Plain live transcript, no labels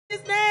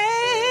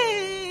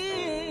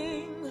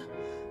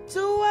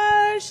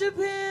worship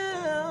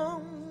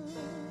him.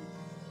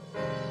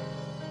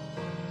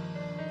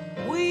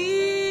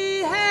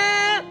 We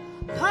have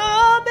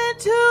come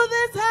into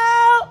this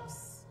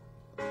house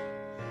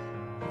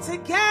to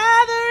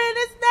gather in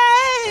his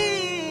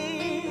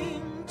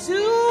name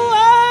to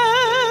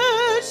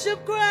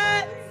worship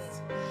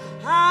Christ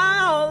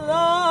our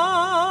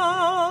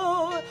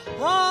Lord.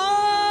 Oh,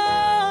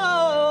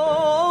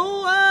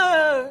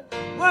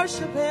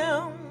 worship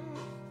him,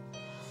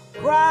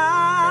 Christ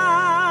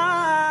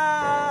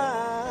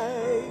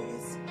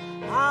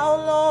our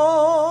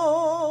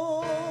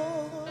Lord.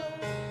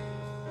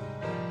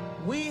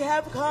 We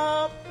have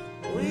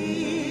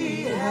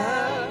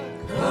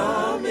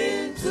come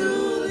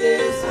into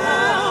this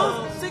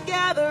house to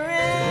gather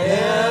in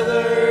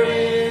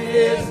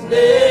his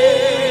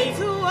name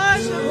to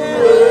worship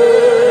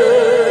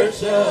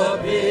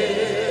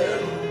him.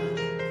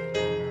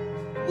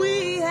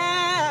 We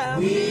have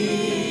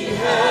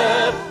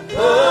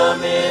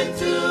come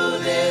into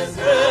this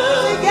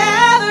house to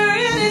gather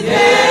in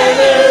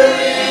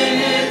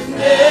his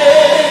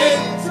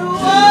name to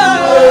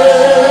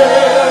worship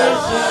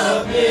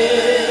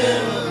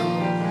him.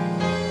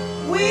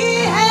 We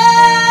have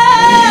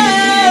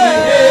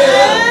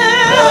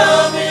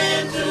come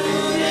into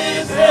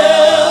this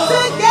house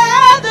to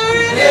gather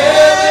in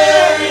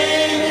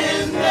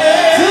his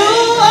name to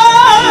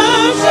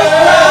worship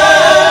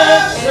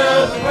Christ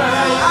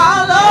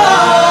our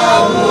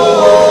Lord.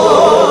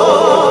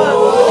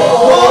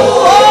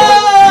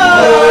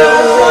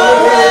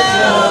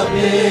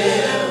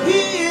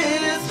 He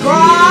is Christ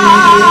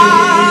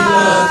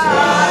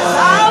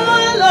our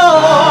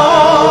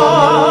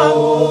Lord.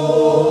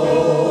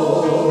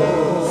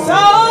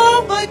 So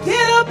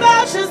forget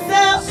about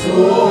yourself.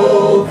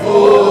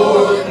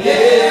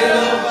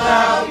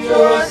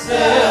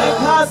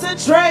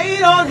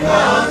 Concentrate on him.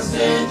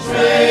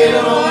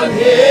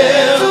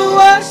 To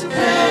worship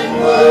him.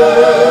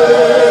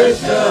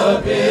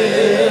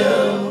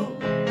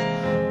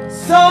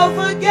 So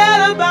forget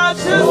about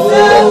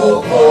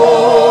yourself.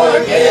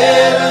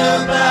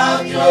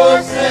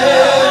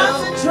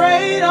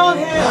 Concentrate on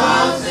him.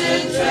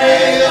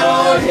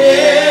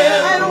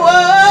 And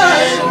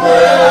worship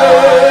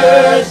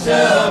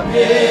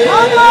him.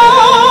 Come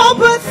on,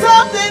 put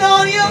something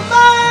on your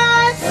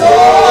mind.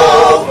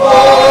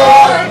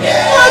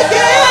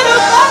 Forget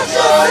about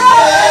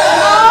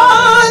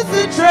yourself.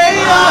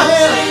 Concentrate on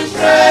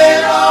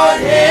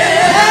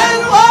him. And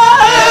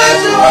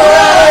worship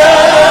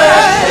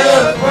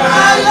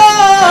my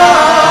Lord.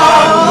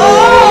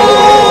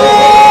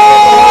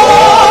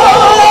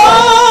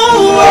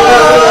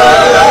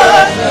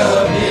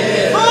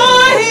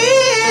 For he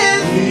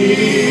is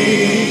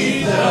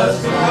Jesus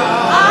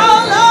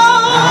our Lord.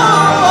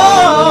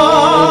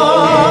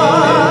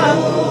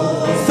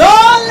 So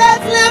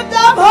let's lift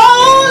up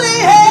holy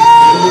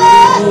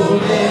hands.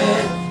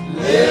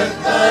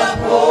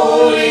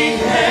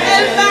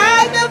 And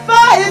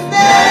magnify his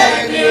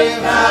name.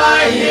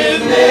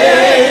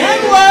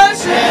 And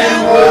worship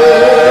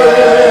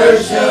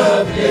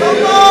him.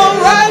 Come on,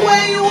 right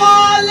where you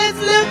are, let's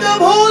lift up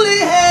holy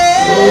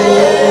hands.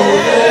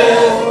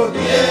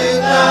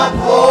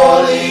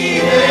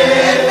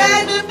 And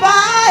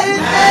magnify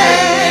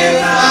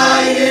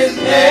his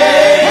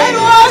name. And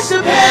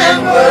worship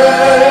him.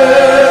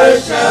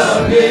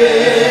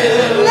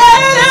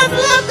 Let us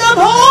lift up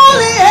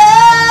holy hands.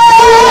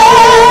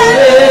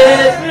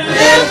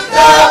 Lift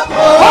up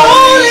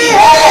holy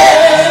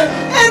hands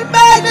and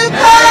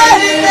magnify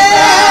his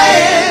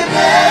name.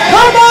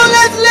 Come on,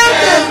 let's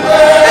lift him.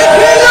 The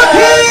King of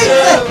Kings,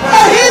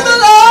 and he's the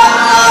Lord.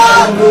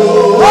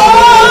 Oh,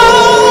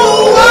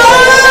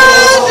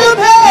 worship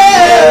him.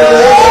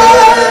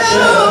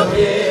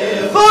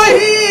 For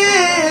he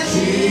is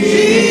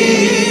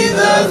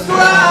Jesus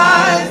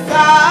Christ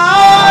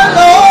our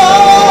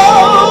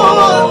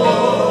Lord.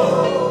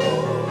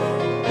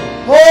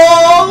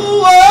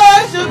 Oh,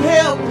 worship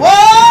him.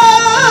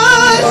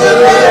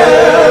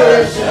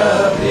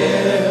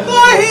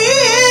 For he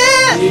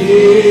is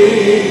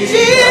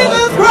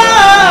Jesus Christ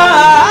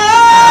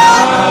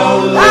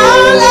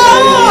our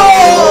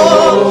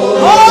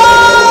Lord. Oh,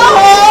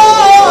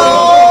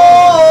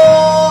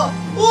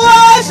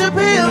 worship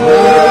him.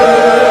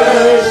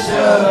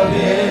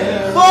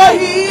 For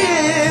he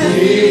is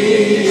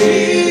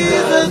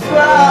Jesus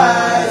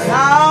Christ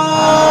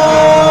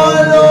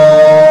our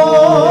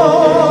Lord.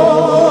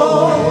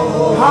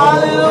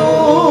 Hallelujah.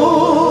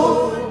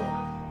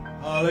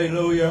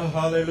 Hallelujah,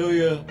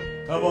 hallelujah.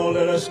 Come on,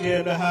 let us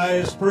give the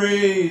highest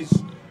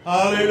praise.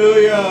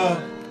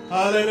 Hallelujah,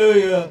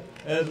 hallelujah.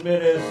 As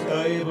many as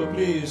are able,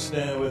 please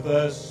stand with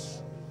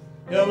us.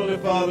 Heavenly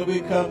Father, we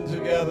come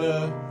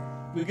together.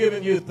 We're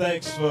giving you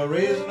thanks for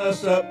raising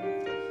us up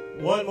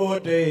one more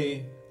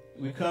day.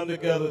 We come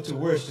together to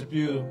worship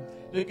you,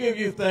 to give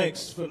you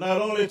thanks for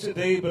not only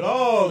today, but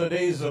all the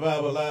days of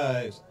our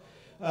lives.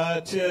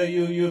 I tell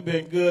you, you've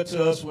been good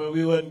to us when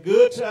we weren't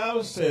good to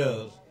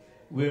ourselves.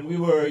 When we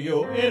were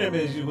your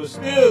enemies, you were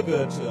still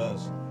good to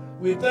us.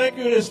 We thank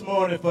you this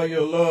morning for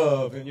your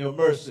love and your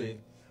mercy,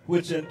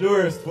 which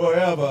endureth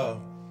forever.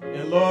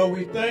 And Lord,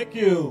 we thank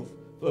you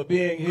for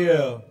being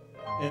here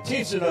and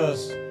teaching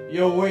us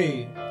your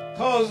way,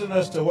 causing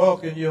us to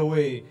walk in your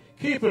way,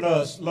 keeping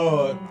us,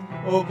 Lord.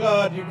 Oh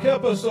God, you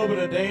kept us over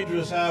the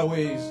dangerous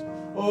highways.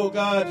 Oh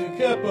God, you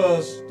kept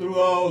us through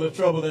all the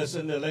trouble that's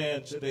in the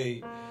land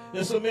today.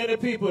 There's so many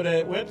people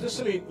that went to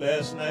sleep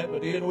last night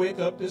but didn't wake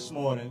up this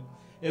morning.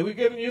 And we're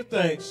giving you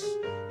thanks.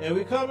 And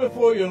we come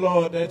before you,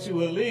 Lord, that you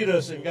will lead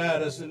us and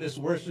guide us in this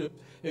worship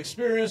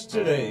experience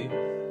today.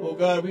 Oh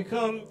God, we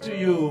come to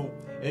you,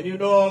 and you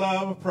know all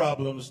our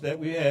problems that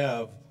we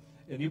have.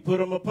 And you put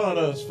them upon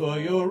us for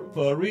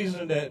a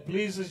reason that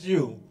pleases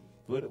you.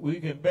 But we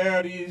can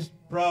bear these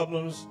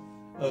problems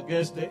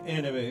against the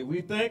enemy.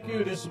 We thank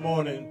you this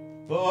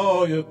morning for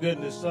all your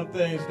goodness. Some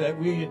things that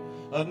we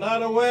are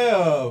not aware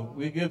of,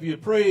 we give you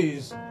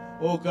praise,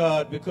 oh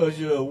God, because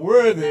you're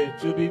worthy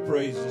to be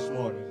praised this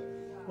morning.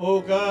 Oh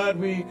God,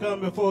 we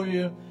come before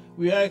you.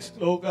 We ask,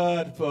 oh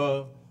God,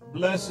 for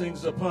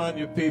blessings upon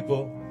your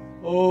people.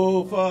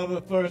 Oh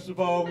Father, first of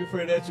all, we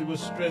pray that you will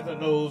strengthen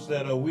those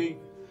that are weak.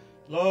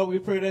 Lord, we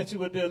pray that you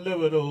would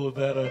deliver those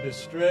that are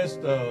distressed,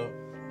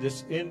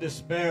 in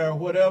despair,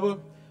 whatever.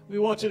 We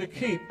want you to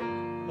keep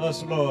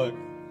us, Lord.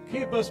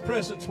 Keep us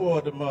pressing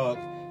toward the mark.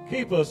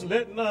 Keep us.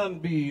 Let none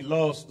be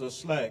lost or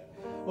slack.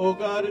 Oh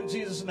God, in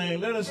Jesus'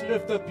 name, let us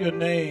lift up your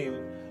name,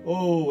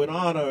 oh, in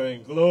honor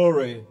and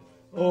glory.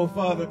 Oh,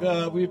 Father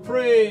God, we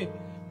pray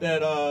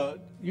that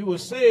you will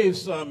save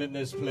some in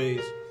this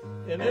place.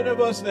 And any of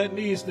us that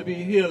needs to be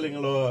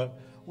healing, Lord,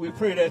 we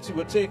pray that you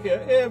will take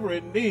care of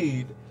every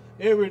need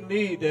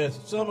that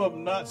some of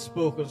them not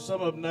spoken,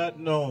 some of them not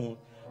known.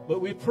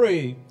 But we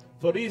pray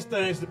for these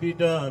things to be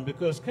done,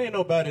 because can't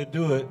nobody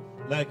do it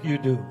like you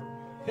do.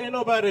 Can't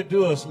nobody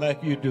do us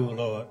like you do,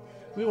 Lord.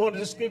 We want to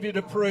just give you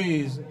the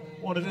praise.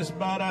 We want to just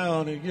bow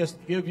down and just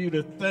give you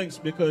the thanks,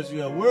 because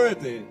you are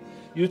worthy.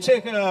 You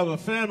take care of our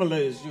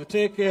families. You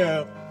take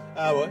care of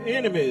our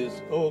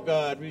enemies, oh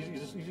God.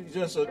 You're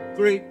just a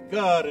great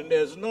God, and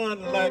there's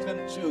none like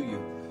unto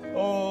you.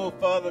 Oh,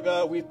 Father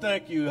God, we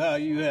thank you how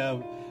you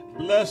have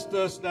blessed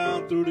us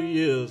down through the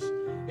years.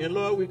 And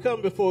Lord, we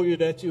come before you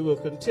that you will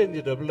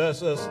continue to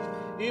bless us,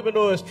 even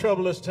though it's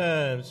troublous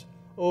times.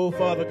 Oh,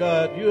 Father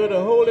God, you are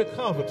the Holy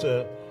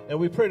Comforter, and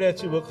we pray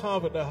that you will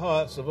comfort the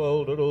hearts of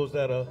all of those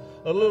that are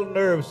a little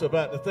nervous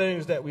about the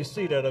things that we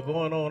see that are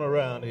going on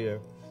around here.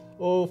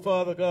 Oh,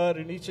 Father God,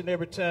 and each and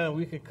every time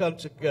we can come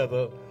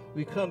together,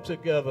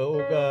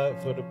 oh God,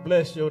 to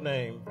bless your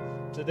name.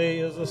 Today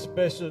is a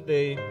special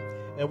day,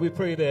 and we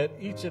pray that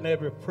each and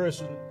every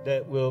person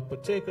that will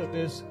partake of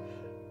this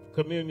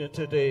communion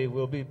today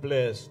will be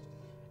blessed.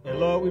 And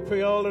Lord, we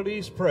pray all of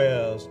these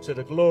prayers to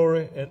the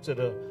glory and to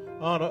the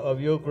honor of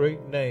your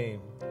great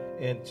name.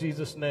 In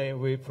Jesus'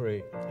 name we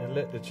pray. And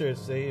let the church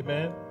say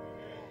amen.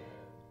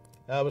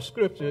 Our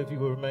scripture, if you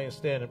will remain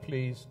standing,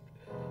 please,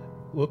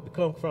 will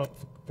come from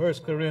 1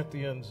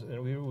 Corinthians,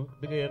 and we will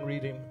begin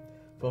reading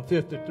from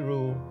 50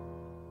 through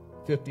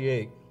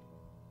 58.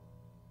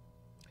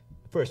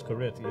 1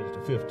 Corinthians,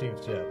 the 15th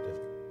chapter.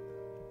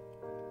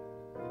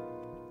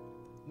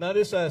 Now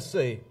this I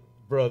say,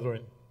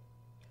 brethren,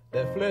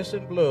 that flesh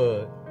and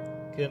blood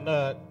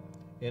cannot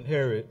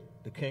inherit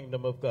the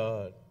kingdom of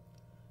God,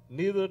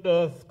 neither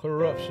doth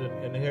corruption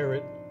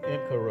inherit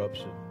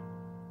incorruption.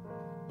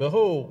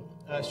 Behold,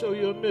 I show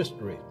you a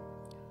mystery.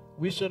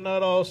 We shall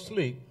not all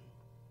sleep,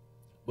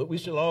 but we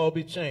shall all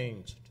be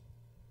changed.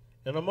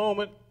 In a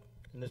moment,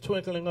 in the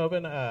twinkling of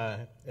an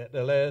eye, at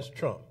the last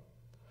trump.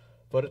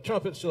 For the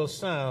trumpet shall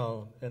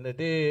sound, and the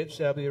dead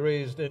shall be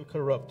raised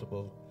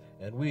incorruptible,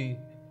 and we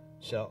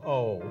shall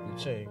all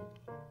be changed.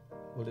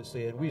 Will it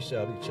say, and we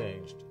shall be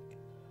changed?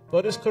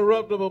 For this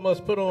corruptible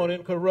must put on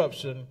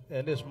incorruption,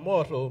 and this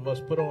mortal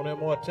must put on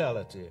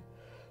immortality.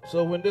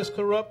 So when this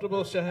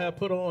corruptible shall have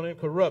put on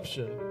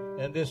incorruption,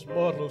 and this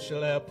mortal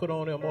shall have put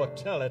on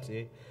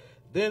immortality,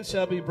 then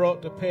shall be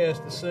brought to pass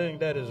the saying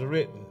that is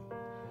written,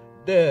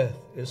 death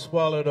is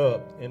swallowed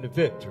up in the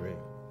victory.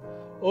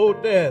 O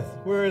death,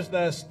 where is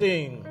thy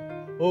sting?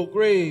 O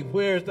grave,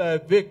 where is thy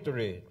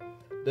victory?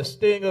 The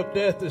sting of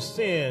death is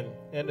sin,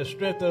 and the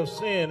strength of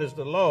sin is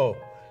the law.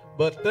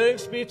 But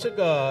thanks be to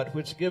God,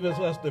 which giveth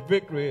us the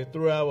victory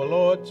through our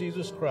Lord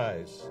Jesus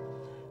Christ.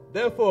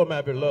 Therefore,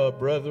 my beloved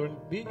brethren,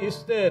 be ye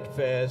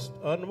steadfast,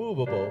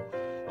 unmovable,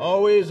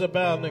 always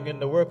abounding in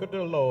the work of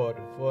the Lord,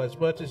 for as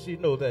much as ye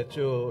know that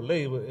your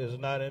labor is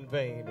not in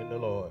vain in the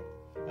Lord.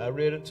 I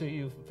read unto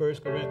you from 1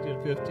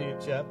 Corinthians 15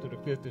 chapter, the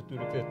 50 through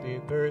the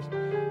 58th verse.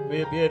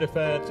 May it be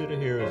edifying to the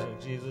hearers in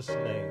Jesus'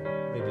 name.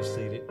 You may be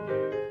seated.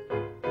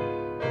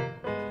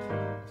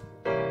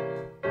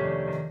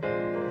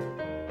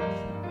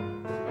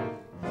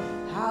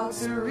 How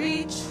to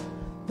reach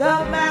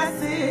the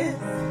masses,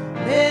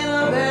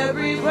 men of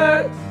every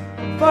birth,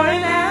 for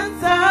an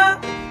answer,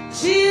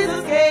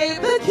 Jesus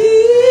gave the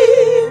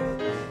key.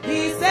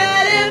 He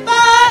said,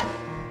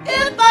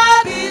 if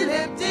I be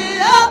lifted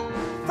up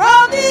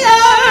from the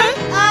earth,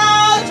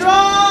 I'll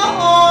draw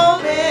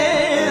all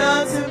men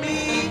unto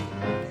me.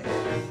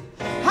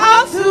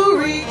 How to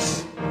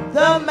reach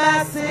the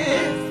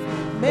masses,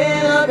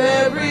 men of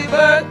every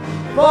birth,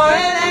 For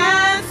an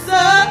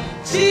answer,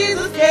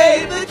 Jesus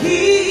gave the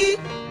key.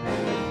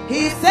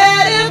 He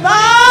said, if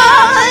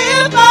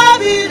I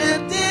be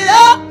lifted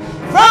up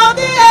from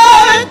the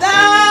earth,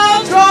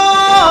 thou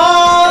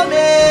draw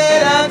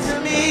men unto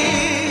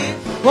me.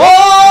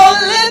 Oh,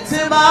 lift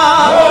him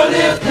up. Oh,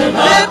 lift him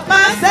up. Lift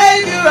my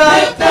Savior up.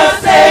 Lift the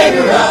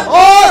Savior up.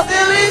 Oh,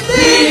 still he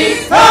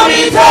sees From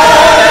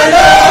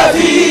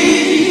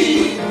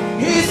eternity.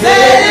 He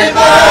said, if I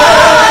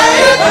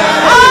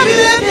be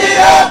lifted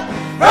up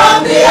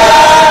From the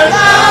earth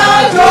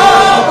thou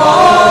draw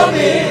all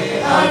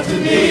men unto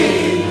me.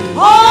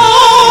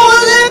 oh,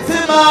 lift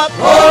him up.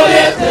 Oh,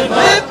 lift him up.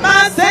 Lift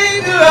my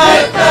Savior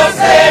Lift up. the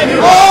Savior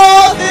up. Oh,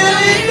 still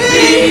he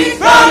sees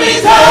From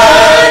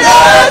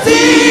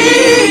eternity.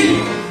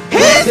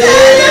 He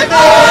said, if I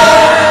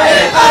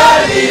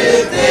be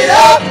lifted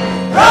up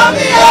from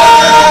the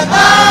earth,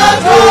 thou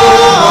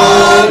draw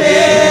all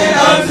men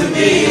unto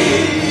me.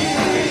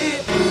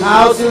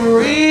 how to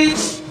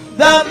reach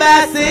the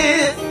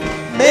masses,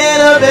 men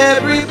of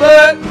every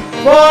birth.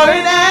 For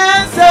an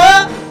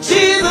answer,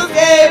 Jesus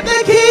gave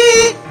the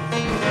key.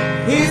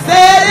 He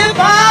said, if I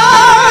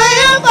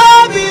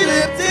be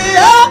lifted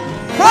up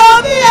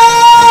from the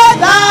earth,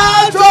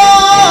 thou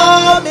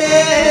draw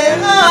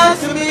men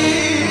unto me.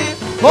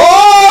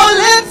 Oh,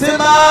 lift him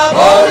up.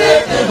 Oh,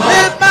 lift him up.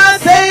 Lift my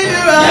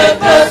Savior up. Lift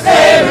the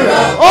Savior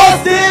up. Oh,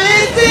 still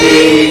he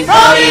sees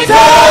From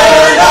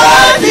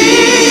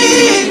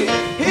eternity.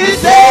 He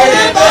said,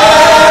 if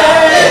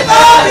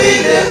I be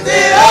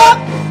lifted up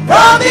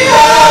from the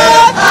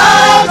earth,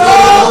 I'll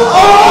draw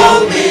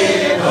all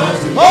men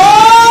unto me.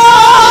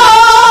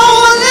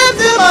 Oh, lift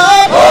him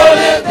up. Oh,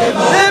 lift him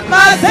up. Lift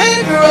my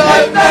Savior up.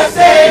 Lift the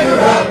Savior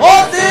up.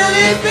 Oh, still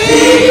he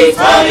speaks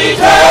From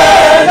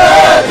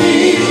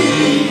eternity.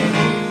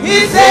 He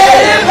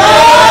said, if I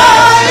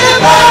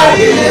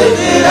be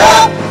lifted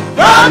up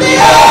from the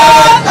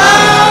earth,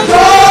 I'll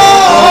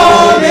draw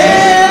all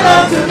men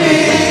unto me.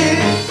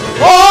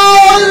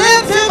 Oh,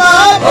 lift him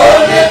up.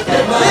 Oh, lift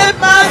him up. Lift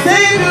my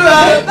Savior Lift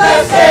up. the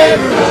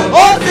Savior up.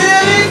 Oh,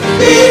 till he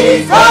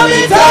speaks from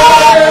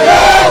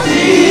eternity.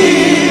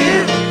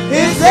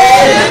 He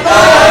said, if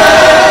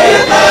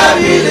I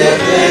be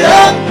lifted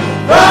up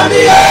from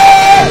the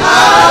earth,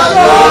 I'll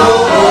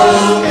draw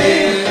all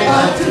men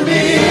unto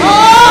me.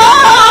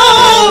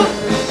 Oh,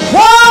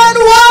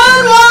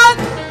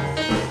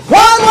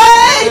 one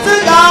way to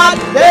God.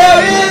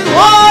 There is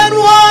one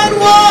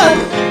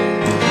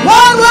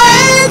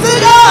way to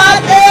God.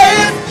 There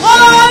is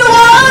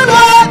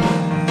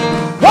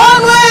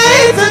one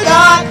way to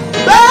God.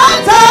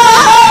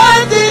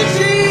 Baptized in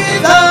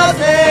Jesus'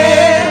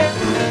 name.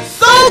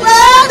 So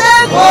glad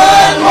there's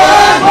one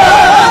way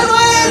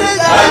to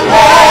God. One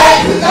way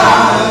to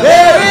God.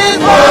 There is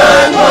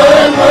one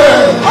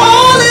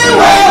only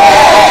way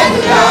to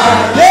God.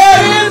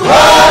 There is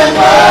one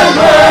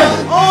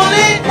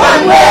only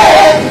One way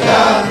to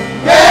God.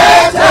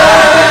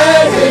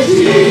 Baptized in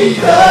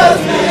Jesus'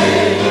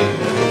 name.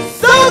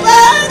 so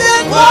glad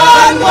there's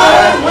one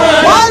way.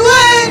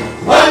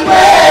 One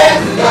way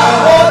to God.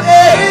 Oh,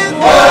 there is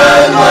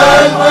one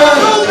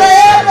so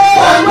glad there's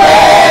One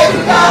way to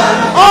God.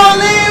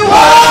 only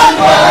one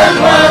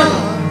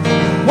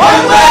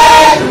One way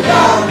to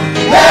God.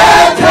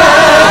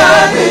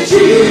 Baptized in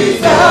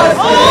Jesus'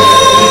 Oh,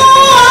 name.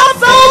 I'm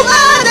so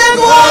glad there's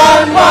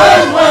one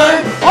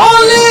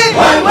only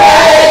One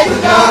way to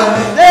God.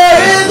 there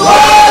is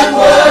one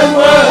way to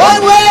God.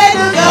 One way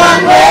to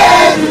God.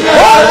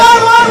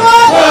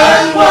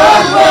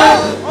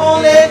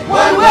 Only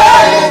One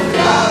way to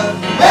God.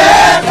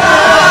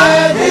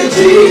 Baptized in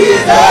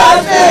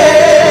Jesus'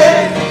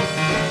 name.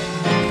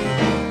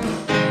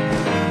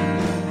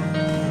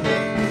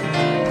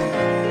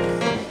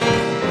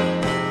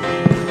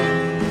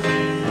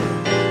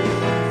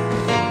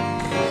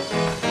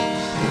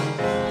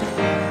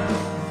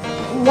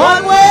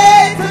 one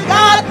way to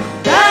God.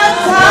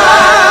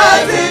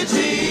 Baptized in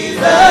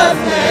Jesus'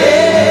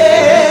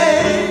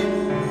 name.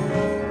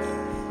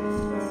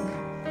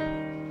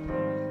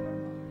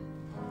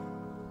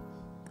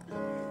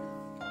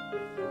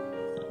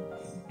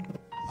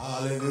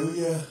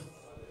 Hallelujah.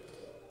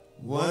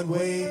 One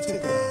way to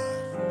God.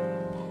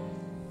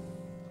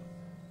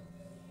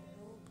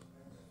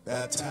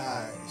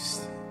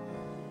 Baptized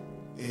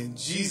in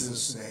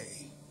Jesus'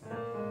 name.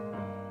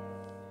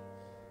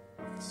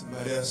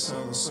 Somebody else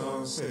sung a song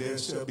and said, there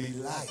shall be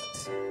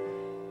light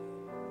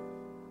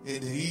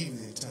in the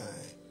evening time.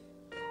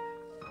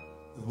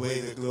 The way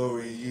the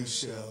glory you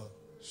shall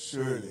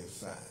surely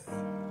find.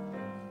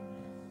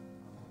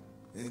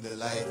 In the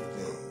light of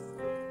day.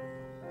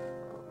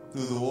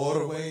 Through the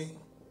waterway,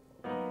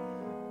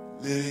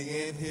 living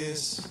in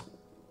his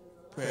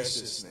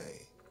precious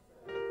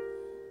name.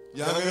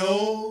 Young and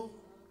old,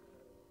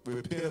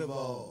 repent of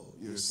all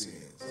your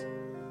sins.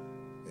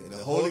 And the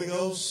Holy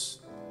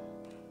Ghost,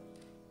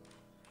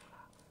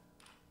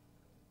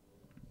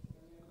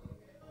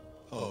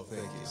 oh,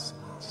 thank you so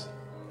much.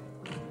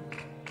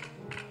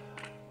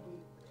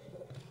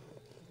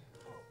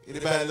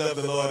 Anybody love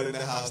the Lord in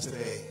the house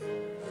today?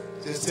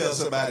 Just tell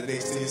somebody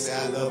next to you, say,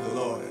 I love the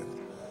Lord.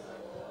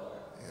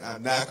 And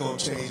I'm not going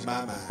to change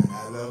my mind.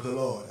 I love the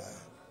Lord.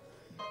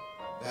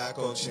 I'm not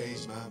going to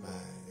change my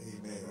mind.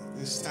 Amen.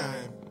 This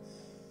time,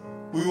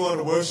 we want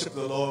to worship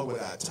the Lord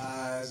with our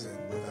tithes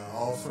and with our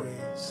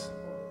offerings.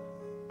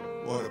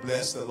 We want to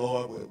bless the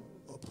Lord with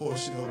a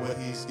portion of what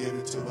he's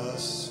given to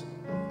us.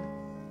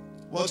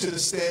 I want you to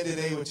stand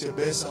today with your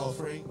best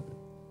offering.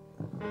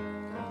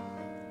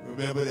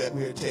 Remember that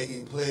we are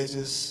taking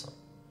pledges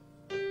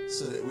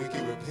so that we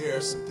can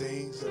repair some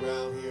things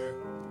around here.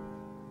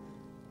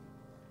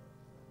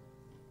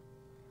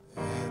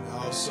 And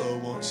I also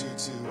want you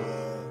to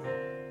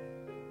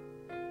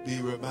be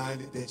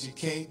reminded that you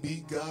can't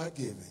beat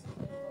God-given,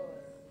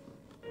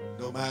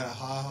 no matter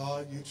how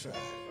hard you try.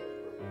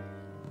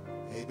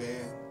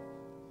 Amen.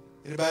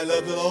 Anybody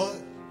love the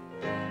Lord?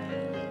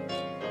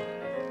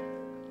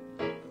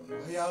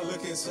 Why y'all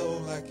looking so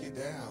like you're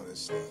down and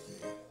stuff here?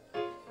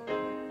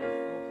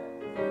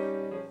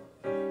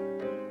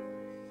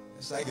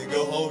 It's like you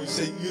go home and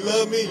say, you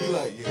love me? You're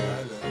like, yeah,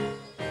 I love you.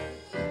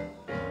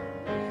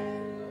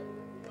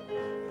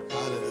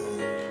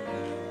 Hallelujah.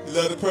 You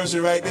love the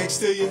person right next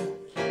to you?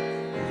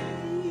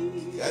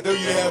 I know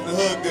you haven't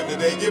hugged them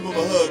today. Give them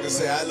a hug and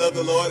say, I love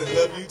the Lord and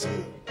love you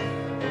too.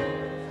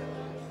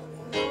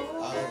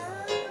 I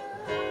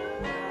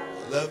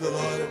love the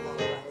Lord.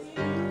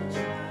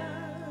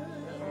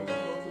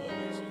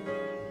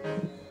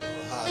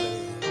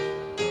 Hallelujah.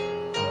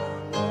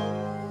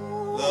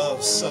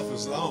 Love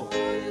suffers long.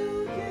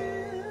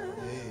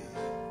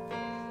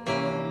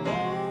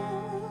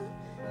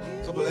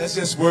 Come on, let's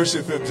just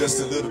worship him just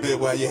a little bit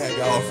while you have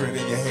your offering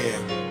in your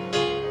hand.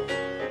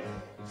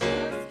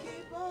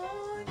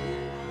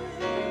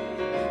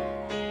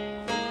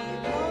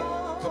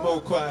 Come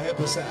on, choir, help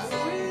us out.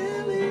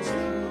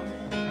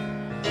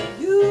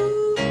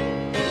 You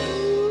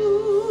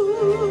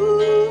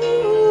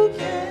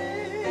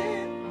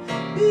can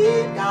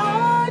be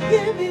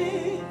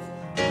God-given,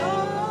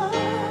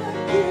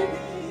 God-given.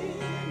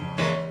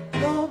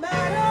 No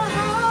matter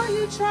how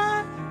you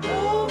try,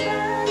 no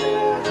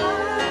matter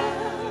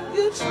how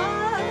you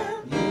try,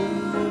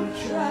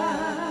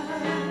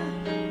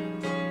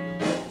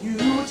 you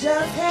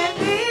just can't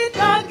be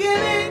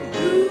God-given.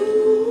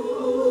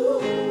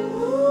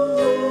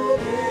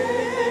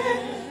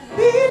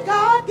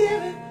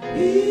 God-given,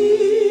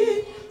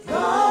 be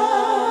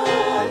God-given.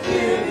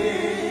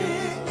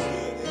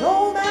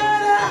 No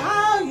matter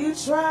how you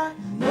try,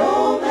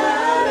 no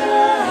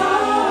matter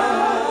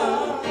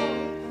how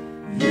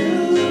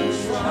you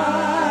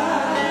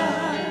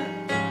try,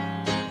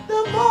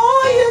 the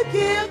more you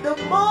give, the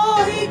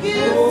more he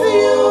gives to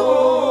you.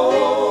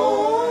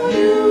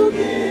 You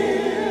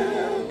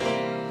give,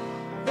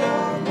 the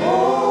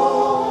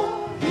more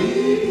he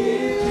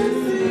gives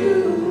to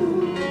you.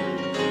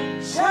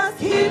 Just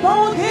keep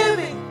on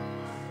giving.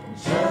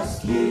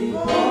 Just keep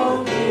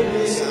on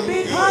giving.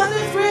 Because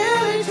it's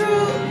really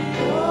true.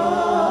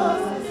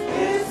 Because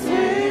it's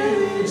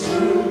really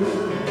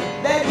true.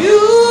 That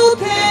you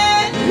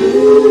can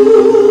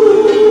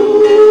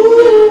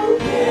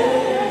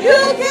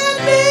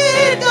be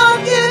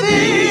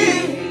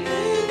God-giving.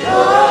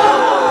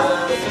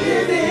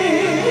 God-giving.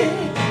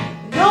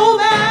 No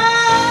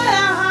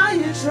matter how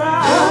you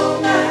try.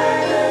 No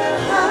matter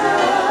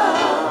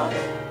how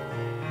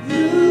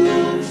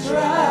you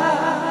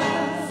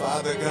try.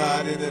 Father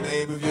God, in the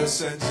name of your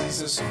Son,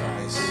 Jesus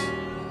Christ,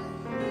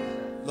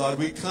 Lord,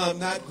 we come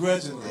not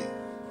grudgingly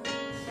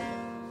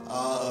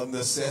of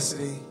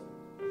necessity.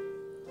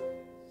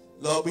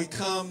 Lord, we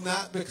come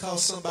not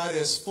because somebody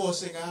is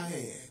forcing our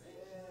hand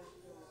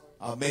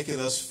or making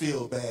us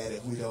feel bad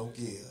if we don't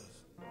give.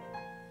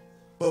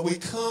 But we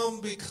come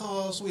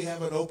because we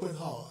have an open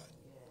heart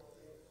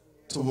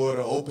toward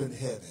an open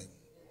heaven.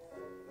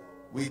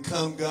 We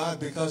come, God,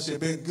 because you've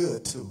been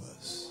good to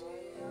us.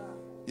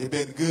 You've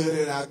been good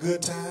in our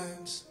good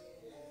times,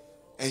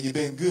 and you've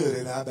been good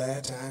in our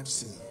bad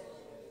times too.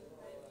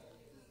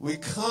 We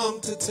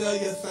come to tell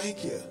you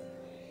thank you.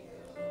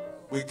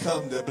 We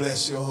come to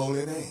bless your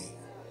holy name.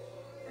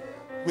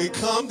 We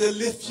come to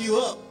lift you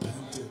up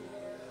and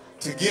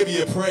to give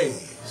you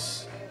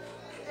praise.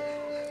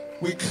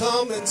 We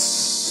come in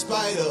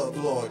spite of,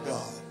 Lord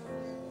God,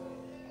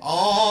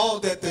 all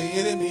that the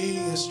enemy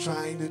is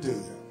trying to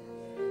do.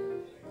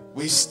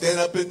 We stand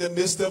up in the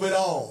midst of it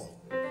all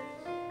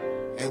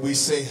and we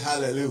say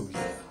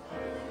hallelujah.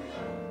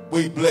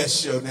 We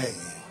bless your name.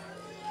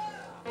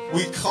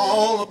 We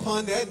call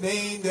upon that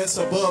name that's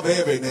above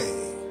every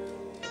name.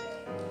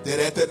 That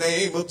at the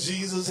name of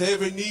Jesus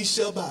every knee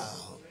shall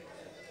bow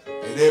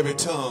and every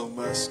tongue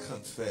must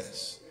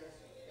confess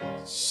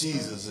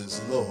Jesus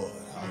is Lord.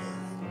 Hallelujah.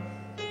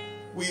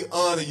 We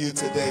honor you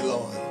today,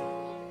 Lord.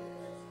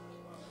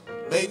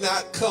 May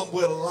not come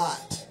with a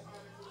lot.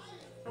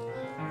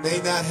 May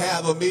not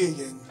have 1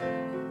 million.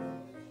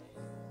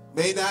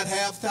 May not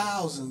have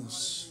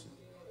thousands.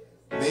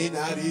 May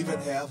not even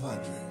have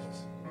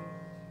hundreds.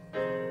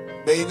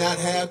 May not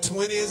have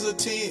 20s or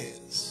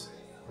 10s.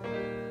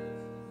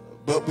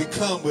 But we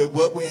come with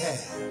what we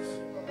have.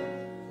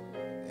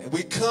 And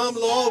we come,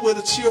 Lord, with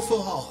a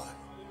cheerful heart,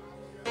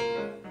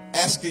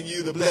 asking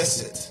you to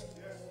bless it,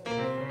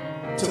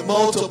 to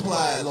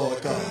multiply it,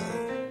 Lord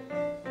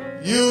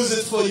God. Use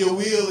it for your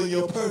will and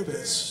your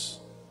purpose.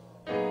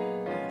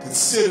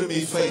 Consider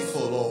me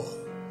faithful, Lord.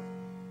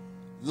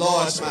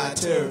 Enlarge my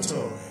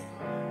territory.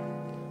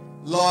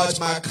 Enlarge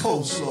my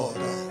coast, Lord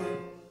God.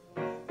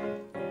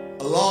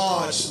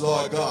 Enlarge,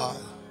 Lord God,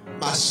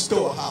 my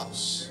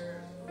storehouse,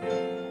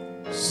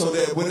 so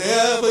that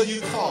whenever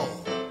you call,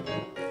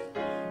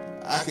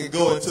 I can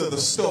go into the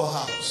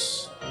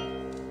storehouse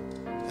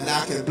and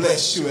I can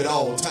bless you at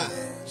all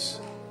times.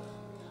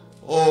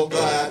 Oh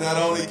God, I not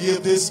only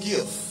give this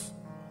gift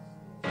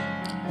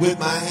with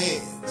my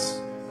hands,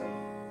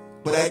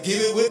 but I give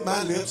it with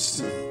my lips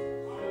too.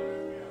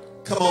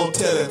 Come on,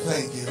 tell him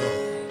thank you,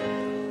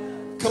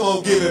 Lord. Come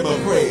on, give him a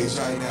praise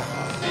right now.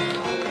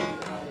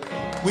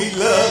 We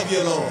love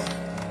you, Lord.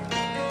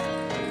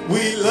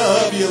 We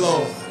love you,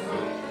 Lord.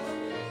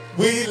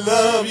 We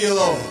love you,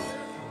 Lord.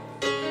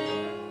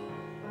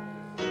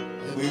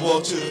 And we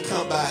want you to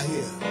come by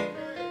here.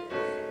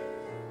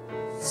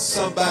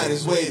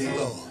 Somebody's waiting,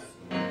 Lord.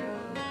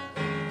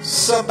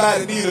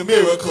 Somebody need a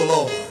miracle,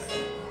 Lord.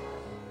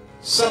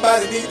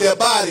 Somebody need their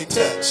body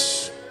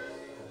touched.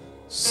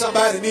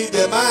 Somebody need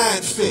their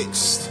mind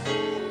fixed.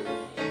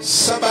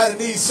 Somebody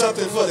needs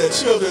something for their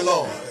children,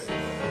 Lord.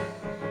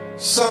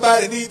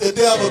 Somebody needs the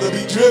devil to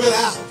be driven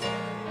out.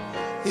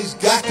 He's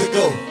got to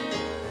go.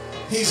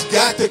 He's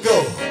got to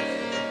go.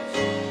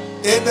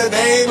 In the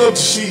name of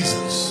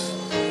Jesus,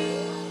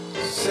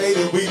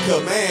 Satan, we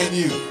command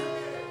you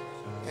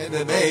in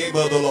the name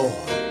of the Lord.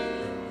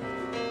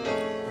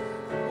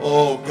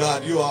 Oh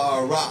God, you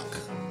are a rock.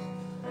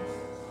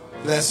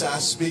 Bless our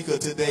speaker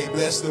today.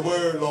 Bless the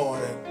word,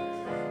 Lord. And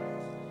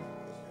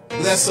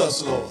bless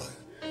us, Lord,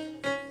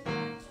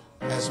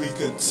 as we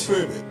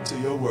contribute to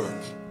your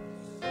work.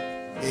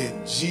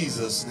 In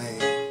Jesus'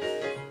 name,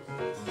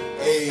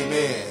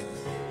 amen.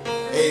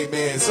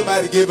 Amen.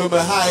 Somebody give him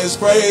the highest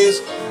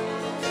praise.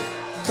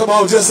 Come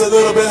on, just a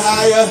little bit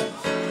higher.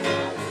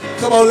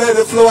 Come on, let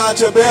it flow out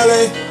your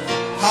belly.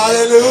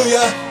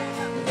 Hallelujah.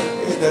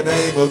 In the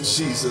name of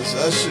Jesus.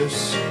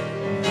 Ushers,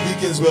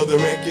 deacons will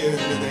direct you in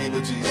the name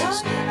of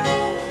Jesus.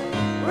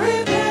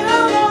 Repent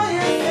of all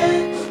your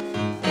sins,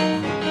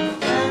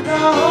 and the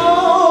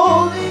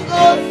Holy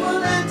Ghost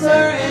will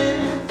enter in.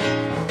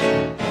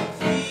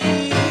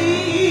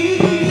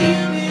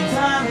 The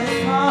time has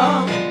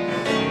come.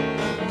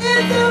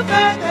 It's the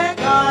fact that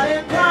God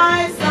and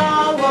Christ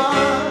are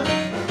one.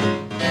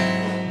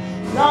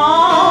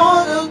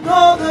 Long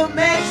ago, the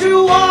man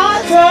drew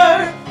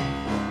water.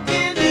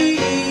 In the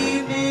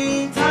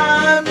evening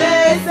time,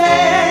 they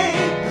say.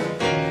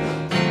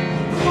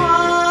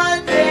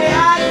 One day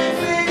I can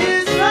send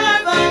his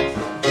servant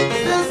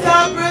to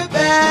stop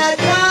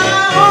Rebecca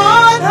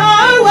on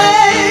her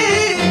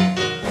way.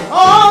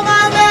 Oh,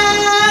 my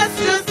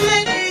master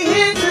sent me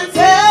here to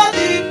tell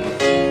thee,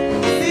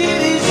 see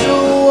these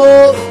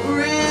jewels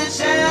rich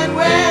and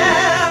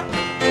rare.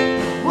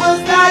 Was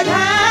thy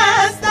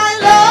past, thy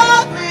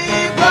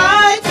lovely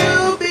bride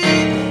to be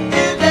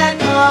in that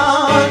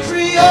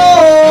country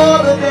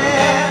over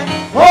there?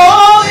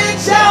 Oh, it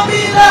shall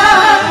be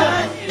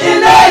light in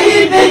the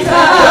evening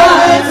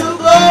time.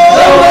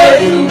 The way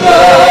to go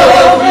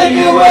when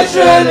you will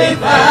surely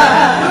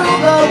find.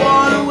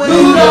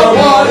 Through the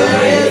water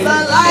is a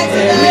light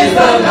today. There is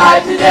a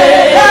light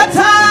today.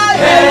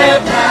 Baptized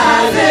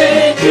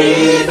in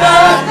Jesus'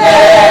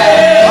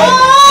 name.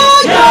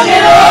 Oh, young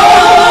and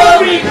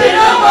old, repent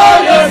of all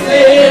your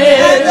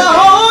sins. And the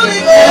Holy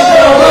Ghost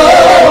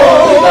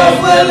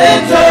will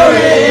enter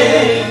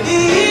in. The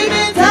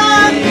evening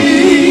time.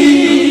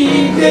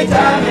 The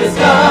time is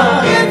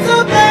come.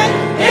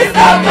 It's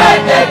the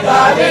fact that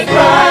God and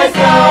Christ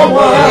are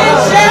one. It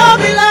shall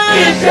be light.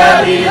 It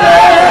shall be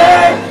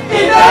light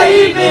in the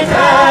evening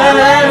time.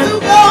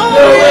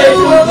 The way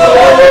to go,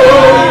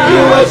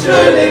 you will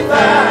surely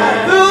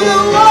find. Through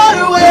the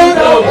waterway,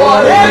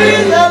 there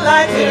is a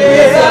light today.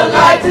 There is a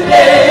light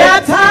today.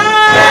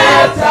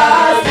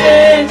 Baptized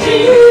in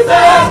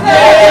Jesus'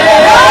 name.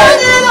 Young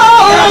and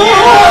old,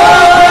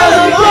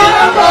 repent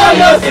of all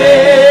your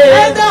sins.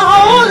 And the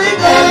Holy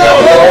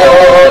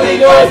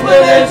Ghost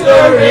will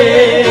enter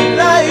in.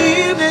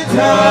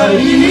 The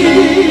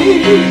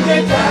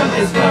evening time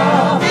is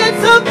come.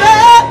 It's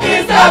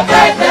a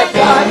fact that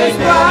God is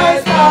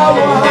Christ our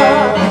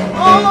one.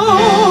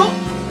 Oh,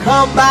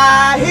 come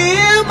by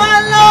here,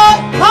 my Lord.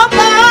 Come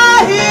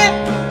by here.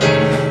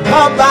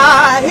 Come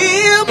by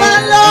here,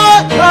 my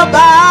Lord. Come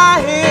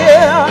by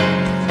here.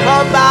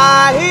 Come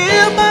by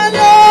here, my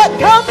Lord.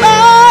 Come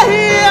by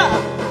here.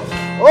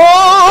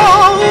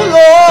 Oh,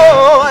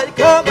 Lord,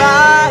 come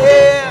by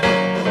here.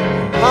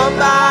 Come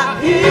by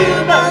here.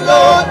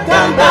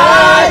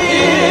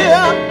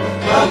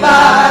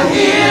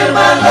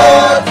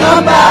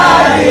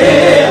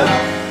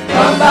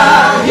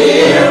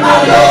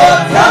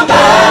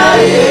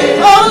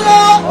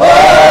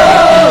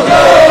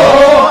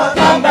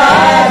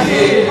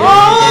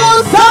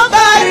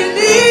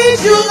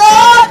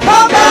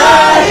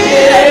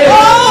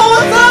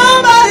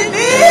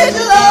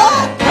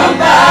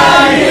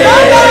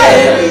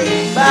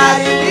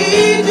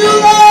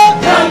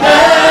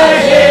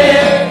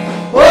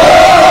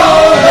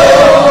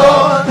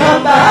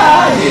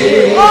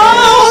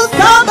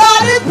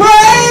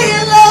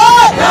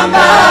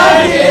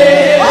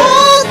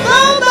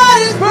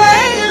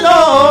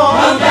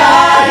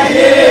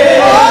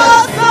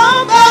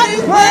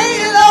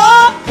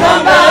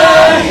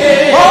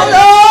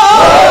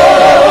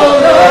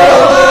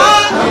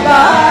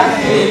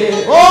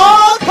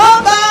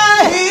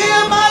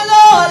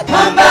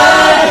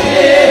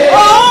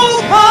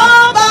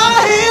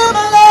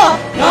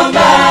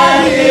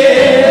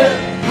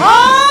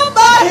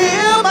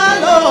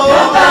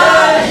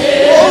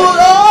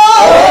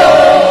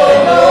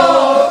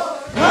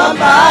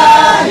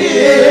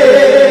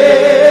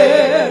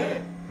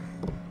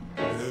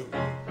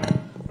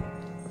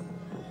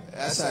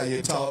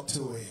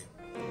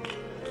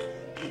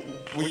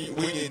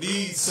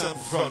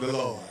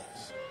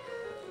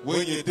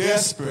 when you're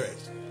desperate,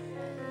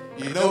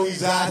 you know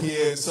he's out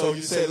here, and so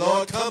you say,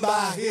 Lord, come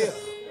by here.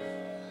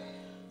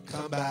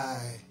 Come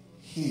by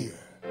here.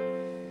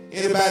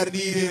 Anybody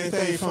need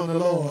anything from the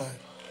Lord?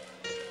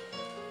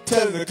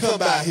 Tell him to come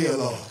by here,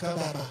 Lord. Come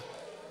by.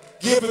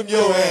 Give him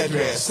your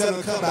address. Tell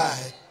him to come by.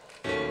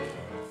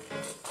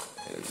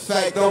 In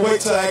fact, don't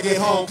wait till I get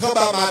home. Come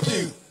by my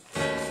pew.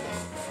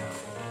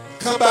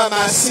 Come by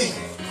my seat.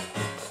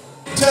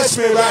 Touch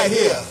me right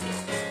here.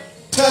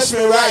 Touch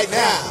me right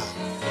now.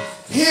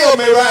 Heal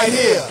me right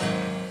here.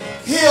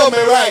 Heal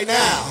me right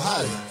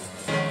now.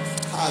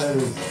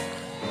 Hallelujah.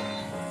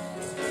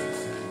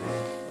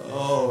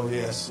 Oh,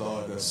 yes,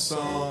 Lord. The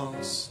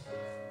songs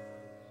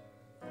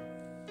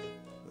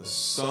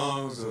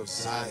of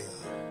Zion.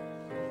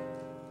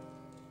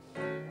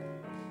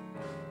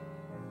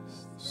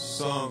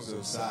 Songs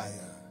of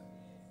Zion.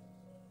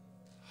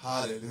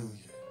 Hallelujah.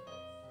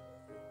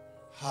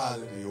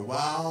 Hallelujah.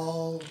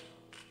 While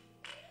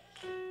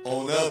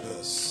on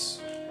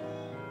others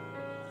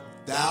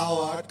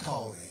thou art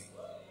calling,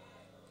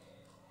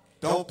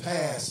 don't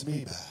pass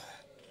me by.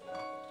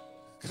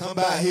 Come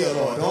by here,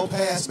 Lord. Don't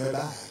pass me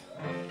by.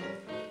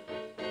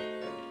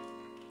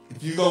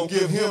 If you're going to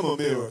give him a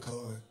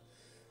miracle,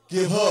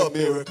 give her a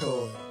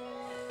miracle,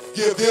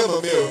 give them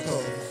a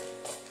miracle.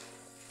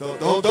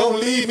 Don't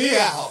leave me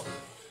out.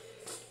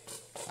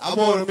 I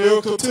want a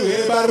miracle too.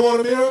 Anybody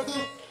want a miracle?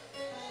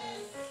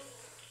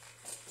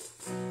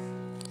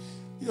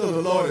 You know,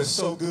 the Lord is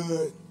so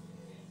good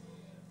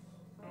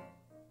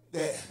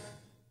that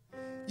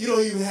you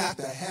don't even have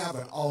to have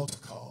an altar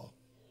call.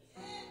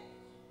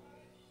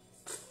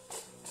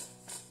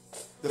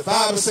 The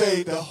Bible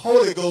says the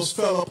Holy Ghost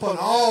fell upon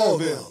all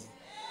them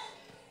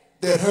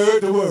that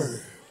heard the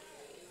word.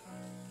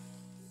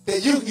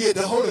 That you can get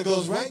the Holy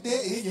Ghost right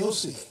there in your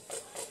seat.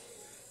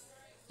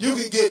 You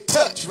can get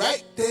touched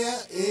right there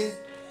in.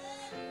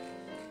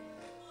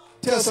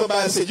 Tell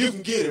somebody, say, you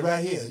can get it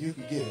right here. You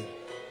can get it.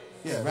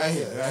 Yeah, right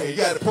here. Right here. You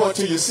got to point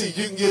to your seat.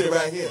 You can get it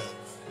right here.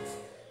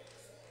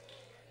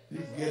 You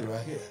can get it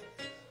right here.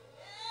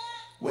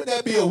 Wouldn't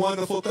that be a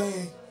wonderful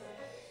thing?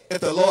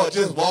 If the Lord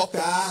just walked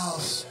the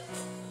aisles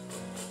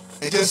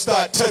and just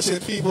start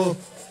touching people.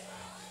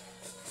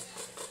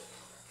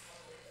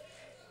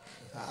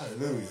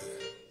 Hallelujah.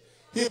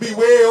 He'd be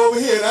way over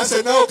here. And I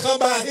said, no, come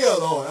by here,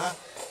 Lord.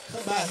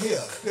 Come by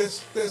here.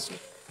 This.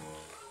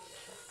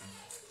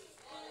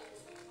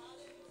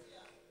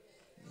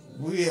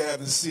 We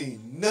haven't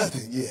seen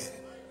nothing yet.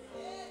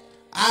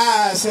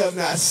 Eyes have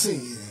not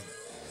seen.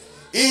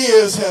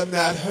 Ears have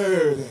not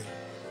heard.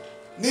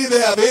 Neither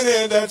have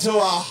entered into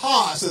our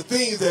hearts the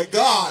things that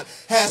God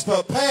has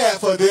prepared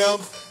for them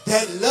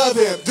that love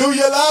him. Do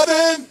you love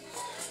him?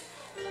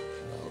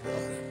 Oh,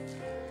 God.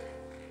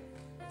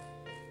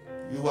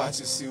 You watch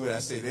and see what I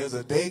say. There's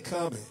a day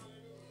coming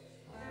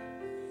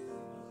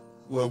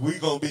where we're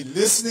going to be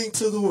listening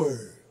to the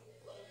word.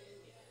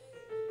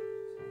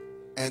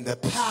 And the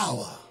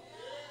power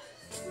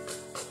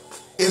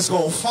is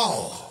going to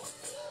fall.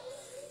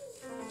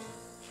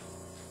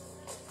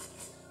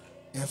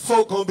 And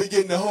folk going to be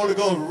getting the Holy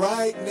Ghost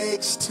right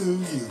next to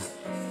you.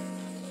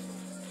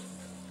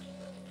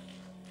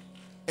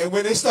 And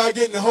when they start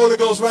getting the Holy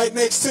Ghost right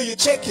next to you,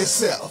 check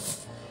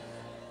yourself.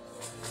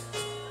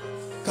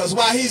 Because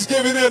while he's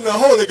giving them the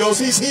Holy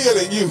Ghost, he's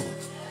healing you.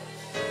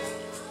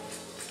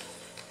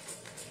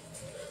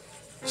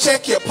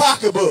 Check your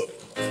pocketbook.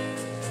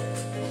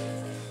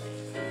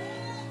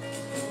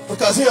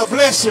 Because he'll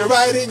bless you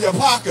right in your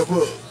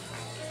pocketbook.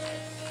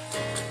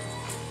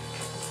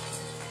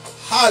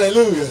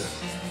 Hallelujah.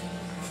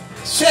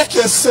 Check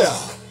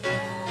yourself.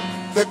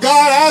 The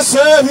God I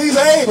serve, he's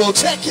able.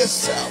 Check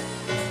yourself.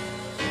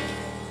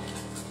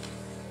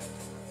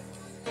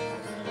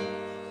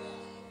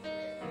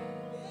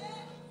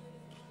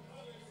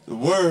 The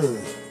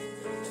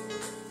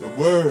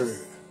word,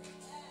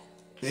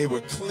 they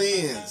were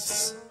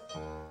cleansed.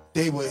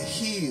 They were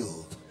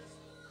healed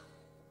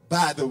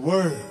by the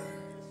word.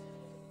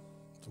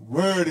 The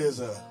word is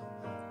a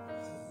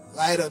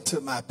light unto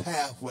my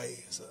pathway,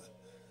 is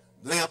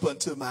a lamp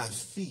unto my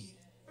feet.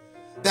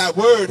 That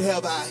word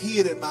have I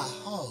hid in my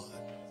heart,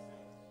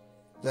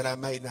 that I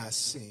may not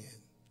sin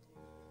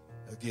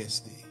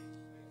against thee.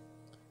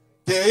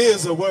 There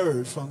is a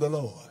word from the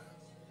Lord.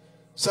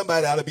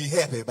 Somebody ought to be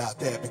happy about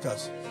that,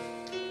 because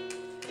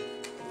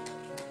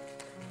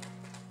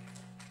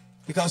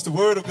the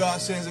word of God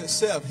says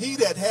itself, he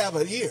that have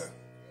an ear.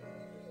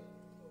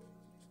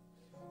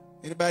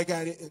 Anybody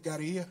got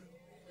an ear?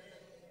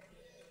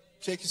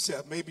 Check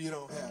yourself. Maybe you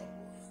don't have.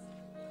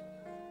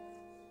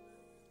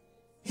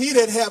 He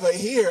that have an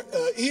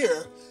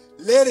ear,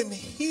 let him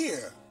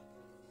hear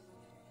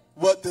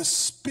what the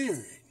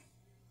Spirit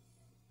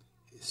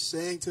is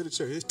saying to the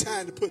church. It's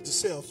time to put the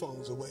cell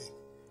phones away.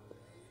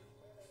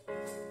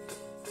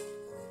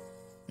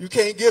 You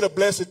can't get a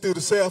blessing through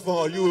the cell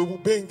phone. You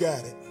have been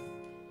got it.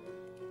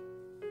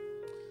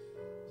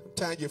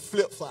 Sometimes you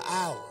flip for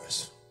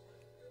hours.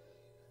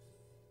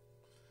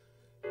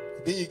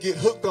 Then you get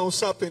hooked on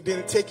something, then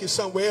it take you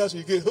somewhere else,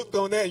 and you get hooked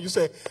on that, and you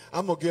say,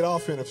 I'm going to get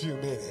off in a few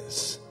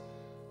minutes.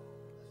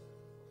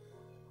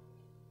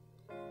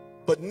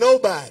 But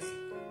nobody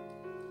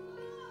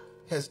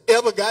has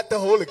ever got the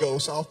Holy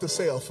Ghost off the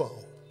cell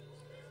phone.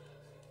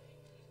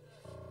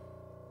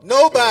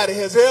 Nobody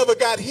has ever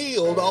got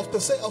healed off the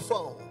cell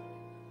phone.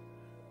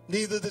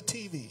 Neither the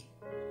TV.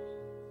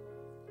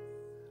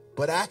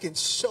 But I can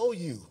show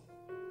you.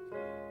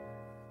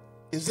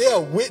 Is there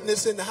a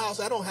witness in the house?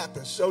 I don't have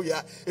to show you.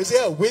 Is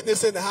there a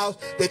witness in the house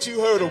that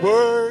you heard a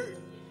word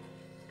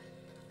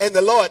and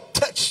the Lord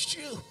touched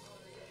you?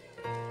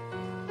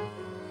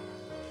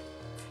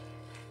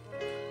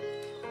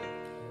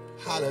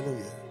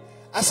 Hallelujah.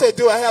 I said,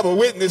 do I have a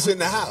witness in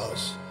the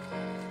house?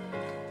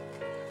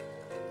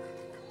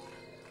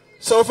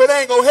 So if it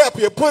ain't going to help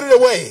you, put it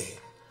away.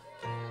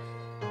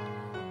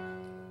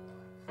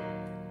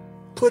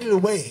 Put it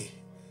away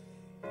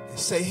and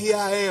say, here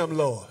I am,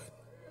 Lord.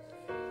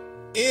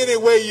 Any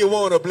way you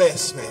want to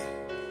bless me.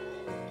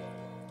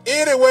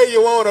 Any way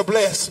you want to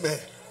bless me.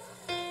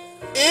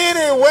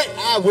 Any way.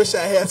 I wish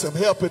I had some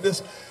help in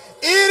this.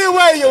 Any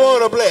way you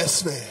want to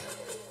bless me.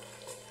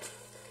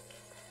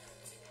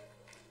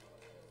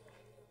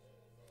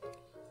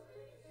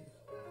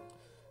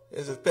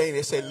 There's a thing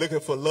they say, looking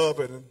for love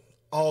in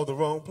all the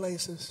wrong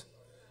places.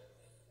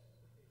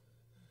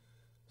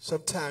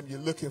 Sometimes you're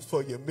looking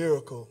for your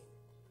miracle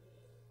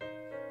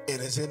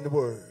and it's in the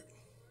Word.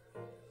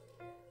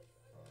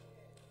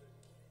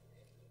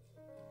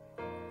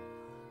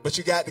 But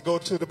you got to go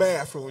to the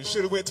bathroom. You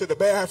should have went to the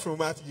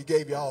bathroom after you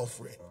gave your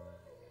offering.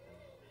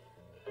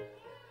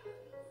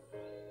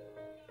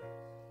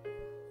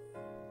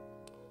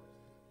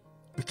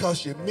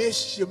 Because you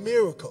missed your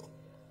miracle.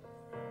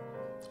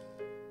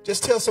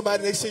 Just tell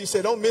somebody next to you,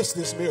 say, don't miss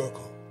this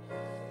miracle.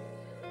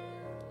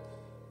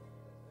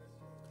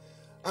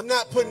 I'm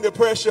not putting the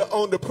pressure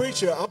on the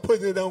preacher. I'm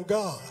putting it on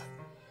God.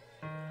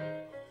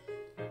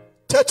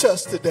 Touch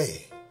us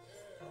today.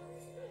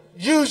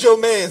 Use your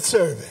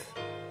manservant.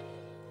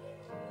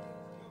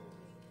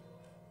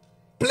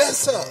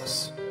 Bless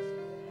us.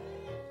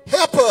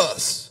 Help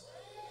us.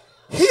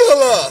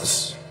 Heal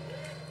us.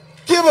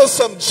 Give us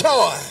some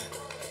joy.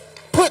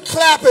 Put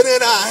clapping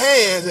in our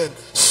hands and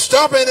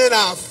stomping in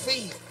our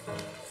feet.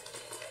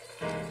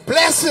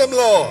 Bless him,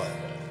 Lord.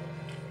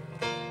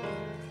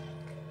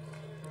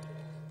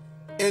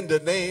 In the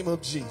name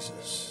of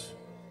Jesus.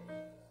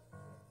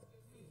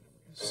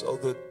 So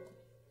the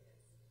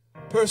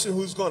person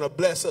who's going to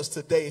bless us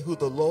today, who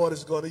the Lord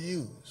is going to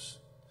use,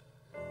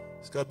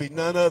 it's going to be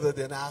none other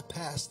than our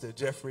pastor,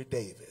 Jeffrey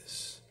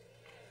Davis.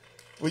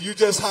 Will you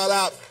just holler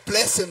out,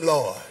 bless him,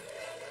 Lord.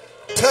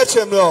 Touch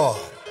him,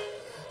 Lord.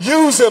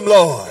 Use him,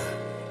 Lord.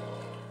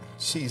 In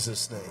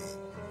Jesus' name.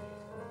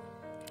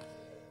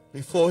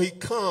 Before he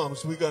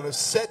comes, we're going to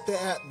set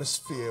the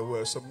atmosphere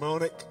with a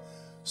sermonic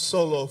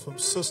solo from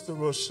Sister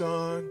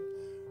Roshan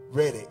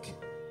Reddick.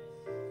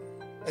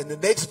 And the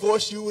next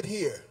voice you would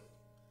hear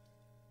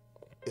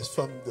is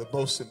from the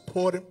most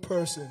important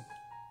person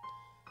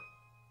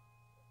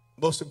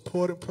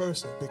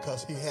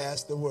because he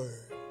has the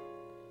word.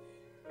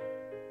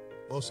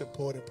 Most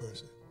important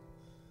person.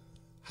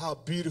 How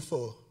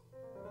beautiful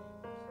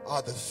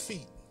are the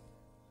feet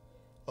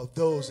of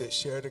those that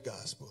share the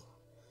gospel.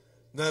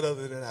 None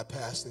other than our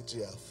Pastor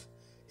Jeff.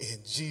 In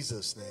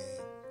Jesus'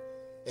 name,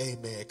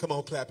 amen. Come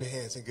on, clap your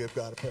hands and give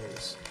God a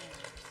praise.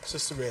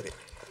 Sister Reddick.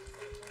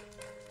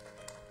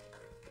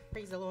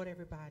 Praise the Lord,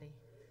 everybody.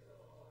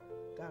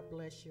 God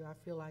bless you. I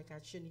feel like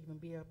I shouldn't even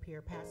be up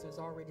here. Pastor's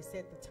already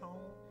set the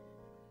tone.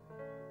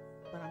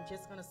 But I'm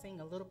just going to sing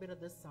a little bit of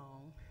this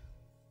song.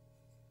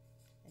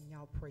 And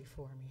y'all pray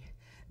for me.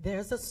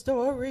 There's a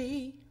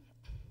story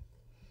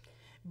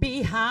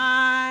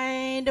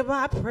behind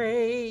my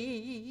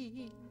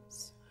praise.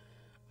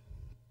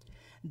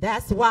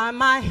 That's why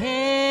my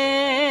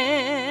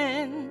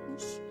hands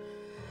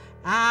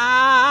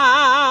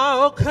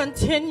I'll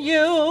continue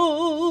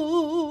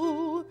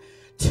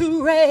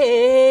to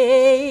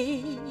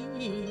raise.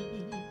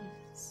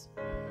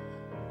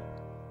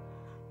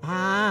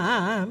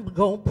 I'm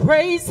gonna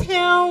praise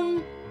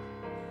him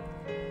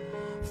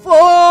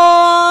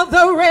for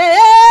the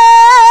rest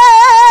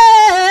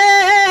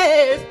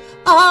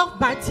of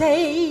my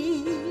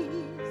days.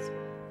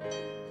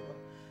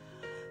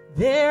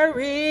 There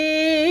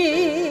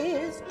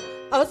is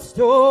a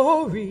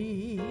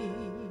story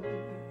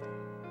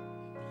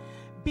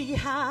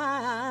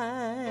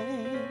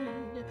behind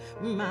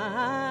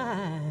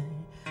my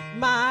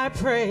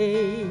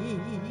praise.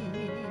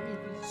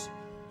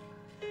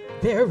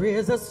 There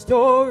is a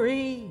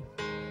story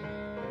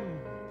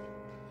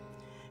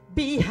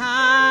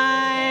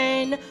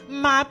behind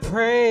my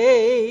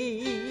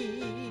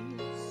praise.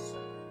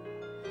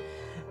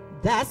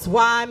 That's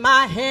why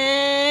my hands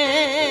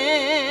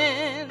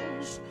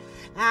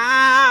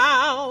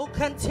I'll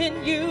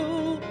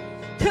continue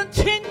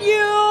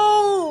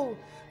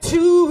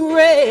to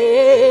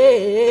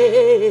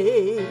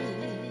raise.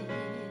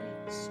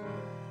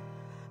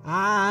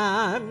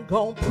 I'm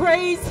gonna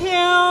praise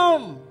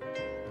him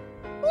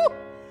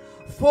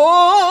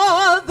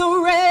for the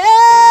rest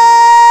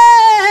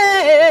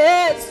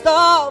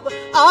of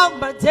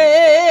my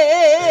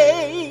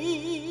days,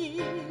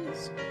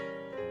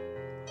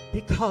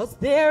 because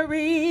there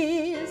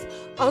is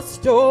a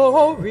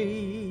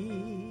story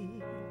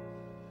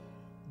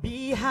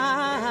behind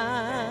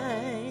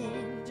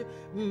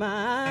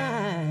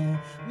my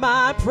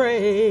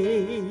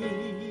praise.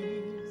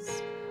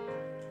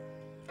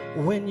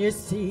 When you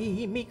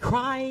see me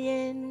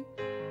crying,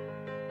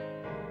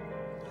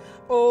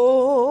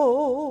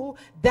 oh,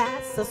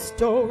 that's a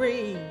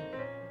story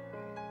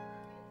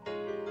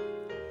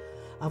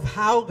of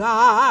how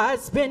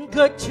God's been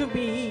good to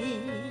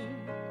me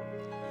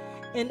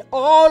in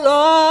all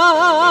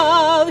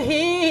of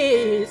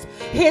his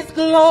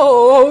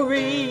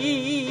glory.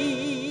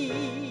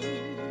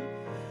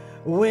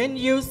 When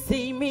you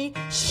see me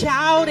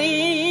shouting,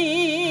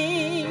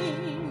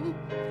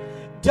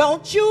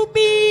 don't you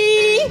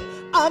be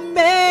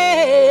amazed,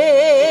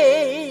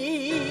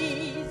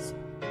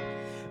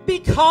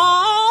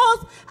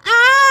 because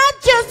I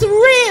just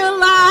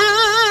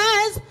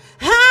realized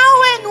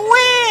how and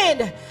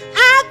when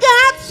I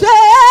got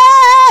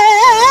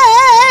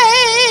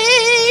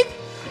saved.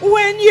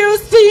 When you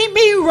see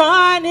me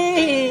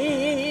running,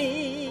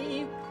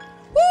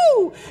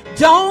 woo,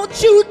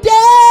 don't you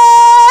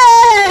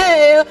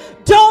dare,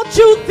 don't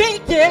you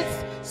think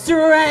it's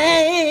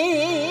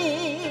strange,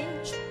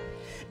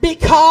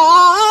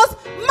 because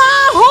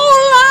my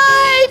whole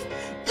life,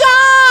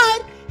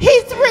 God,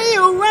 he's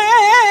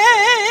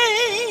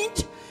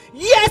rearranged.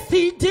 Yes,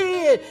 he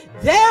did.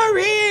 There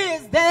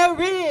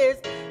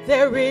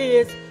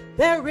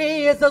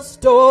is a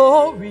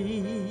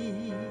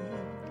story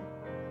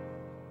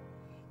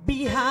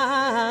behind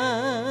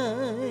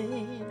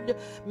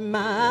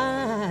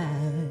my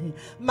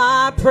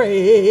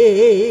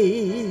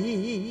praise.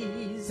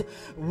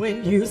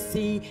 When you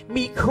see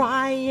me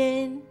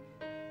crying,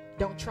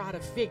 don't try to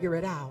figure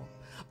it out.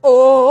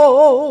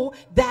 Oh,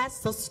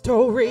 that's a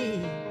story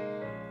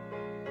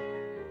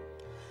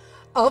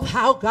of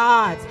how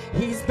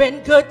he's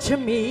been good to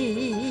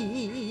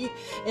me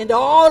and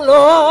all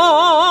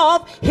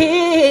of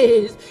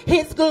his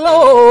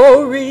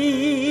glory.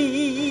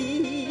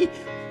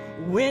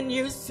 When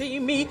you see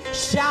me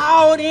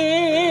shouting,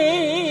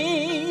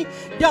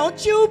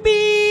 don't you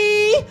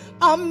be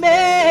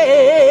amazed.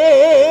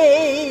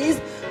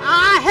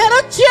 I had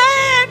a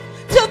chance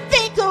to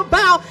think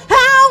about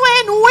how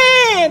and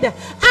when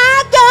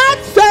I got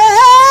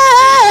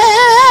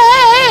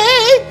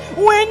saved.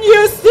 When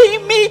you see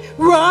me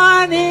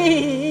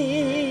running,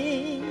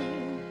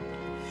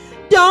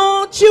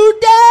 don't you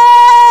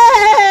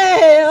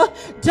dare,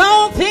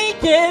 don't think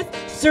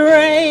it's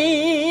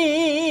strange.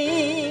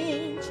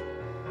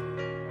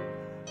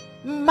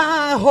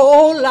 My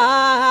whole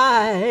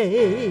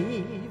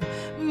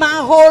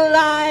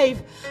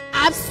life,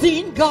 I've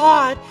seen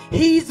God,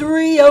 he's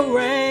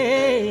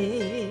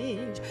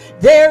rearranged.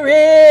 There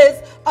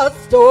is a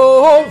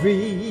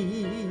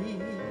story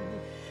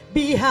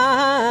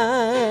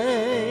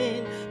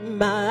behind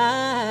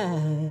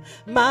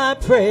my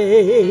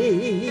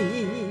praise.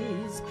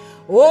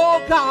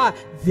 Oh God,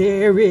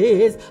 there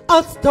is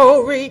a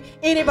story.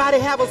 Anybody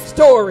have a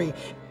story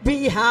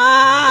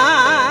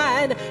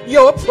behind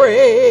your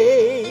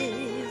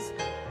praise?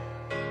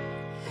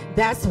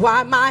 That's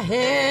why my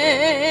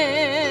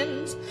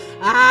hands,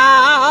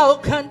 I'll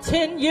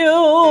continue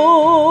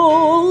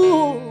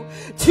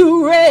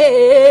to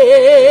raise.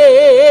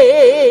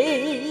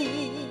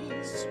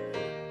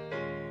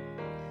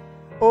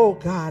 Oh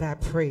God, I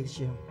praise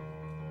you.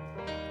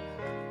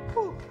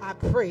 Oh, I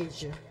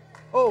praise you.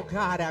 Oh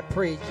God, I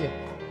praise you.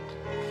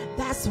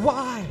 That's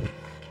why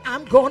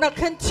I'm gonna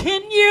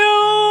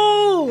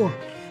continue.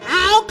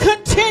 I'll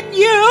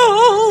continue.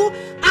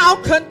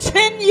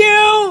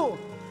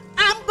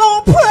 I'm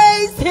gonna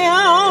praise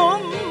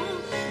him,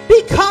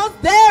 because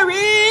there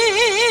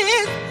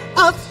is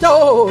a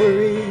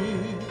story,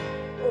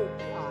 oh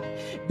God,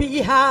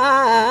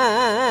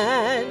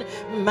 behind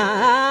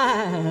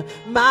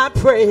my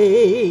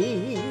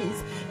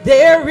praise.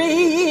 There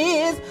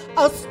is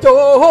a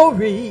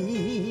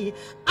story.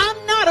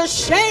 I'm not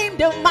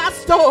ashamed of my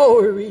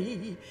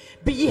story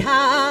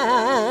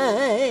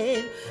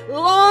behind.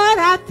 Lord,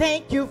 I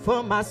thank you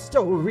for my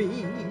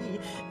story.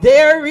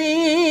 There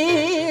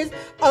is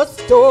a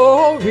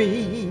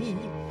story.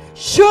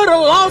 Should have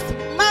lost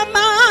my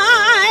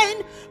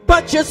mind,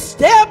 but you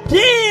stepped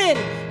in.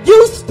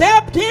 You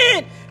stepped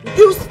in.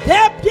 You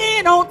stepped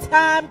in on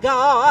time,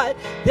 God.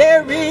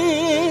 There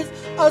is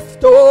a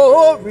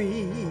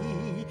story.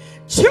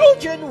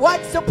 Children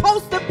wasn't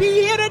supposed to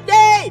be here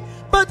today,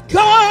 but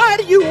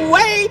God, you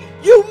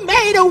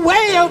made a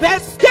way of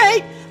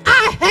escape.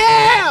 I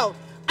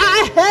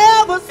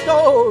have a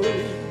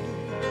story.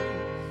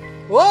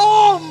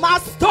 Oh, my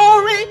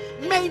story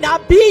may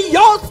not be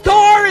your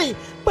story,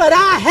 but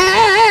I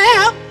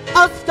have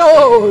a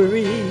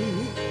story.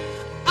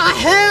 I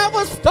have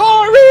a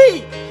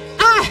story.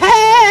 I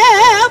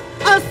have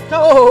a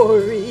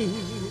story.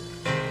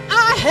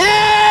 I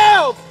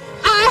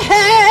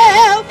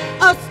have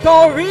a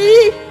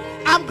story.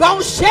 I'm I'm going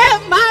to share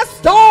my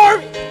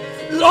story.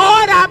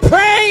 Lord, I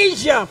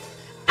praise you.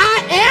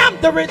 I am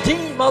the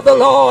redeemer of the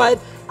Lord.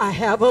 I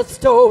have a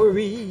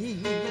story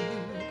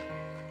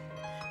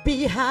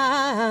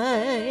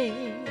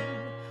behind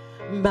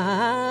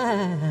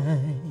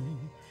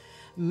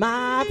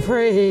my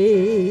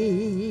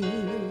praise.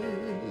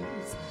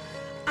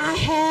 I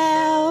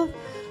have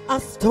a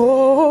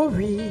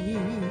story.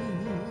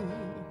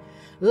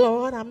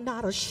 Lord, I'm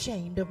not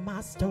ashamed of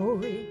my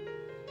story,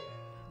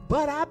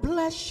 but I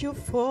bless you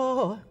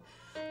for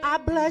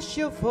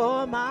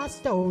my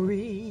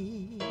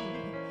story.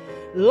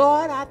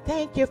 Lord, I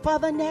thank you for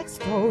the next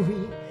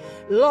story.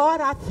 Lord,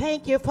 I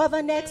thank you for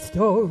the next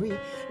story.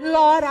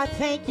 Lord, I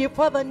thank you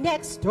for the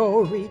next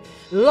story.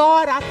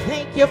 Lord, I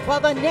thank you for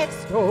the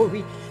next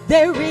story.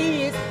 There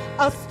is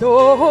a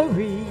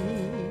story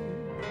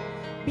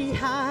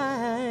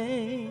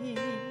behind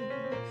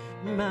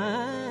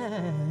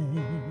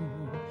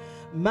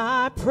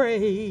my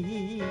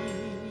praise.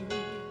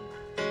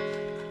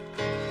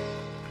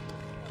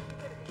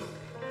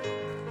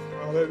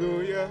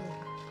 Hallelujah.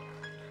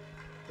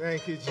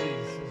 Thank you,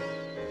 Jesus.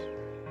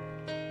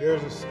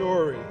 There's a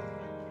story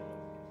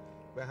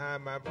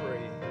behind my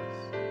praise.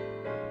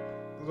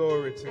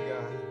 Glory to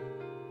God.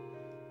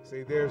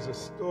 Say, there's a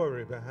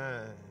story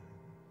behind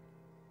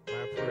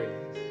my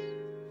praise.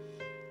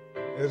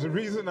 There's a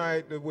reason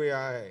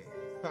hallelujah.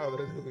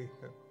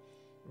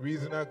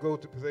 Reason I go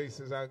to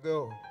places I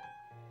go.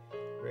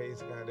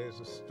 Praise God, there's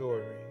a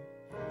story.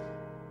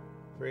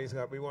 Praise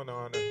God, we want to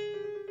honor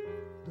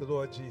the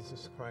Lord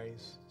Jesus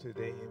Christ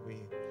today, and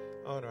we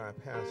honor our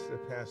pastor,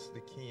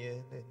 Pastor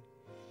Ken, and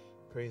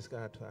praise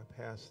God to our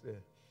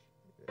pastor,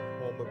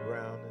 Homer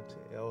Brown, and to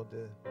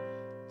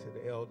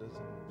the elders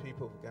and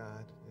people of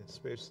God, and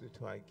especially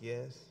to our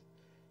guests.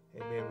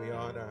 Amen. We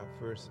honor our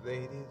first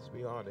ladies.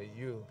 We honor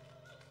you.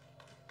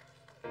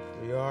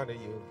 We honor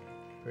you.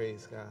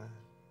 Praise God.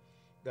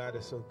 God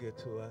is so good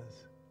to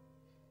us,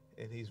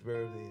 and he's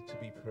worthy to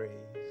be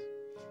praised.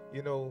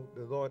 You know,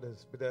 the Lord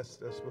has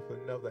blessed us with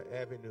another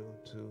avenue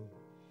to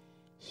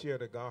share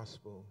the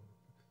gospel.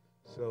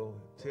 So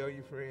tell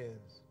your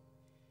friends.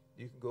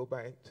 You can go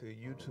back to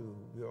YouTube.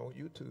 We're on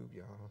YouTube,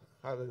 y'all.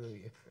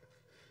 Hallelujah.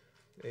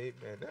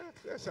 Amen.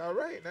 That's all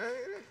right now,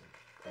 ain't it?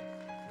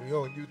 We're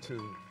on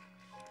YouTube.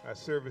 Our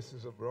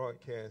services are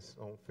broadcast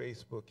on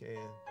Facebook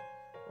and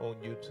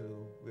on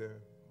YouTube. We're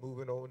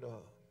moving on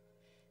up.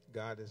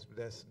 God is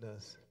blessing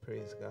us.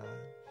 Praise God.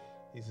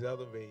 He's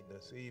elevating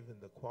us, even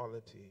the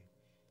quality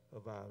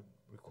of our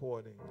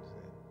recordings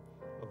and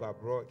of our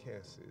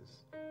broadcasts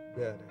is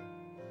better.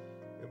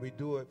 And we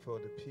do it for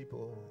the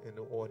people in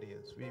the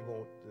audience. We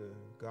want the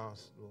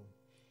gospel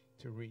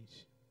to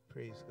reach,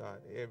 praise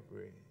God,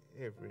 every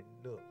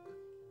nook,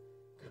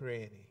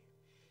 cranny.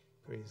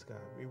 Praise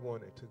God. We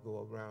want it to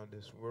go around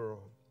this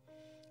world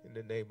in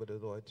the name of the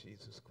Lord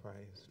Jesus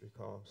Christ,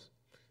 because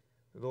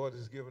the Lord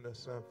has given us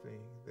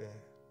something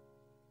that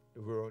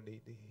the world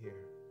need to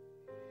hear.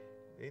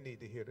 They need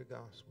to hear the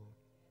gospel.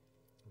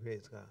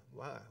 Praise God.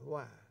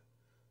 Why?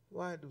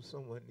 Why do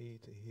someone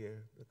need to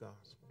hear the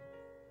gospel?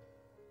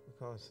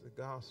 Because the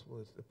gospel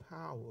is the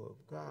power of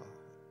God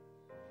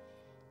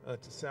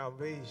unto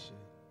salvation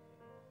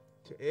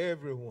to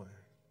everyone.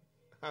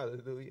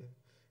 Hallelujah.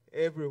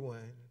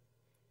 Everyone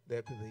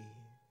that believes,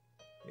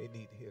 they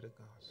need to hear the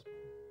gospel.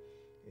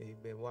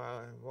 Amen.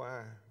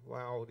 Why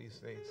all these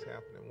things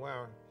happening?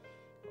 Why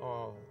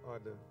are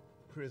the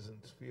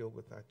prisons filled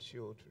with our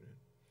children?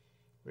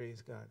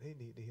 Praise God. They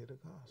need to hear the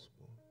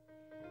gospel.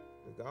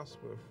 The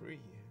gospel will free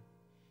you.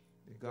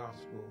 The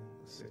gospel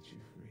will set you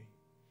free.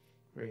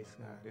 Praise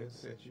God. It'll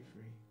set you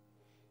free.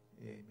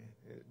 Amen.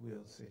 It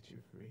will set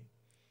you free.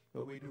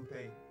 But we do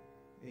thank,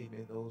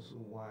 amen, those who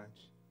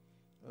watch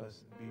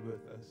us and be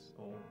with us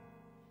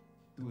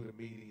through the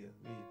media.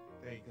 We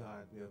thank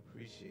God. We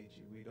appreciate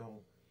you. We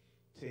don't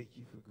take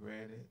you for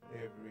granted.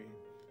 Every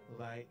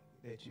like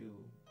that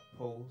you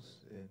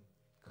post and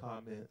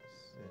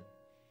comments and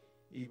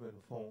even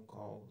phone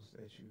calls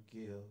that you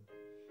give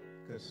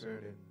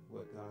concerning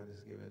what God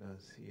has given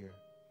us here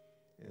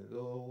in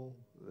little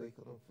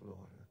Lakeland,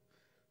 Florida.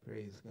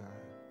 Praise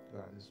God.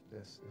 God has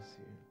blessed us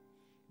here.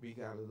 We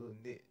got a little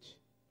niche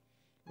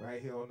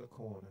right here on the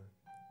corner,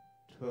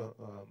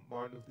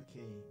 Martin Luther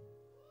King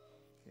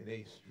and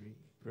 8th Street.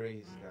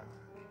 Praise God.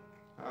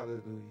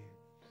 Hallelujah.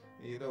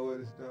 And you know what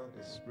it's done?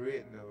 It's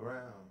spreading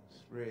around.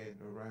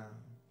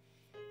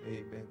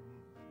 Amen.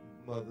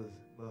 Mother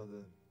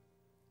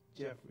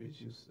Jeffries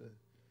used to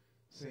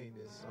sing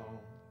this song.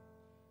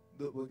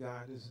 Look what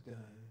God has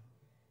done.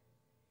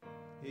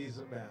 He's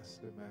a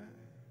mastermind.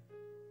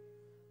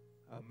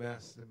 A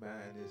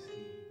mastermind is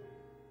he.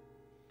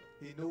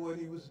 He knew what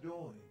he was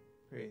doing.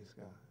 Praise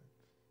God.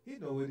 He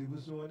knew what he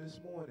was doing this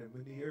morning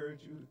when he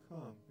urged you to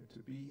come and to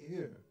be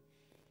here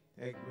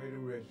at Greater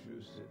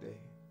Refuge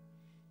today.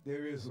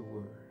 There is a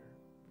word.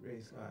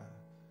 Praise God.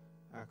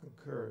 I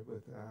concur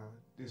with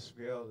this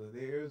elder.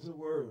 There is a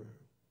word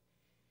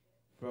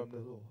from the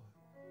Lord.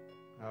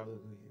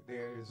 Hallelujah.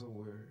 There is a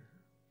word.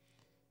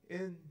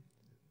 In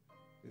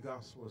the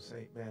Gospel of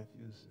St.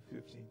 Matthew, the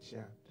 15th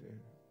chapter,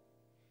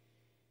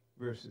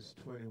 verses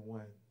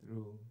 21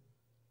 through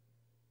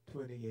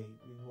 28. We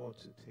want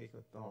to take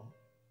a thought,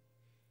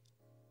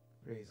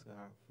 praise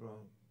God,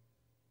 from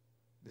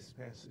this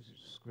passage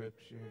of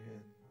Scripture,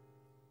 and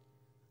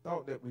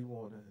thought that we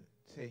want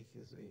to take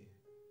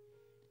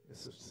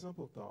it's a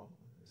simple thought.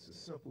 It's a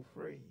simple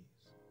phrase.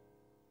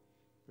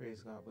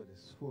 Praise God, but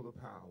it's full of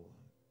power.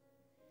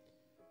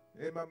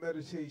 In my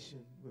meditation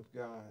with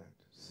God,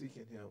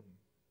 seeking Him,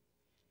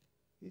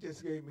 He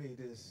just gave me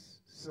this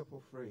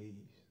simple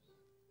phrase: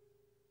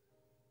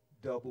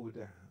 double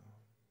down,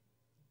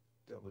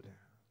 double down,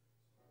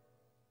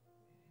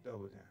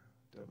 double down,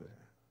 double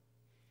down.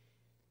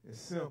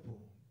 It's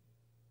simple,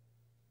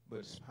 but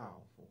it's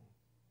powerful.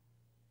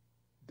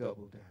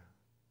 Double down.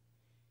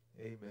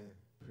 Amen.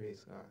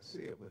 Praise God. Say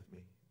it with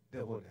me.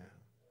 Double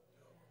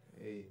down.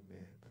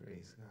 Amen.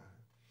 Praise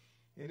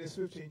God. In this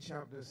 15th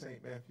chapter of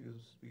St.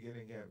 Matthew's,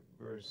 beginning at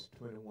verse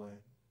 21,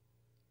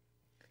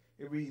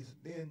 it reads,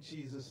 Then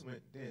Jesus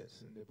went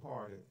thence and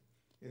departed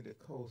in the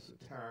coast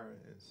of Tyre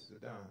and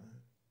Sidon.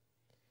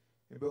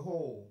 And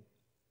behold,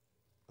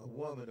 a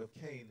woman of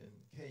Canaan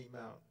came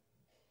out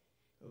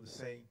of the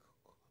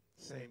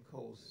same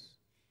coast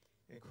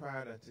and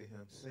cried unto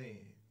him,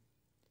 saying,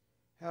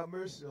 Have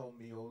mercy on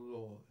me, O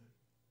Lord,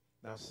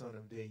 thou son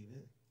of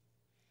David.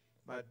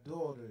 My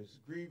daughter is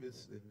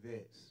grievously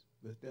vexed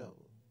with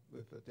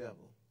the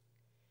devil.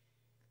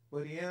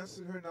 But he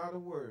answered her not a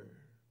word.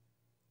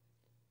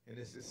 And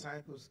his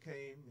disciples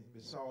came and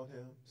besought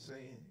him,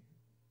 saying,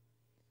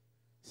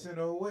 Send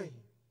her away,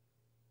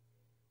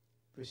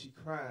 for she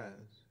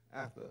cries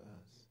after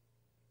us.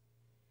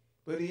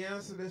 But he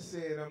answered and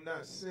said, I'm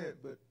not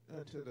sent but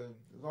unto the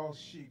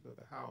lost sheep of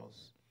the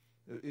house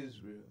of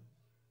Israel.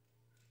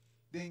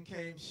 Then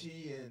came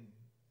she and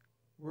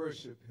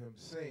worshiped him,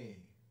 saying,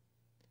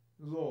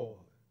 Lord,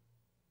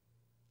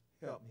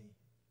 help me.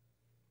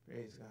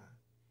 Praise God.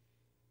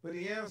 But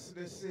he answered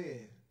and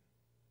said,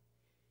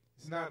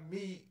 It's not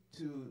meet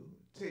to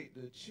take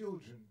the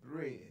children's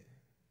bread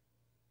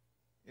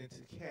and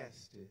to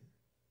cast it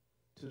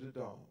to the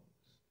dogs.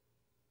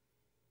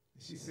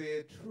 And she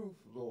said, Truth,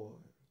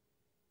 Lord,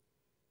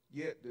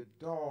 yet the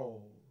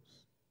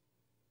dogs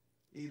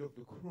eat of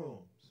the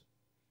crumbs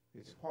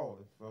which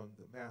falleth from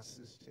the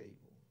master's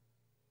table.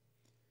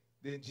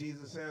 Then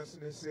Jesus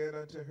answered and said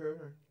unto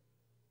her,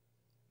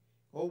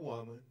 O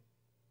woman,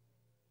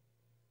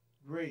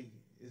 great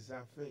is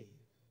thy faith.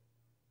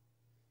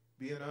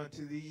 Be it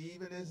unto thee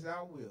even as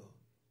thou wilt.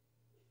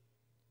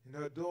 And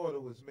her daughter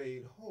was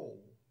made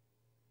whole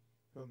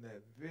from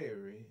that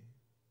very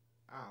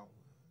hour.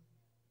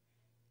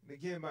 And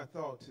again, my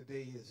thought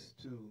today is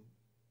to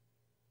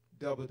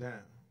double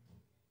down.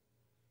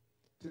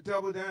 To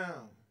double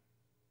down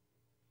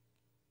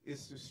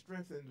is to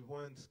strengthen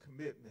one's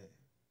commitment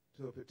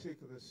to a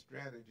particular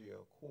strategy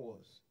or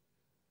course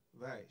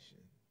of action.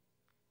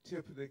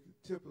 Typically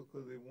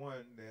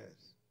one that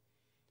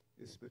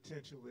is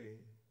potentially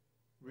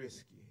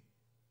risky.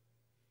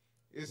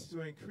 It's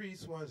to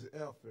increase one's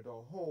effort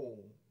or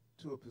hold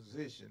to a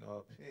position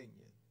or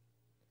opinion,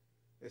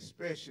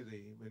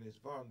 especially when it's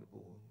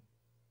vulnerable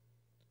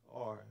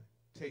or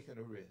taking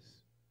a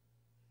risk.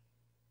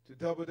 To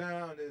double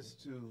down is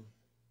to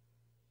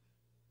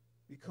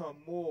become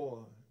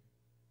more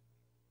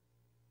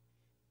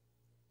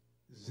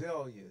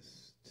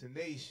zealous,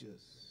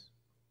 tenacious,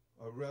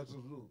 or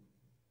resolute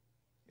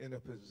in a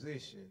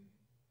position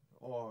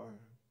or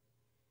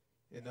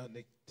an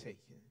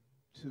undertaking.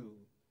 To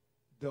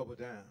double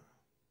down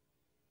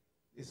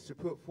is to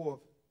put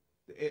forth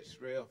the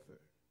extra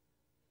effort,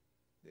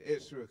 the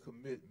extra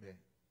commitment,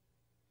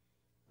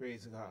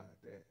 praise God,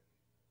 that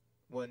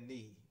one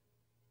needs.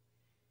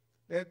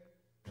 That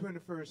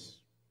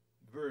 21st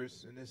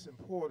verse, and it's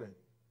important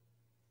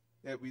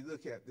that we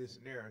look at this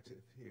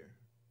narrative here.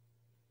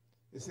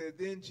 It said,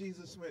 Then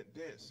Jesus went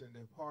thence and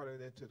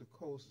departed into the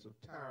coast of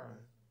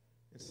Tyre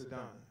and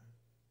Sidon.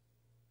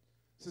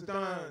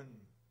 Sidon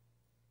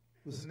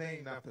was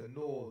named after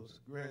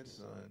Noah's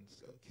grandson,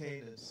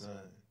 Canaan's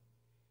son.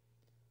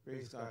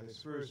 Praise God,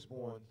 his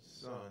firstborn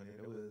son, and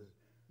it was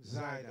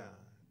Zidon.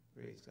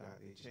 Praise God,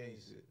 they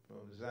changed it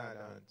from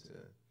Zidon to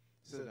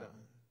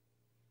Sidon.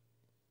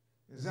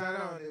 And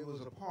Zidon, it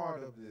was a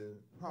part of the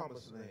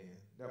promised land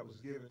that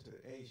was given to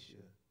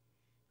Asia,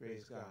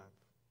 praise God,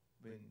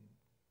 when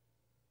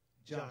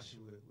Joshua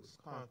was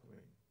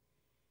conquering,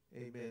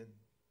 amen,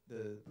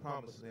 the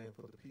promised land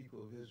for the people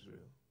of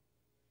Israel.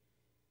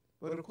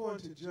 But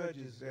according to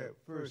Judges, that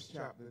first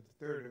chapter,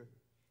 the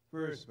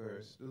 31st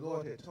verse, the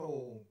Lord had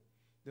told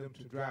them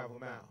to drive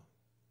them out.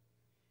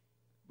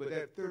 But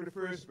that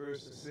 31st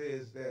verse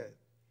says that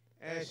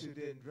Asher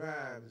didn't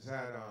drive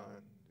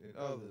Zidon and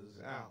others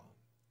out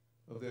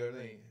of their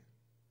land.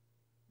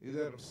 He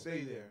let them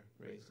stay there,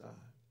 praise God.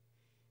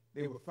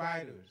 They were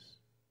fighters.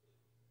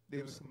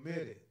 They was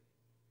committed.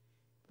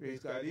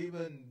 Praise God.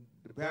 Even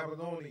the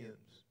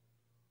Babylonians,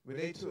 when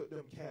they took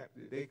them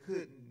captive, they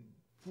couldn't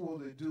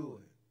fully do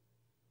it.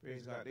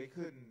 Praise God. They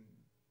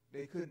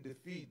couldn't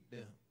defeat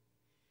them.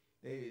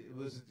 It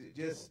was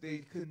just they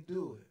couldn't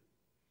do it.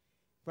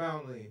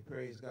 Finally,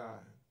 praise God,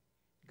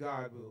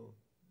 God will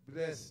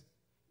bless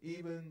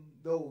even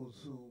those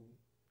who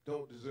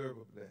don't deserve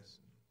a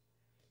blessing.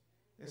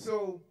 And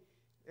so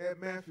at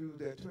Matthew,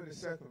 that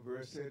 22nd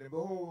verse said, and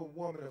behold, a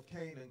woman of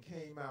Canaan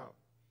came out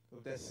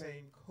of that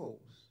same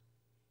coast.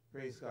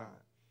 Praise God.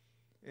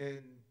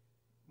 And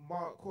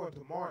according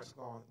to Mark's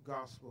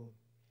gospel,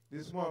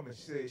 this woman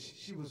said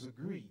she was a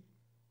Greek.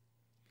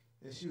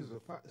 And she was a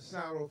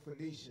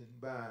Syro-Phoenician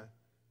by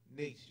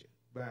nature,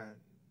 by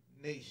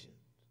nation.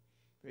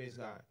 Praise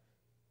God.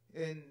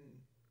 And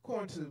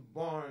according to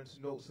Barnes'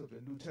 notes of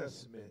the New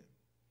Testament,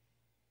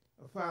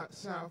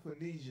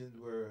 Syro-Phoenicians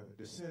were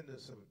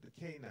descendants of the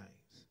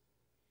Canaanites.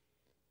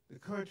 The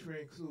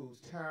country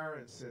includes Tyre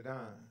and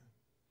Sidon,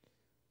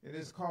 and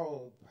it's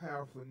called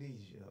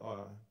Syro-Phoenicia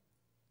or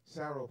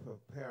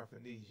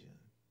Syro-Phoenicia.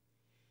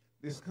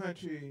 This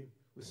country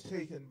was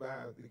taken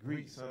by the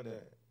Greeks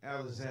under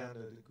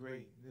Alexander the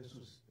Great.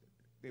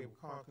 They were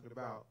conquered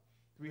about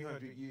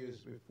 300 years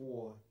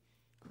before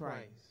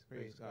Christ,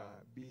 praise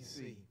God,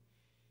 BC.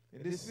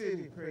 And this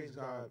city, praise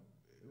God,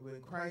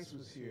 when Christ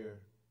was here,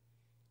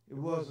 it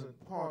wasn't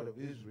part of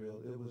Israel.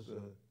 It was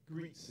a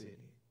Greek city.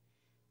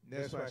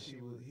 And that's why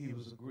he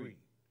was a Greek.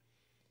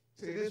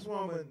 See, this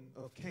woman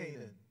of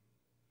Canaan,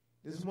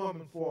 this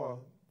woman from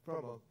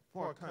a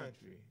far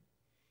country,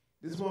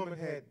 this woman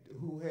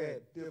who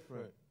had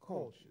different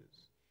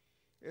cultures.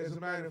 As a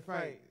matter of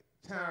fact,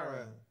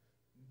 Tyre,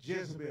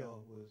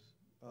 Jezebel was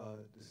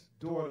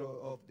the daughter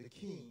of a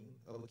king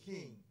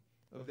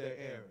of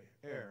their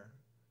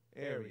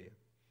area.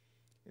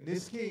 And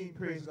this king,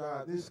 praise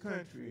God, this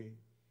country,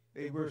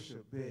 they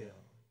worship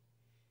Baal.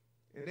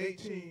 In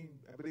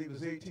I believe it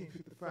was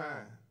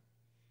 1855,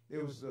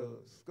 there was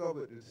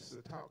discovered the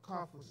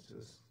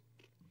sarcophagus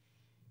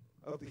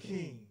of the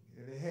king,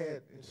 and it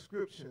had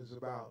inscriptions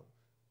about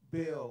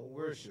Baal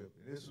worship.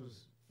 And this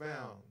was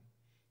found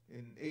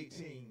in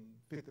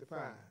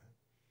 1855.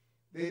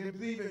 They didn't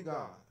believe in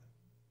God.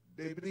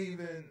 They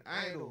believed in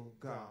idol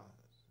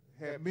gods,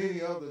 had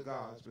many other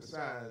gods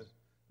besides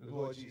the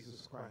Lord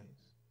Jesus Christ.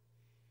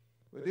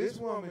 But this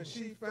woman,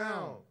 she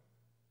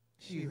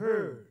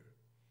heard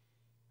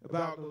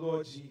about the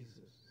Lord Jesus.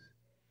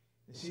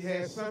 And she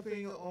had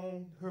something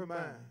on her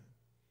mind.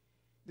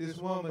 This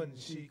woman,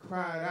 she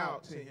cried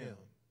out to him.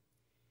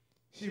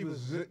 She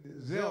was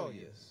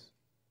zealous.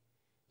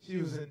 She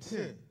was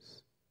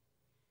intense.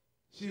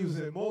 She was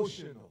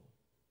emotional.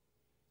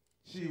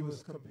 She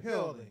was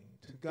compelling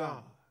to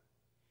God.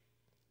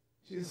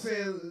 She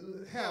said,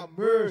 have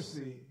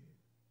mercy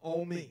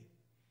on me,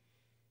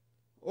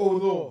 O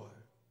Lord.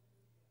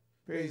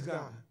 Praise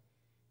God.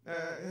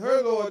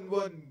 Her Lord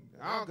wasn't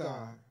our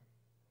God.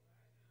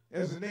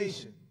 As a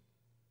nation,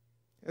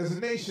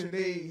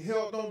 they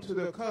held on to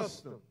their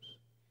customs,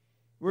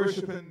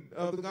 worshiping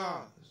other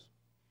gods.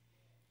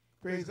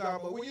 Praise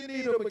God. But when you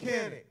need a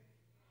mechanic,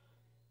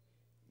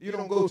 you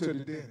don't go to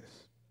the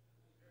dentist.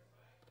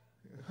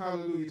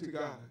 Hallelujah to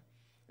God.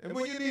 And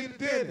when you need a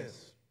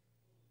dentist,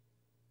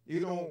 you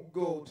don't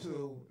go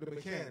to the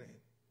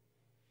mechanic.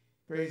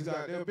 Praise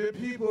God. There have been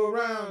people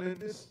around in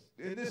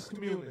this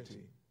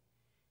community.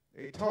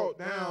 They talk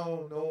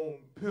down on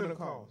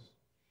Pentecost,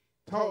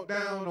 talk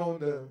down on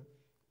the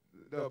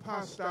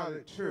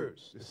apostolic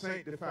church, the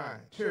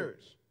sanctified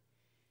church.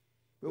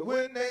 But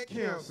when that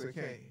cancer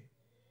came,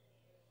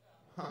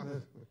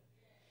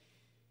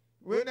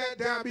 when that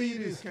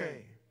diabetes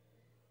came,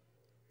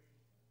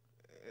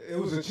 it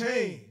was a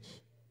change.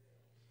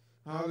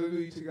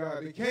 Hallelujah to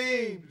God. They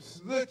came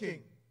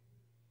looking,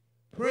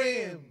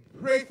 praying,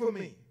 pray for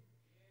me.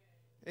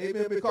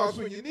 Amen. Because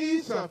when you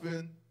need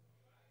something,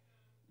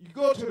 you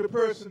go to the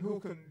person who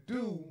can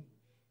do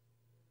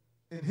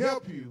and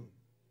help you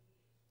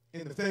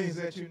in the things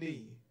that you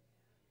need.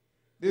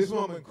 This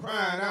woman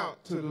cried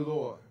out to the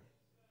Lord,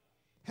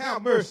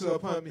 have mercy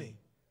upon me.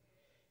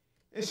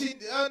 And she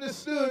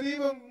understood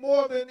even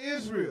more than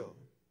Israel.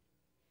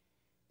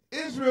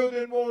 Israel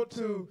didn't want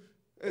to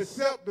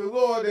accept the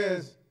Lord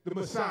as the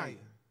Messiah.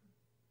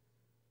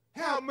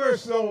 Have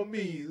mercy on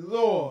me,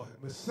 Lord,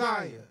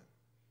 Messiah,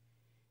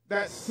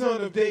 that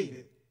son of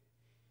David.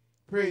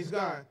 Praise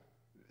God.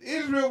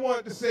 Israel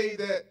wanted to say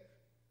that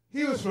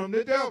he was from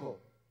the devil,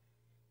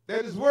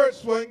 that his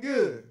works weren't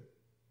good.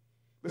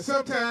 But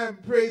sometimes,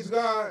 praise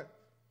God,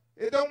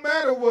 it don't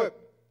matter what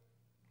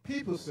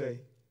people say.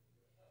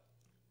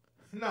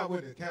 Not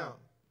when it counts.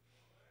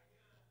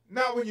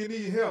 Not when you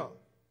need help.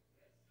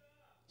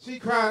 She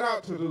cried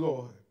out to the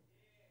Lord,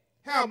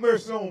 have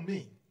mercy on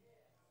me.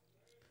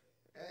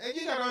 And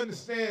you got to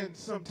understand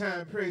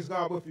sometimes, praise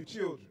God, with your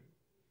children.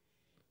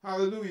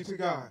 Hallelujah to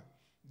God.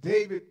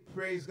 David,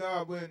 praise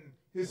God, when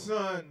his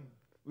son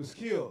was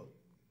killed,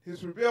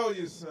 his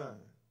rebellious son,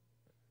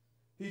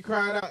 he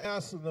cried out,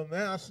 Absalom,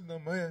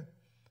 man,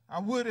 I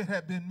would it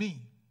had been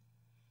me.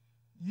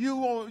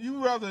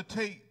 You rather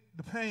take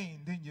the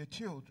pain than your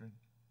children.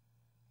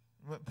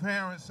 What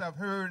parents I've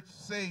heard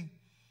say,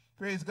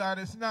 praise God,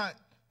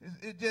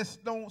 it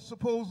just don't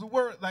supposed to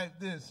work like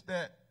this,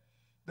 that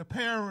the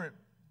parent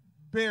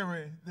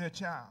bury their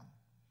child.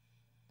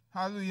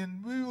 Hallelujah.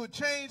 And we would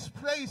change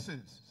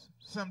places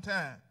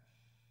sometime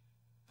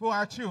for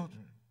our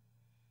children.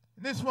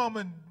 And this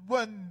woman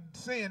wasn't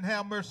saying,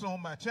 have mercy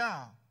on my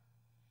child,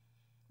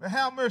 but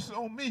have mercy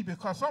on me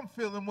because I'm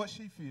feeling what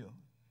she feels.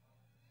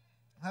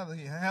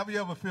 Hallelujah. Have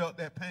you ever felt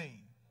that pain?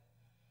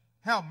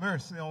 Have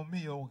mercy on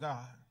me, oh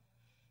God.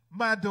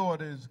 My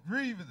daughter is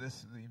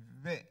grievously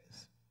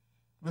vexed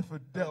with a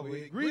devil.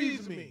 It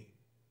grieves me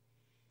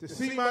to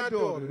see my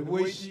daughter the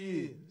way she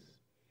is.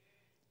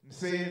 And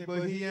saying,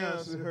 but he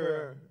answered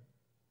her,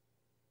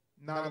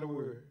 not a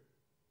word.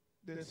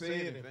 Didn't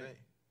say anything.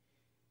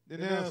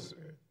 Didn't answer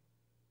her.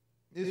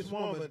 This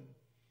woman,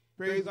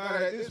 praise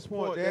God, at this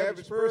point, the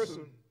average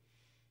person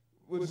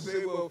would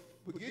say, well,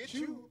 forget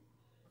you.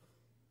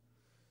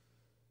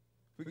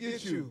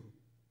 Forget you.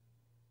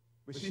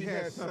 But she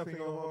had something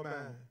on her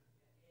mind.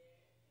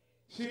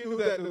 She knew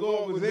that the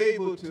Lord was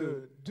able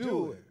to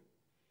do it.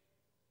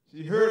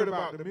 She heard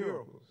about the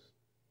miracles.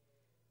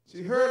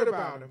 She heard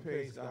about him,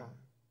 praise God.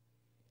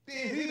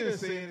 Then he didn't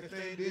say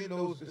anything. Then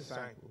those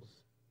disciples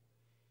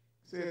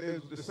said,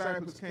 as the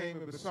disciples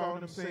came and saw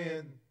him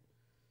saying,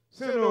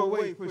 send her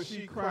away, for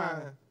she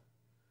cried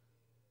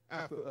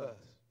after us.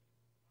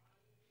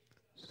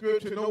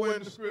 Scripture, nowhere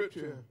in the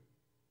scripture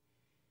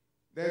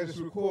that is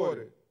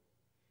recorded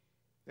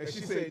that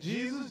she said,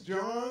 Jesus,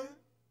 John,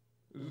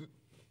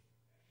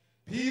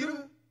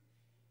 Peter,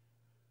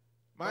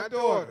 my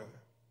daughter.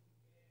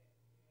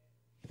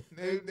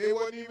 They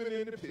weren't even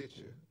in the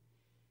picture.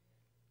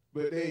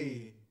 But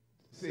they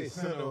said,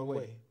 send her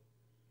away.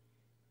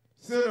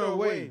 Send her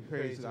away,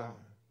 praise God.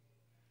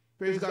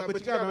 Praise God, but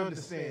you got to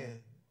understand,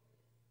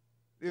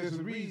 there's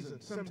a reason.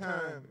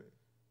 Sometimes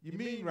you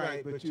mean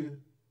right, but you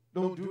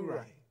don't do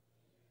right.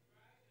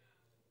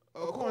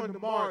 According to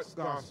Mark's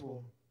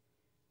gospel,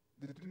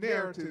 the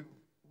narrative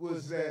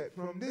was that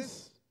from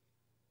this,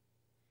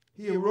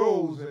 he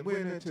arose and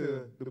went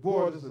into the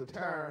borders of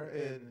Tyre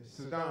and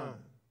Sidon.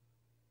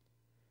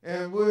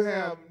 And would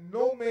have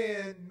no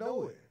man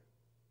know it.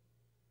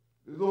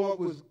 The Lord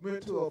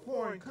went to a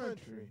foreign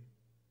country,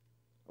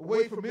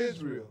 away from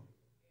Israel,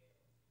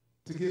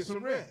 to get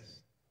some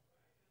rest.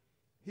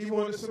 He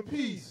wanted some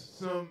peace,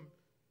 some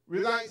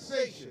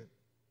relaxation.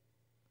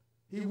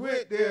 He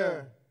went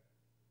there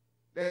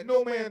that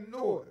no man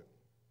knew it.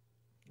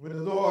 When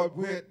the Lord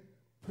went,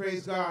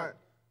 praise God,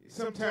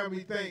 sometimes we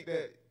think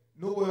that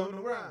no one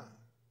around.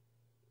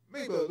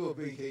 Maybe a little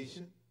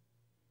vacation,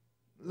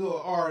 a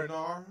little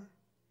R&R.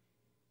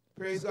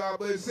 Praise God,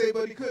 but it say,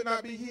 but he could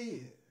not be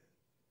hid.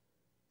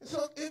 And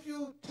so if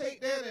you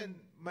take that in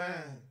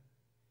mind,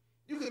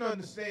 you can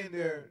understand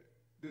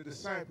the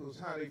disciples,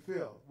 how they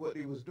felt, what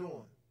they was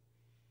doing.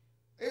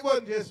 They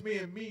wasn't just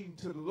being mean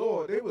to the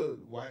Lord. They were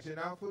watching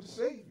out for the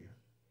Savior.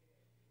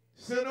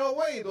 Send her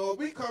away, Lord.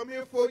 We come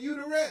here for you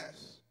to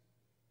rest.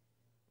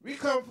 We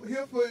come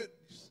here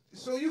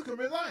so you can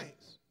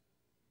relax.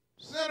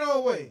 Send her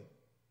away.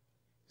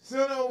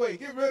 Send her away.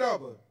 Get rid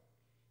of her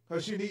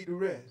because she need to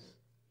rest.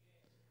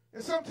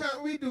 And sometimes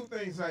we do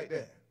things like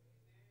that.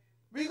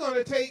 We're going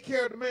to take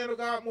care of the man of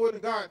God more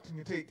than God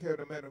can take care of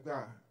the man of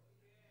God.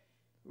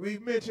 We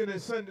mentioned in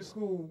Sunday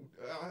school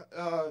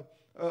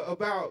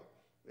about,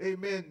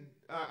 amen,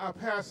 our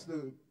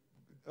pastor,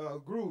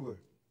 Groover.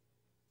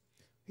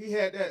 He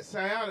had that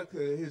sciatica,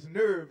 his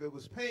nerve, it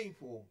was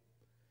painful.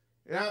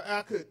 And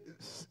I could,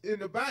 in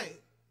the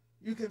bite,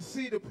 you can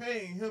see the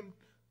pain, him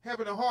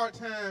having a hard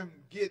time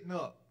getting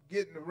up,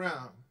 getting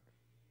around.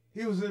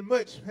 He was in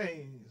much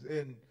pain,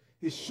 and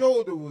his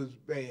shoulder was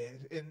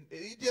bad, and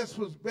it just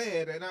was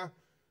bad. And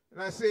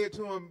I said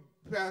to him,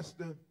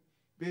 Pastor,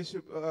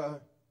 Bishop,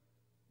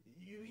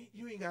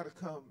 you ain't got to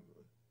come.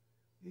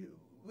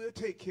 We'll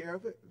take care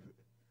of it.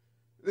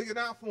 Looking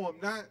out for him,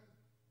 not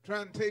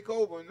trying to take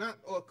over, not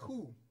or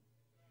cool,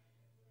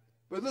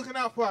 but looking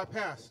out for our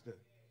pastor.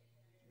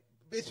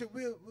 Bishop,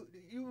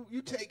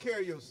 you take care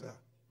of yourself.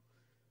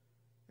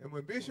 And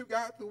when Bishop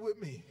got through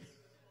with me,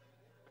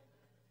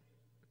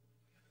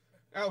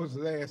 that was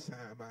the last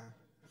time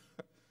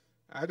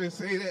I didn't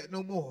say that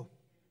no more.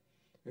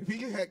 If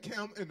he had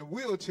come in the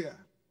wheelchair,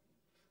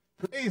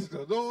 praise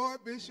the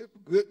Lord, Bishop,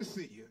 good to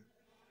see you.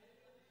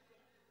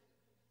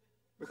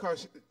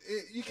 Because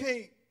you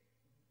can't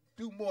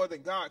do more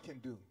than God can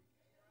do.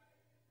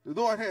 The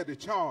Lord had the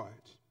charge.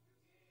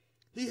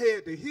 He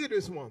had to hear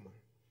this woman.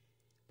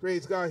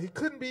 Praise God. He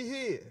couldn't be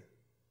hid.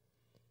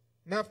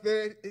 And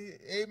after that,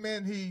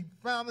 amen, he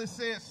finally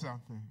said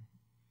something.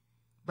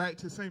 Back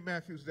to St.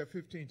 Matthew's, that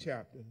 15th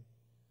chapter.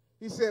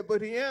 He said,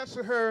 but he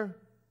answered her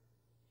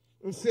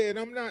and said,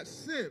 I'm not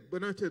sent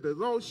but unto the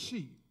lost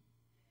sheep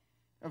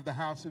of the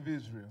house of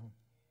Israel.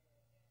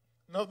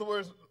 In other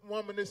words,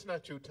 woman, it's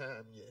not your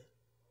time yet.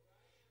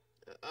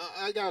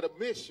 I got a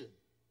mission.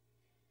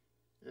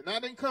 And I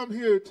didn't come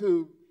here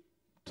to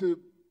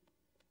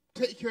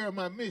take care of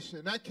my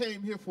mission. I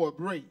came here for a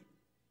break.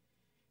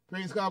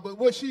 Praise God. But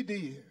what she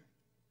did,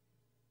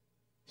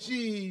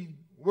 she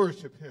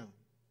worshiped him.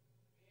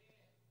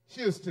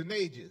 She was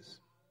tenacious.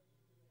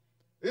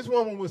 This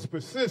woman was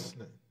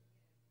persistent.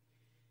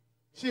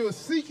 She was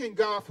seeking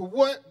God for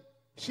what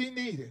she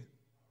needed.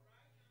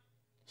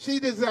 She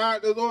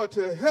desired the Lord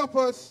to help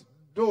us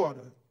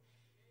daughter.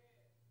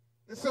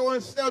 And so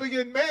instead of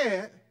getting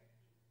mad,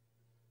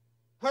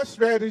 her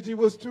strategy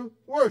was to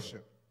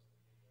worship.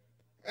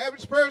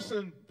 Average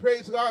person,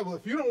 praise God, well,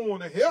 if you don't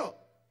want to help,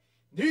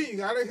 you ain't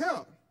got to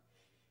help.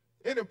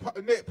 Any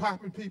net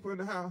popping people in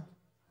the house?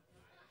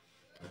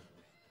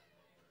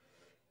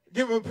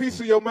 Give them a piece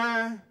of your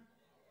mind.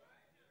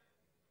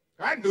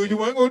 I knew you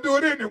weren't going to do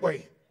it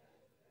anyway.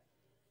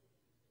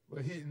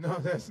 But no,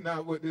 that's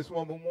not what this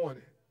woman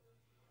wanted.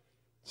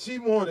 She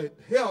wanted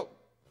help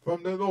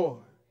from the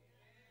Lord.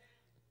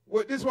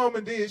 What this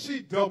woman did,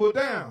 she doubled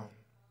down.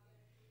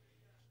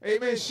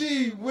 Amen.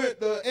 She went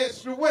the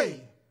extra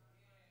way.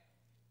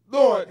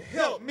 Lord,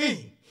 help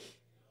me.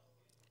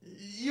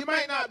 You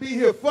might not be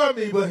here for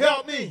me, but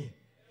help me.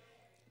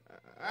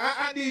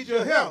 I need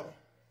your help.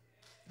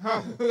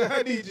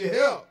 I need your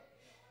help.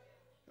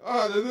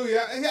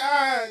 Hallelujah.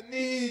 I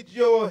need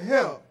your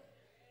help.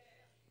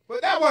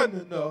 But that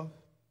wasn't enough.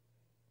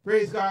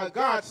 Praise God.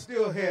 God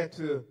still had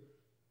to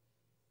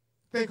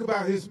think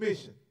about his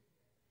mission.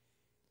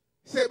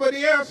 He said, but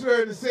he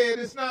answered and said,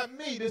 it's not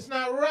meet, it's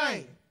not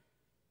right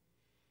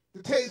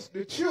to take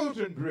the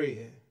children's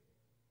bread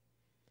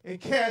and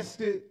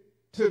cast it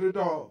to the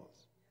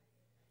dogs.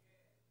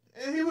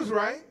 And he was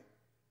right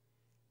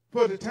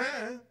for the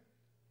time.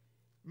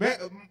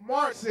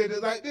 Mark said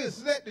it like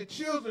this: let the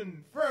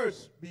children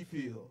first be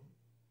filled.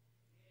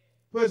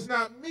 For it's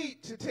not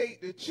meet to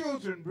take the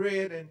children's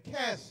bread and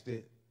cast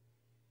it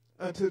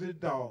unto the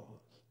dogs.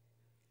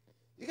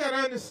 You got to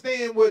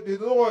understand what the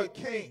Lord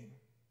came.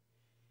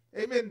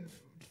 Amen.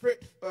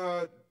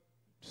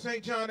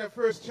 St. John, that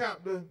first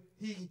chapter,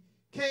 he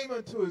came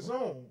unto his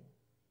own,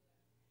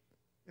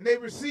 and they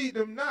received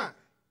him not.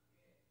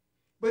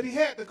 But he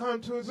had to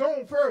come to his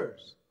own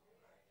first.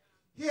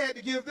 He had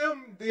to give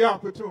them the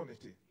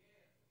opportunity.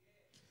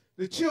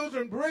 The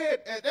children's bread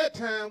at that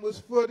time was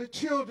for the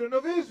children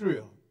of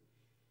Israel.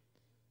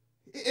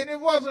 And it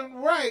wasn't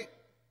right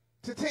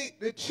to take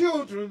the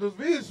children of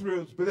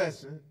Israel's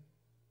blessing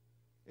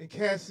and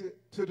cast it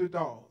to the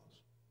dogs.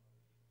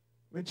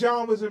 When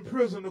John was in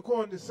prison,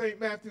 according to St.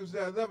 Matthew's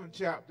 11th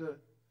chapter,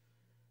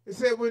 it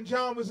said when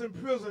John was in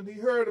prison, he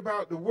heard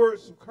about the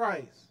works of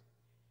Christ.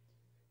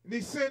 And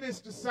he sent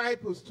his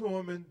disciples to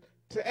him and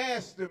to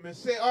ask them and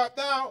say, art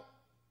thou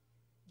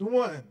the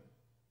one?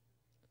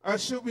 Or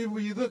should we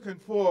be looking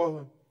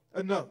for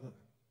another?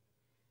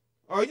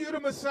 Are you the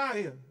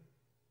Messiah?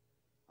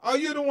 Are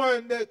you the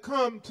one that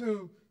come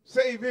to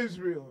save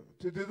Israel,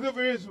 to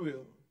deliver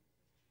Israel?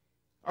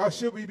 Or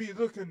should we be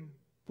looking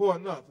for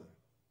another?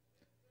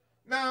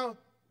 Now,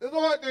 the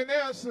Lord didn't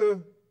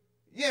answer,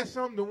 yes,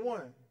 I'm the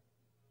one.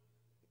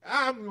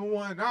 I'm the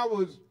one. I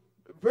was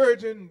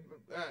virgin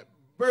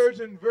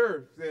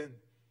birth, and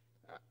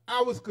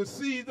I was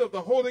conceived of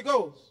the Holy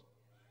Ghost.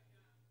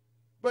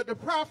 But the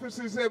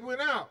prophecies that went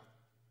out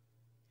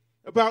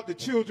about the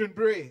children's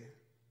bread.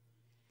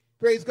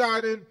 Praise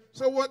God. And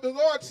so what the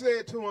Lord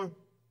said to him,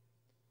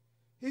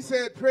 he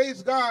said,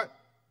 praise God,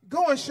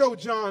 go and show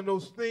John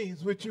those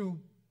things which you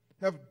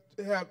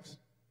have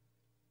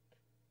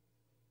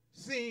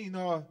seen,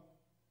 or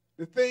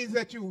the things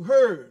that you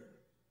heard.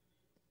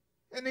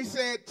 And he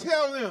said,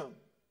 tell them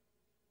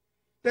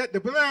that the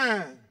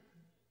blind,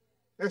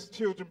 that's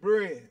children's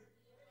bread,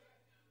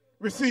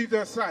 receive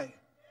their sight.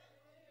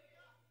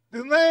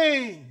 The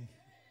lame,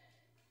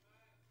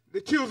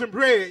 the children's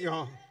bread,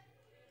 y'all,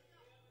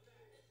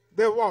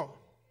 they walk.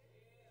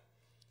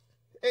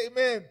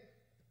 Amen.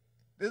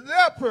 The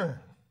leper,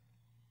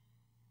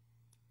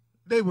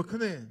 they were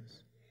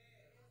cleansed.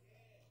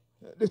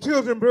 The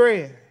children's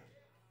bread,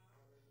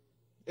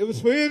 it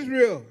was for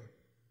Israel.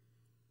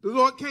 The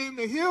Lord came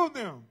to heal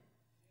them.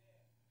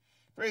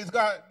 Praise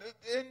God.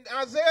 And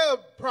Isaiah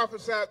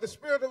prophesied, the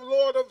Spirit of the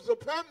Lord is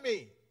upon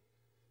me.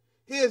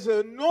 He has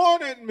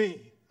anointed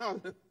me.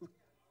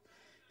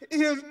 He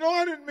has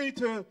anointed me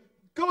to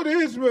go to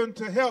Israel and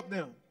to help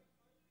them.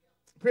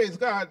 Praise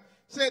God.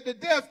 Said the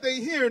deaf they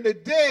hear and the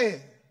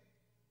dead,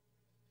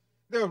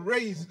 they're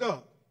raised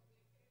up.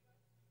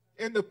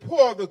 And the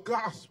poor, the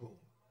gospel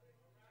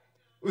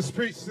was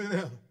preached to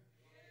them.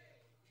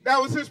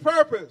 That was his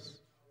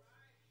purpose.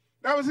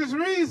 That was his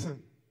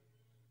reason.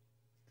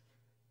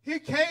 He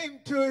came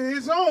to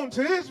his own,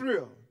 to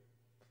Israel.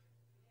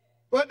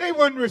 But they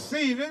wouldn't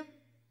receive him.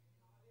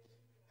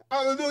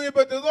 Hallelujah.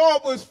 But the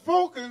Lord was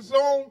focused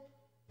on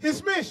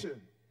his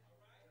mission.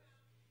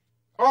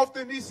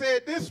 Often he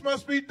said, this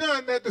must be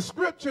done that the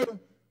scripture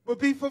would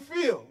be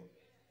fulfilled.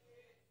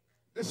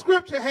 The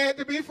scripture had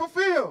to be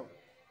fulfilled.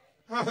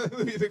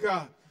 Hallelujah to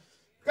God.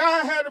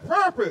 God had a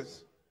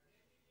purpose.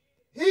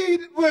 He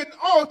wouldn't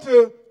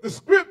alter the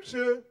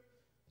scripture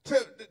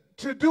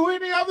to do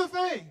any other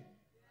thing.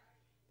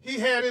 He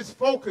had his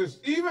focus,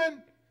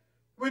 even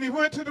when he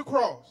went to the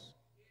cross.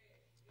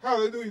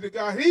 Hallelujah to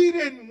God. He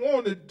didn't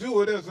want to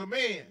do it as a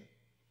man,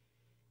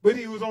 but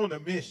he was on a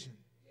mission.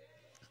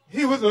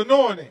 He was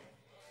anointed.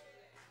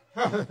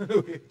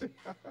 Hallelujah.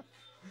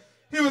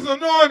 He was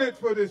anointed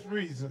for this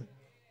reason.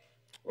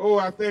 Oh,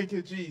 I thank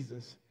you,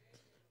 Jesus.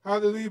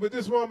 Hallelujah. But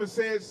this woman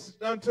says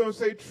unto him,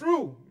 say,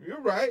 true.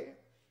 You're right.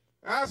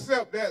 I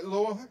accept that,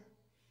 Lord.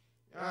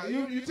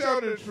 You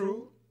tell the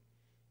truth.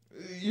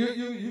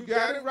 You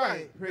got it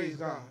right. Praise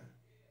God.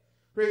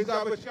 Praise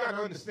God. But you got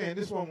to understand,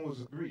 this woman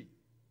was a Greek.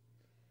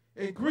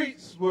 And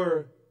Greeks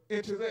were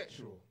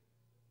intellectual.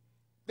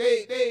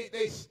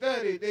 They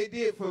studied. They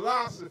did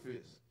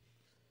philosophies.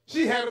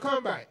 She had a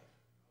comeback.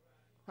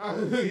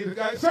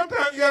 Hallelujah.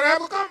 Sometimes you got to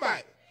have a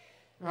comeback.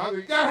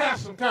 Hallelujah. You got to have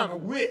some kind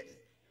of wit.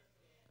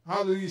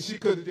 Hallelujah. She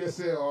could have just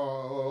said,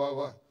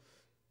 oh,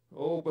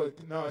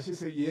 but no. She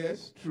said,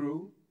 yes,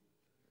 true.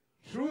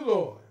 True,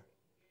 Lord.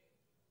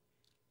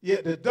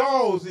 Yet the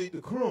dogs eat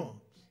the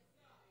crumbs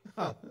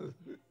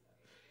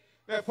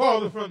that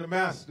fallen from the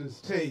master's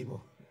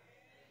table.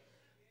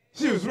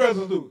 She was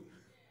resolute.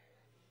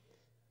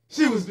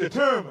 She was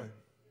determined.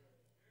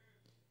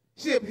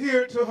 She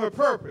adhered to her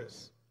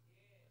purpose.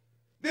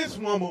 This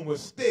woman was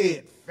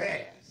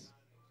steadfast.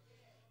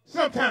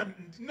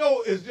 Sometimes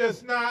no is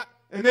just not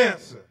an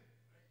answer.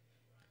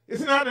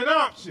 It's not an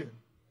option.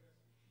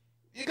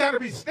 You got to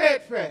be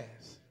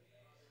steadfast,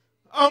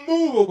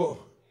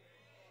 unmovable.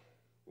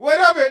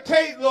 Whatever it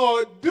takes,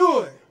 Lord,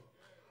 do it.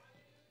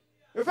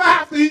 If I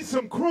have to eat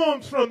some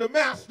crumbs from the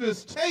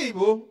master's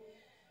table,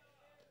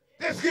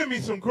 just give me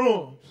some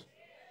crumbs.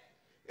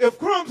 If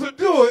crumbs will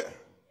do it,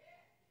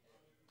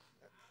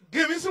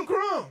 give me some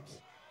crumbs.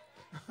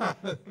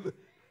 Hallelujah.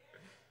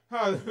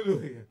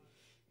 Hallelujah.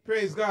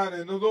 Praise God.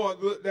 And the Lord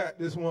looked at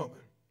this woman.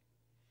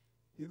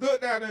 He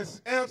looked at her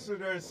and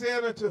answered her and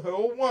said unto her,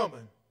 O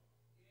woman,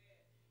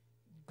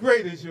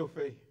 great is your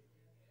faith.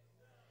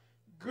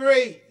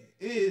 Great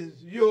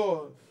is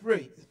your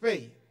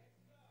faith.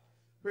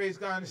 Praise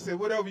God. And he said,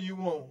 whatever you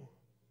want,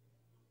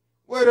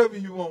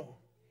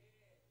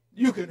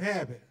 you can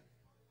have it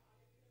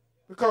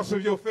because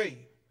of your faith.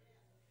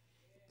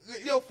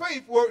 Your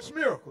faith works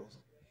miracles.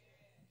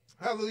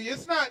 Hallelujah.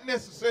 It's not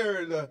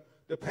necessarily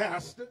the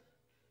pastor.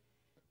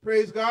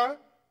 Praise God.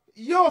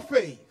 Your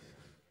faith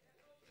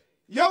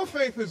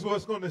is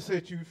what's going to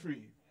set you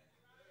free.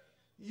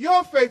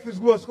 Your faith is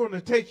what's going to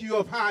take you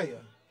up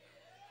higher.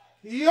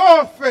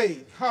 Your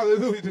faith,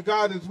 hallelujah to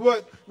God, is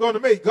what's going to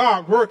make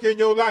God work in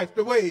your life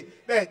the way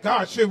that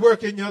God should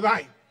work in your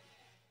life.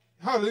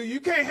 Hallelujah. You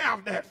can't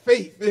have that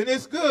faith. And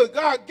it's good.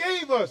 God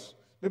gave us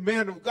the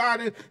man of God.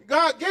 And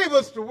God gave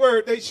us the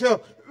word. They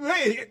shall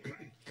lay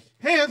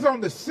hands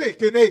on the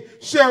sick and they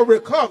shall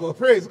recover.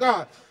 Praise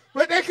God.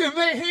 But they can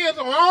lay hands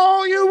on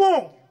all you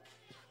want.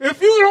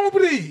 If you don't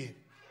believe,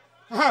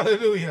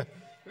 hallelujah,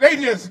 they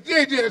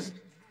just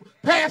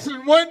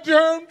passing one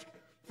germ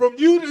from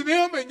you to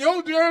them and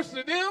your germs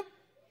to them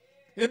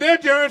and their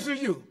germs to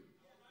you.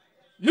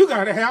 You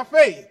got to have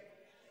faith.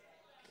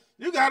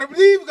 You got to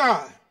believe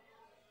God.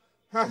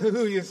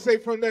 Hallelujah. Say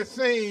from that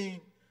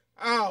same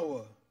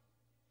hour,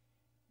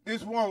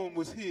 this woman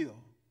was healed.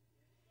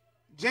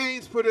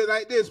 James put it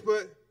like this,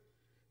 but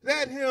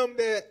let him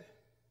that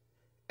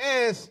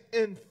asked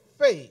in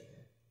faith,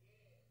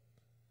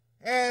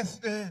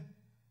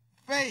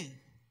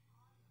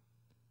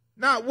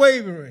 not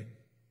wavering,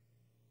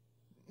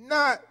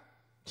 not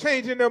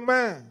changing their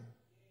mind.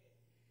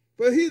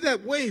 But he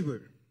that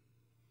wavered,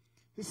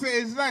 he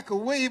says, it's like a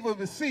wave of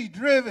the sea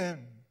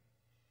driven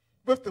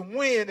with the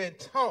wind and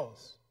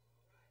tossed.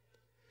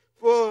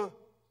 For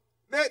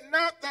that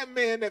not that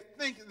man that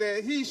thinketh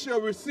that he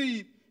shall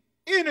receive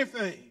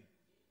anything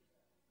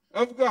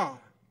of God.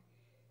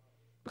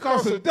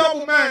 Because a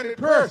double-minded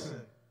person,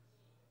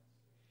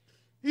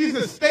 he's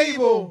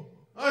unstable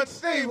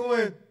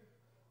in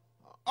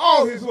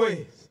all his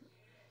ways.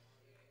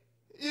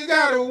 You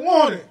got to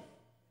want it.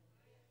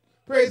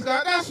 Praise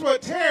God. That's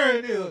what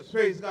tarrying is.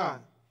 Praise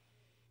God.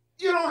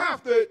 You don't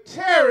have to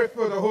tarry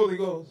for the Holy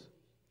Ghost.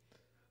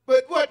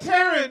 But what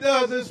tarrying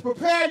does is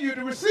prepare you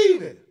to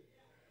receive it.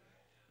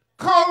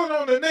 Calling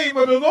on the name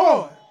of the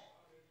Lord.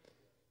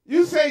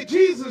 You say,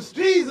 Jesus,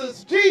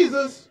 Jesus,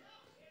 Jesus.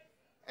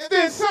 And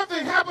then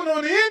something happened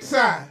on the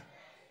inside.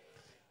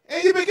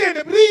 And you begin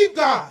to believe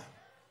God.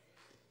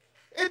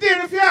 And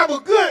then if you have a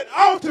good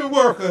altar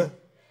worker,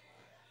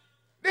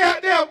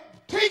 they'll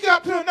take you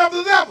up to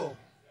another level.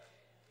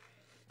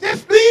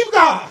 Just believe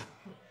God.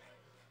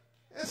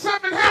 And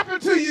something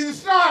happened to you, you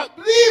start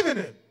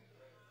believing it.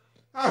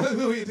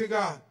 Hallelujah to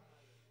God.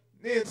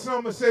 Then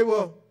someone say,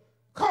 well,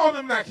 call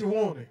him like you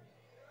want it.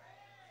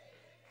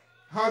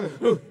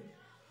 Hallelujah.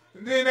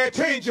 And then that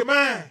change your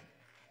mind.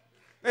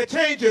 That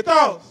change your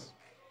thoughts.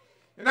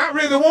 And I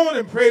really want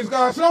him, praise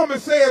God. So I'm going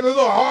to say it a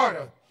little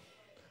harder.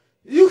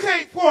 You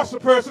can't force a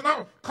person.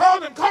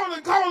 Call him.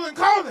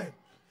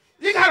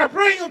 You got to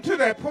bring him to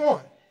that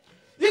point.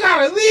 You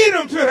got to lead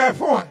him to that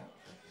point.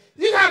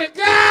 You got to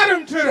guide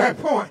him to that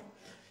point.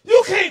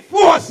 You can't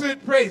force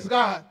it, praise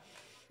God.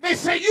 They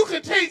say you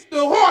can take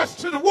the horse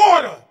to the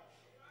water,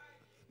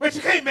 but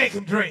you can't make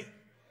him drink.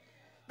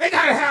 They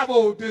got to have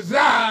a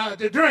desire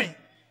to drink.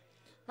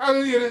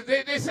 Hallelujah.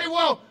 They say,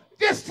 well,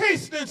 just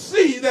taste and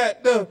see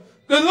that the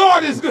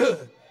Lord is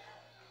good.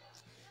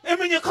 And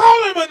when you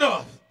call him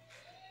enough,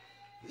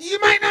 you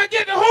might not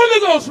get the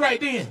Holy Ghost right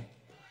then.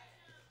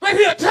 But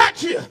he'll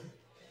touch you.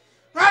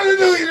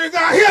 Hallelujah to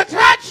God. He'll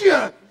touch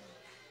you.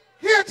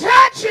 He'll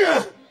touch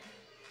you.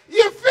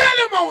 You feel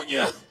him on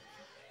you.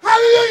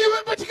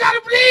 Hallelujah. But you got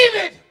to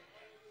believe it.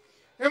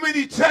 And when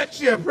he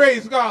touch you,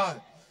 praise God,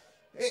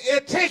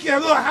 it'll take you a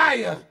little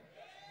higher.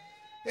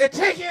 It'll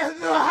take you a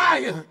little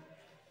higher.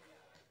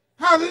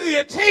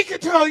 Hallelujah. Take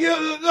it to a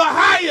little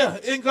higher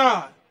in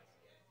God.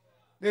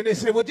 Then they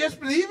say, well, just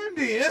believe him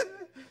then.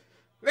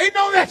 They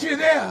know that you're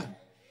there.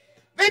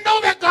 They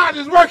know that God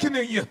is working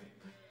in you.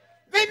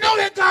 They know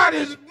that God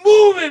is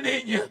moving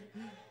in you.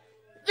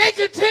 They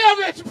can tell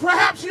that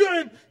perhaps you're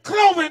in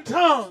cloven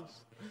tongues.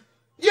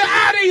 You're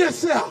out of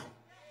yourself.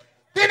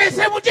 Then they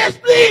say, well,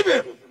 just believe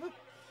him.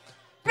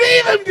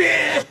 Believe him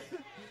then.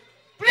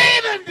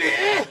 Believe him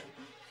then.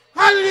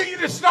 Hallelujah. You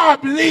just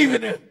start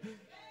believing him.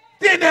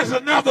 Then there's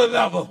another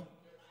level.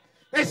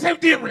 They say,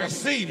 then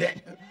receive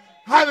it.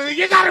 Hallelujah.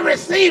 You got to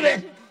receive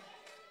it.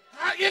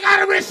 You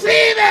got to receive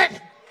it.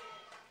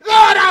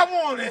 Lord, I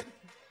want it.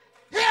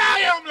 Here I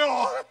am,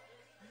 Lord.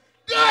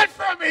 Do it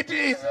for me,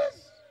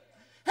 Jesus.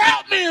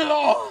 Help me,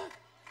 Lord.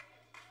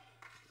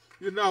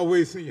 You're not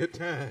wasting your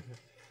time.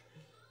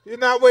 You're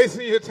not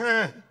wasting your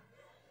time.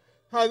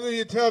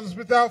 Hallelujah tells us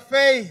without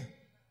faith,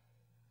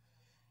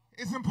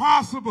 it's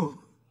impossible.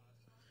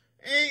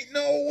 Ain't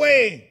no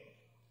way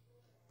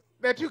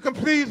that you can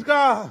please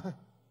God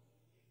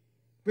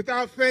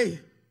without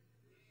faith.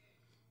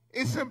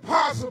 It's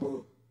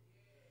impossible.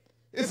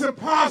 It's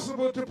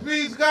impossible to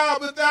please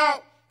God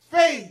without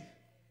faith.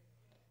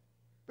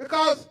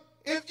 Because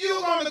if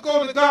you're going to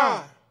go to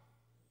God,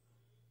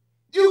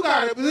 you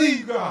got to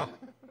believe God.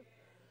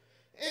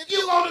 If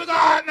you go to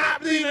God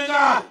not believing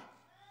God,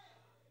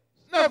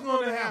 nothing's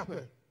going to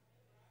happen.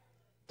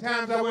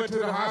 Times I went to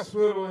the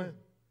hospital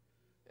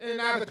and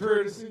out of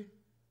courtesy,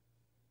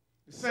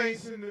 the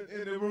saints in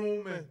the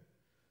room and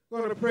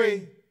going to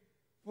pray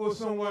for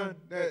someone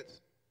that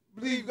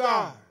believe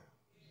God,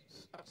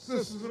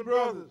 sisters and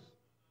brothers.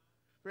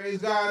 Praise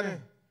God,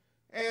 and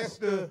ask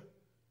the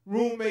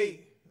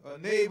roommate or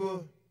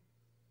neighbor,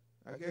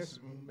 I guess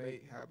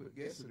roommate, I would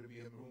guess it would be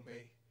a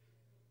roommate.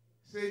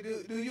 Say,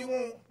 do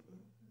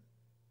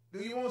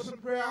you want some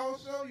prayer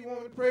also? You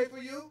want me to pray for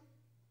you?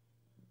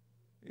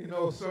 You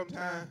know,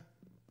 sometimes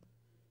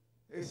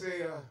they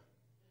say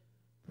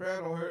prayer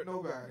don't hurt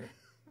nobody.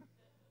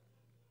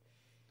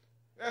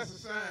 That's a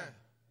sign.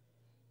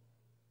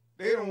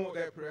 They don't want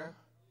that prayer.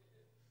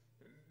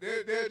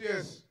 They're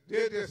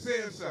just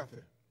saying something.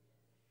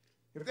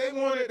 If they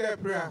wanted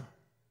that prayer,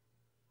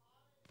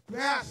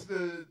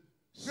 Pastor,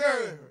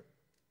 sir,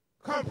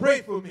 come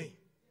pray for me.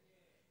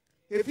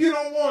 If you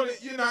don't want it,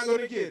 you're not going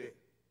to get it.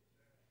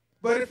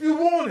 But if you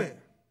want it,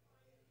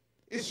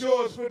 it's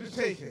yours for the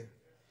taking.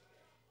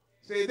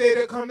 Say, they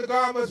that come to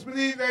God must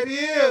believe that he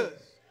is.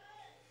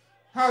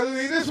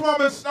 Hallelujah. This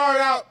woman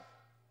started out,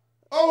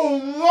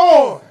 oh,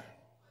 Lord.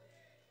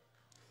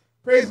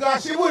 Praise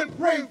God. She wouldn't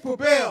pray for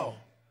Baal.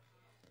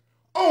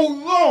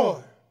 Oh,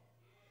 Lord.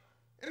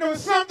 And there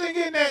was something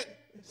in that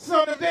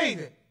son of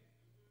David.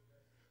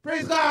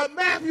 Praise God.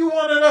 Matthew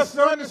wanted us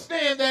to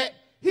understand that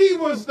he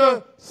was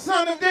the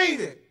son of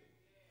David.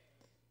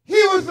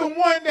 He was the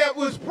one that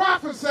was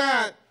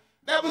prophesied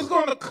that was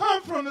going to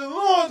come from the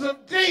loins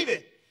of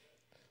David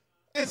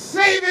and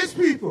save his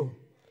people.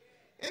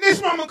 And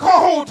this woman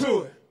called hold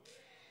to it.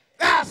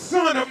 Thou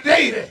son of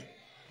David,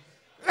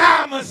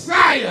 thou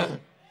Messiah,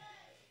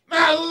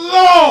 my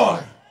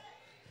Lord,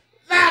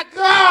 thy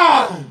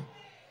God,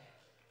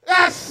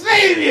 thy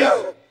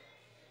Savior,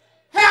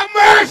 have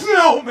mercy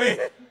on me.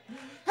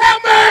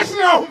 Have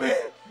mercy on me.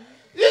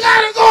 You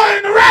got to go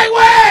in the right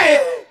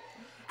way.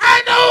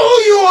 I know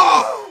who you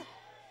are.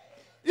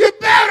 You're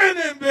better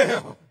than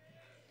Baal.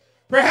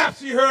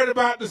 Perhaps you heard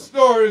about the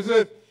stories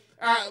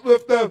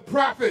with the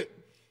prophet,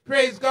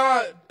 praise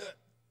God,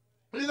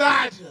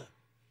 Elijah.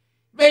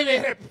 Maybe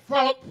it had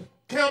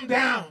come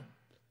down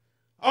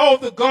all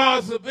the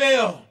gods of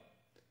Baal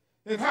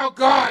and how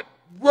God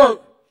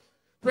worked.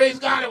 Praise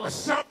God, it was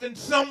something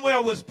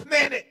somewhere was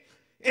planted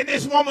in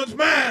this woman's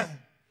mind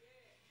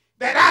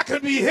that I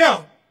can be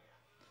helped,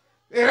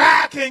 that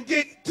I can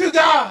get to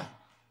God,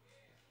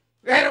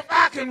 that if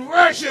I can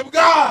worship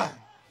God,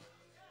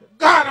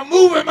 God will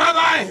move in my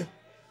life.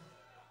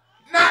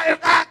 Not if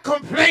I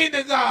complain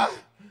to God.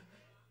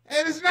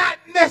 And it's not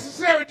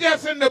necessary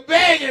just in the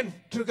begging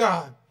to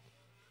God.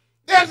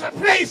 There's a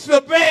place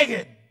for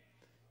begging.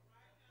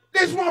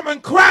 This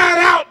woman cried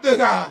out to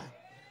God.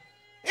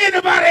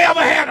 Anybody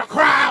ever had to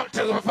cry out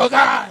for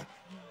God?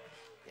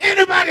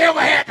 Anybody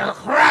ever had to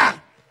cry?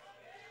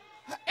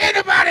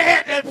 Anybody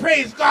had to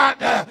praise God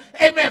to,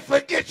 amen,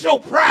 forget your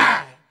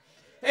pride.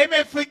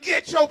 Amen,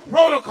 forget your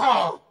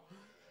protocol.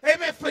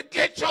 Amen,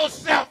 forget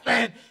yourself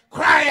and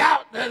cry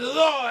out to the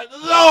Lord.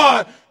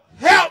 Lord,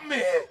 help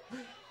me.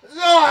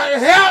 Lord,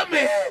 help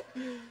me.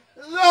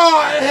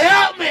 Lord,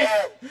 help me.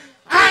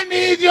 I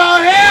need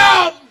your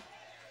help.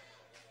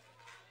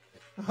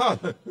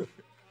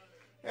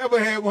 Ever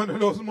had one of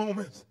those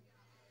moments?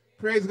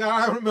 Praise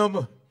God, I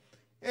remember.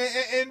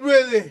 And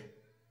really,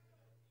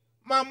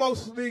 my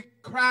mostly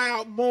cry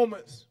out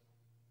moments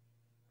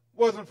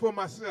wasn't for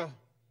myself.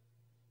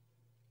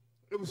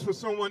 It was for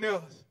someone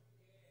else.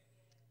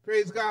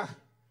 Praise God.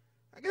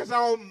 I guess I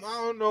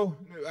don't know.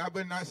 I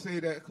better not say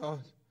that because,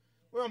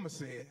 well, I'm going to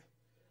say it.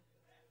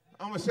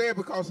 I'm going to say it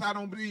because I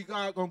don't believe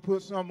God going to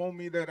put something on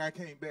me that I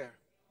can't bear.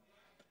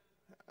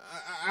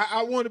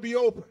 I want to be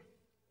open.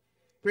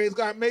 Praise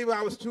God. Maybe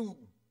I was too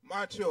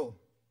macho,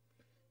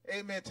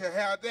 amen, to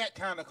have that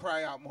kind of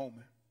cry out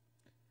moment.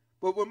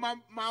 But with my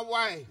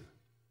wife,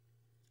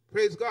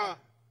 praise God,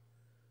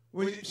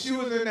 when she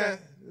was in that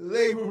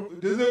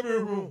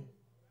delivery room,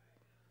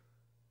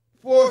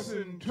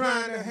 forcing,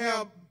 trying to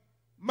have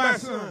my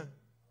son,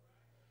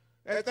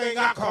 that thing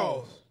I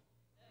caused.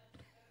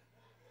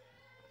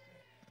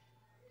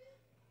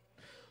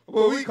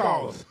 Well, we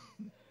caused.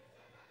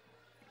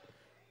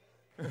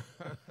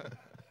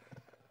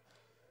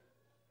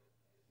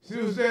 She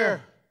was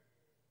there,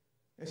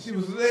 and she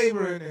was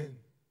laboring, and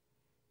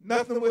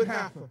nothing would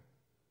happen.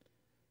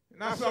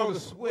 And I saw the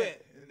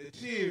sweat and the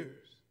tears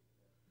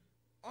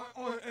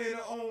on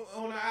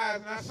her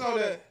eyes, and I saw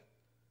that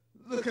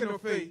look in her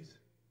face.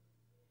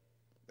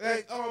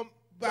 Like, I'm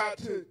about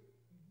to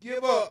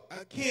give up.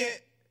 I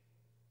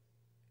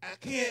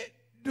can't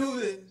do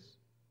this.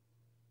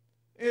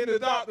 And the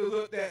doctor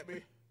looked at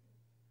me,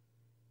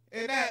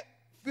 and that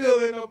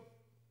feeling of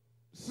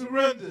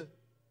surrender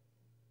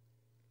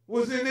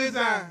was in his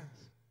eyes.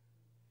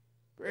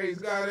 Praise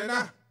God.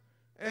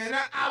 And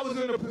I was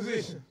in a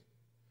position.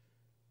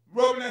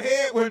 Rubbing her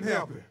head wasn't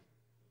helping.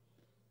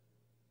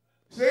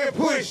 Saying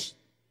push,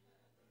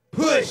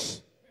 push.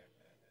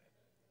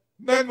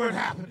 Nothing was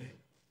happening.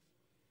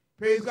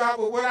 Praise God.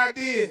 But what I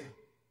did,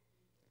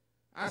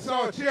 I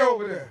saw a chair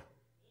over there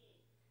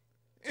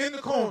in the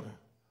corner.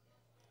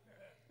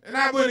 And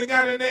I went and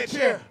got in that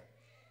chair.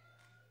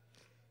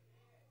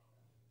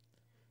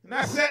 And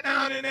I sat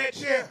down in that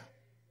chair.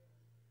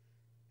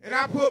 And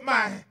I put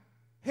my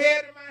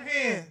head in my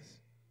hands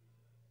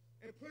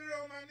and put it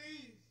on my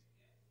knees.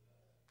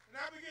 And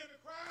I began to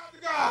cry out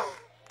to God.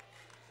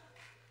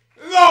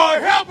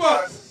 Lord, help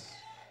us.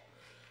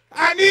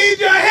 I need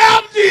your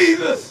help,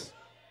 Jesus.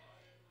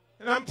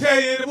 And I'm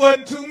telling you, it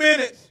wasn't 2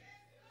 minutes.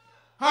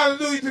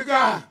 Hallelujah to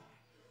God.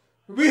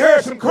 We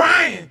heard some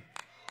crying.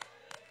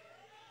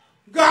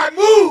 God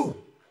moved.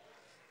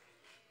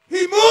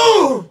 He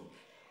moved.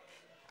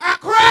 I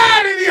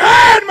cried and he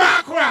heard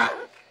my cry.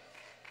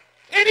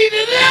 And he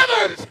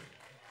delivered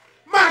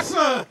my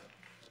son.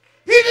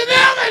 He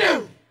delivered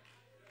him.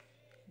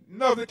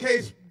 Another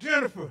case,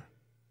 Jennifer,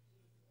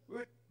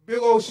 with big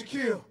old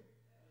Shaquille.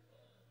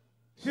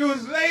 She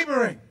was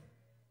laboring.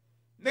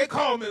 They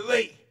called me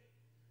late.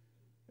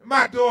 And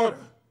my daughter,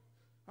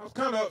 I was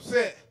kind of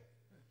upset.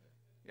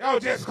 Y'all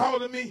just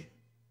calling me.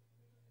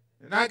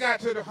 And I got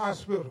to the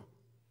hospital.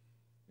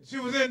 She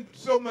was in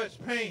so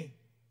much pain,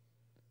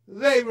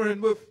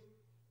 laboring with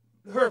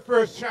her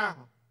first child.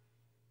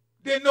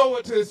 Didn't know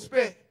what to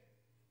expect.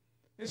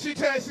 And she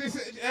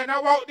said, and I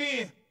walked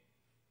in,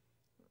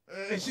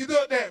 and she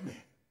looked at me.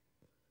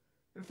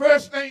 The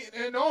first thing,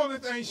 and the only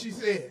thing she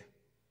said,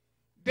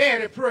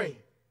 Daddy, pray.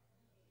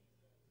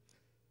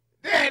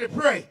 Daddy,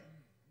 pray.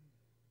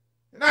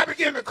 And I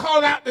began to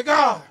call out to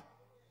God.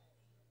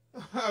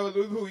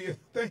 Hallelujah.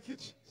 Thank you,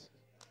 Jesus.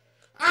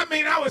 I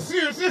mean, I was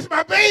serious. This is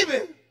my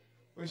baby.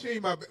 Well, she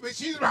ain't my baby, but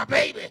she's my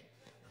baby.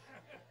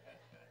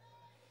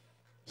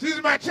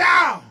 She's my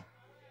child.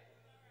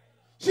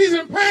 She's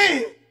in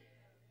pain.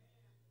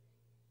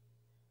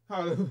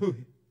 Hallelujah.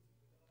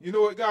 You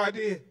know what God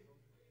did?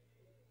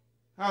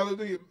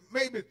 Hallelujah.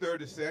 Maybe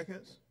 30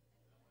 seconds.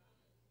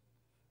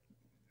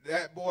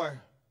 That boy,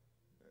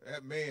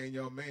 that man,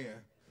 young man,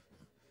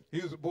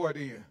 he was a boy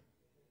then,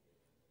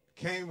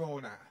 came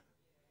on out.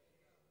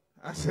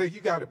 I said, you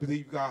got to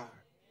believe God.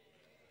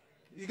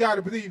 You got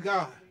to believe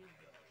God.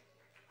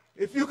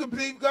 If you can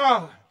believe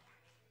God,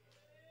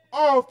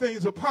 all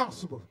things are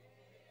possible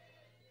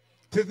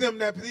to them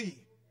that believe.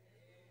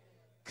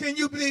 Can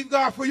you believe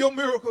God for your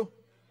miracle?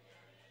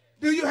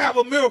 Do you have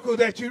a miracle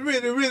that you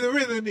really, really,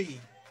 really need?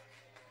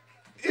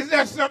 Is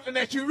there something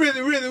that you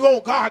really, really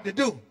want God to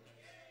do?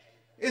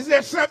 Is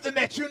there something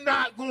that you're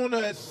not going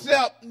to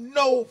accept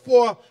no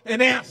for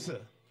an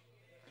answer?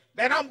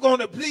 That I'm going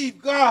to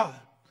believe God.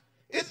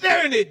 Is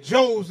there any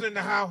Joes in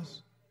the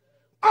house?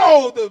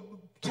 All the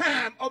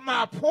time of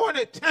my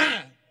appointed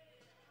time.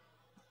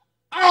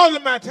 All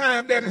of my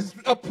time that is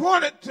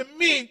appointed to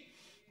me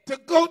to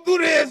go through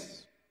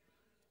this,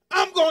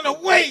 I'm going to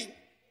wait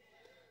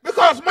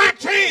because my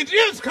change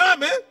is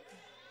coming.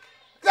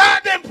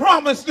 God didn't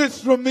promise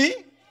this for me.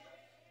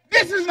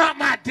 This is not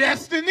my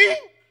destiny.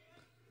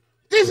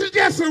 This is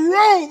just a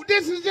road.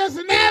 This is just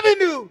an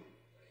avenue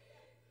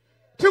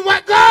to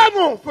what God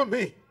wants for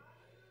me.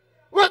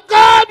 What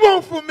God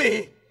wants for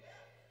me.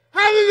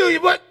 Hallelujah.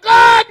 What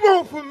God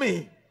wants for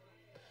me.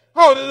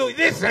 Hallelujah.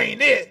 This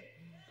ain't it.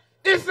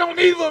 This don't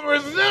even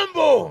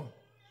resemble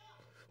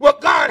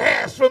what God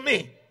has for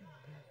me.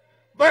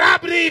 But I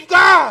believe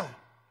God.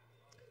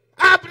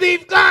 I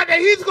believe God that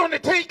he's going to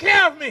take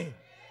care of me.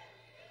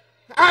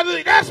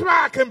 Hallelujah. That's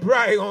why I can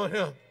brag on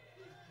him.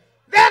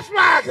 That's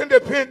why I can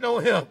depend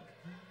on him.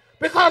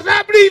 Because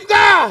I believe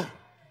God,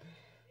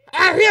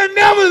 and he'll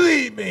never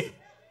leave me.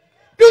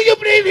 Do you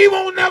believe he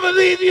won't never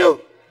leave you?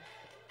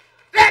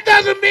 That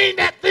doesn't mean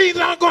that things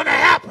aren't going to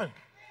happen.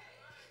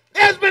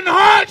 There's been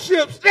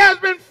hardships. There's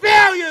been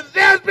failures.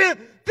 There's been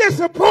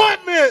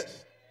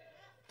disappointments.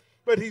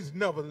 But he's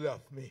never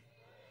left me.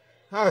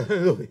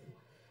 Hallelujah.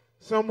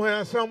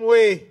 Somewhere, some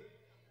way,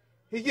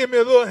 he give me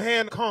a little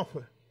hand of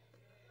comfort.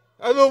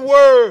 A little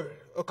word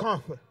of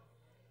comfort.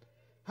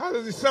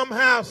 Hallelujah.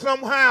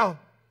 Somehow,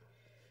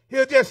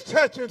 he'll just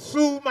touch and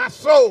soothe my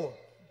soul.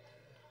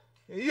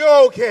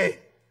 You're okay.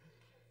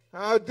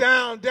 I was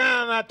down.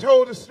 I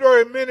told the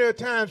story many a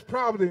times,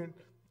 probably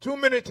too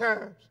many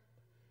times.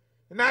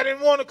 And I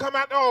didn't want to come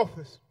out the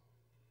office.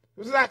 It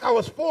was like I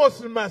was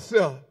forcing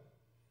myself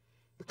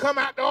to come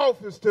out the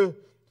office to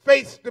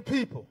face the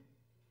people.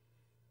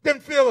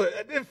 Didn't feel it.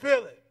 I didn't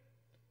feel it.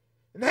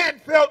 And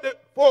hadn't felt it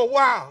for a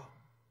while.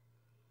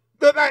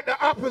 Looked like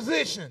the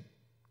opposition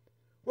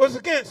was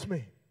against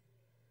me.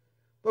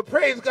 But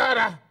praise God,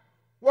 I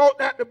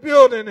walked out the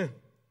building and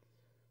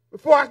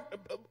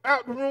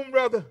out the room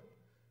rather,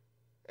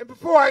 and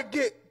before I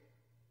get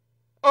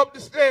up the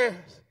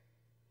stairs,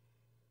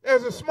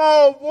 there's a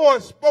small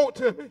voice spoke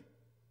to me.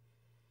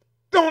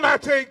 Don't I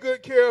take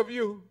good care of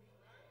you?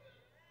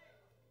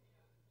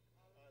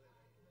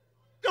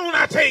 Don't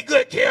I take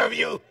good care of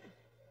you?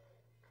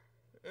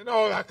 And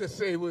all I could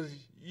say was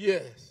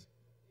yes.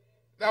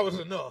 That was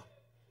enough.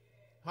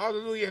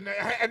 Hallelujah. And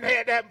I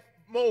had that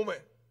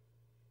moment.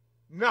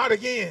 Not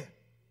again.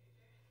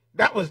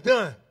 That was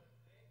done.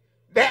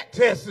 That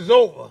test is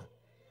over.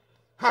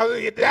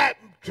 Hallelujah. That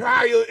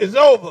trial is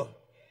over.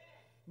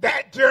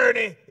 That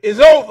journey is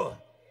over.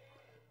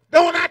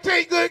 Don't I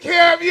take good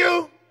care of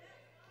you?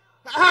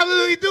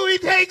 Hallelujah. Do he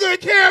take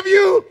good care of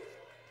you?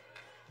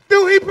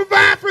 Do he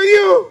provide for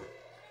you?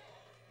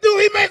 Do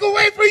he make a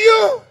way for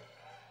you?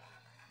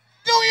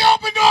 Do he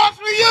open doors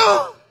for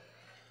you?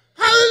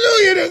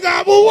 Hallelujah to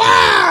God. But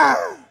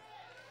why?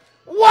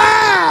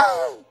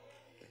 Why?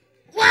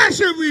 Why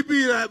should we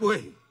be that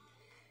way?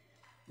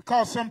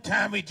 Because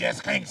sometimes we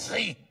just can't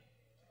see.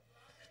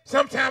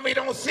 Sometimes we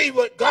don't see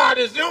what God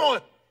is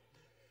doing.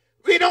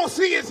 We don't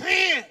see his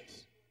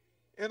hands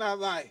in our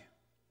life.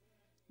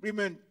 We've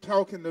been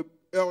talking to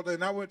Elder,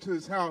 and I went to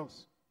his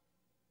house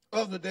the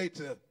other day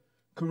to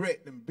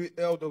correct him,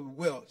 Elder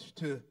Welch,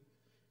 to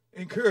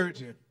encourage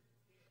him,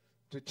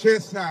 to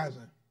chastise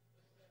him,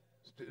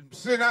 to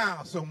sit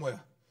down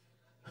somewhere.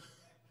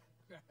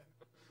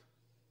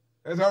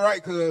 That's all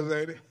right, cuz,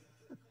 ain't it?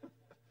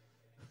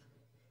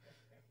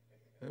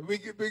 And we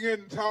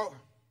begin to talk,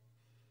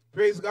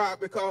 praise God,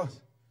 because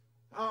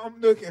I'm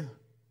looking, and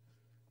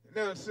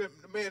then the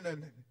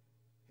man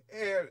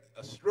had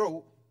a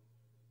stroke,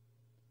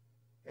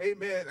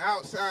 amen,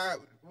 outside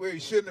where he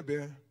shouldn't have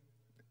been,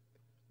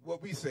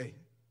 what we say.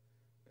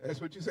 That's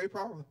what you say,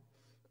 Paula?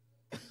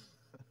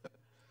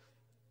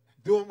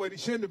 Doing what he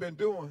shouldn't have been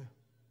doing,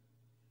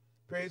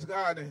 praise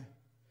God, and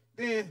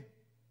then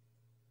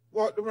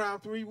walked around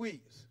 3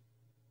 weeks,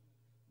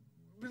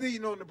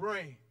 bleeding on the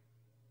brain.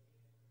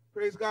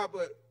 Praise God,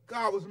 but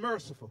God was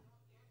merciful.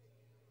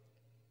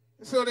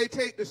 And so they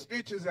take the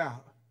stitches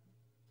out.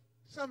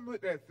 Something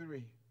with that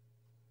 3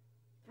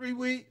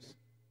 weeks.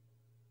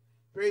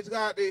 Praise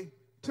God, they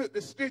took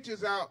the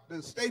stitches out,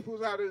 the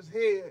staples out of his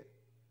head.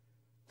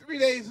 3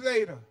 days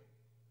later,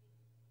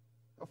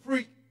 a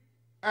freak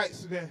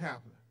accident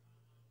happened.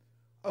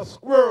 A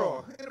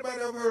squirrel.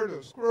 Anybody ever heard of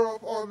a squirrel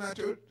falling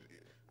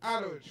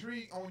out of a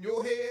tree on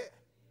your head?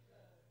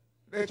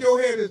 That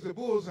your head is the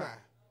bullseye.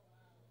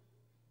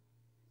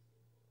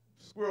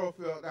 Squirrel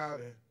fell out,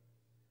 and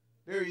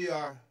there you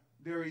are.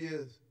 There he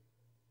is,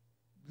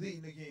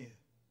 bleeding again.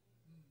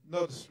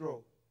 Another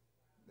stroke.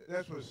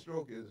 That's what a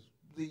stroke is,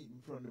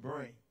 bleeding from the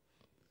brain.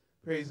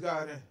 Praise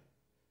God. And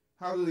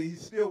hallelujah, he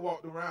still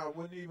walked around,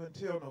 wouldn't even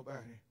tell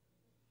nobody.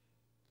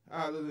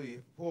 Hallelujah.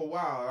 For a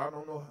while, I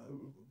don't know,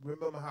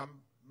 remember how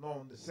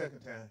long the second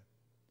time.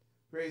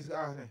 Praise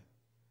God. And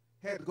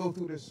had to go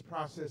through this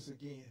process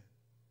again.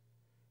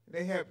 And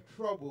they had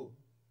trouble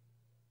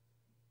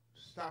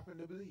stopping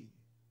the bleed.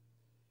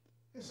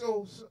 And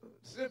so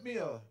sent me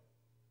a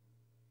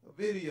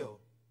video.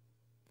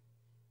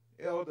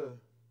 Elder,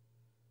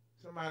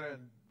 somebody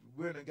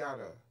went and got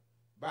a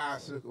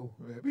bicycle.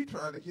 Man, we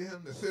trying to get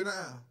him to sit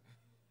down.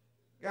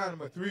 Got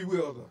him a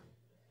 3-wheeler.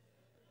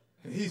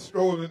 And he's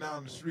strolling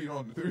down the street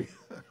on the 3.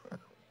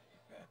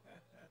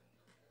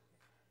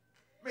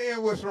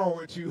 Man, what's wrong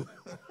with you?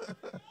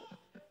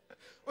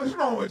 What's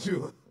wrong with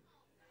you?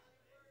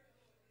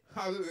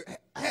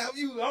 Have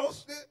you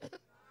lost it?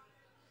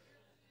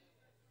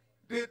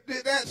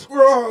 Did that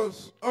squirrel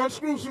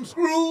unscrew some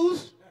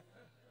screws?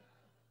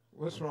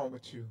 What's wrong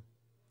with you?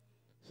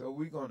 So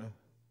we're gonna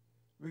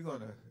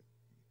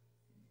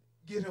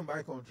get him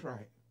back on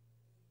track.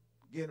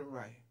 Get him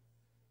right.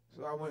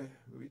 So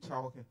we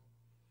talking.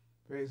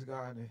 Praise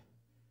God, and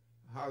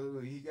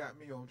hallelujah, he got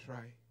me on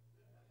track.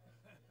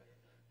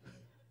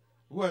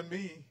 Wasn't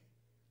me,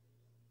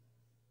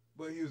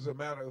 But here's a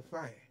matter of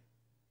fact.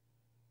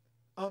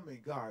 I'm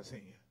in God's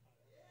hand.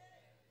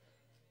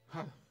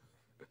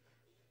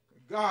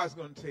 God's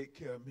going to take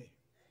care of me.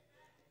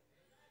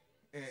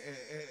 And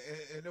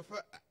if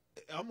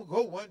I'm going to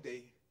go one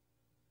day,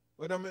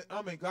 but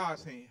I'm in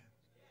God's hand.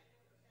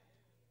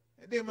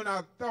 And then when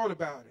I thought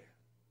about it,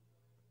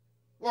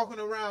 walking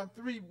around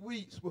 3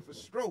 weeks with a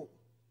stroke,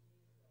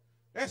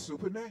 that's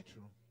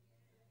supernatural.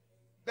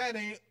 That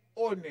ain't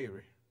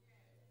ordinary.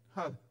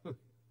 Hallelujah.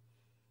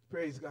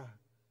 Praise God.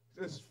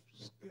 I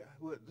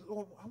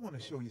want to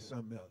show you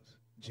something else,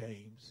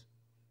 James.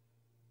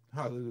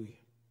 Hallelujah.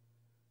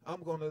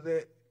 I'm going to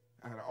let,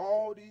 out of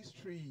all these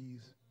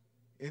trees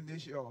in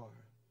this yard,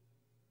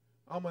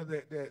 I'm going to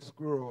let that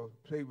squirrel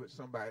play with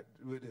somebody,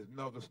 with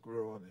another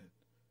squirrel, and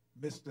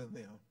mister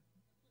them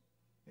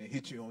and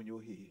hit you on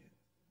your head.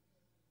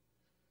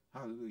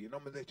 Hallelujah. And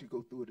I'm going to let you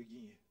go through it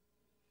again.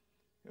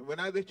 And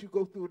when I let you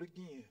go through it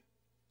again,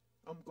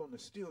 I'm going to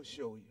still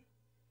show you.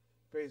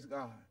 Praise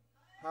God.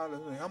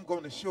 Hallelujah. I'm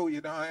going to show you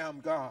that I am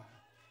God.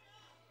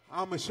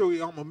 I'm going to show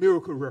you I'm a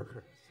miracle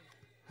worker.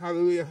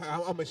 Hallelujah.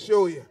 I'm going to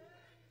show you.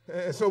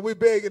 And so we're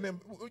begging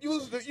them,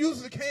 use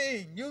the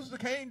cane. Use the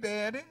cane,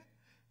 Daddy.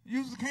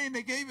 Use the cane.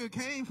 They gave you a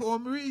cane for a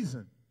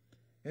reason.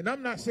 And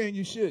I'm not saying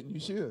you shouldn't.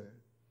 You should.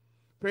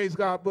 Praise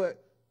God.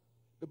 But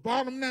the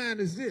bottom line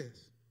is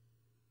this.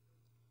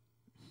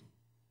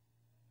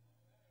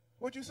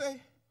 What'd you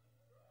say?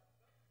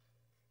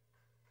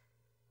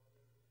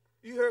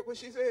 You heard what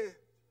she said?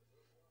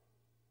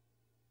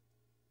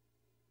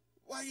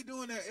 Why you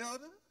doing that,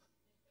 elder?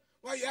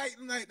 Why you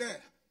acting like that?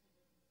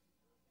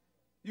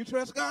 You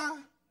trust God?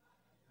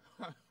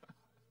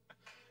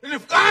 And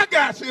if God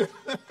got you,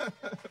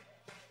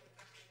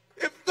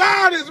 if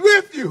God is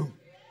with you,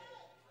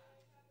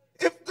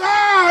 if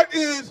God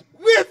is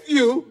with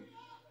you,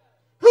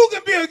 who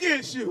can be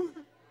against you?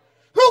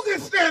 Who can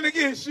stand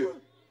against you?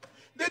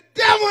 The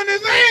devil and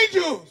his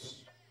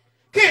angels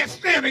can't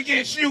stand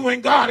against you when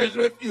God is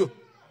with you.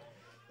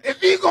 If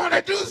he's going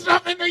to do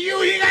something to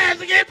you, he has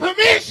to get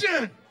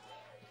permission.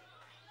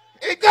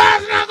 And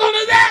God's not going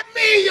to let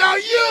me or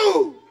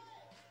you.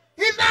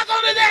 He's not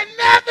going to let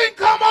nothing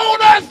come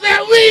on us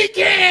that we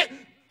can't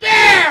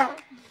bear.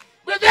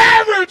 With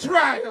every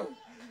trial,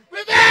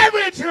 with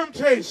every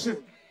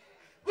temptation,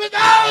 with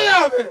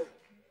all of it,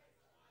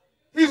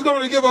 he's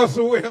going to give us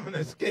a way of an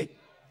escape.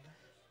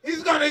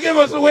 He's going to give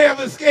us a way of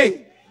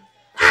escape.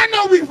 I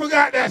know we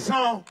forgot that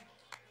song.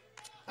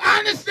 I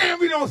understand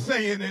we don't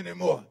sing it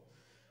anymore.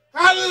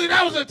 Hallelujah.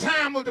 That was a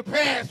time of the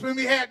past when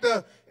we had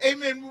to,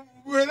 amen,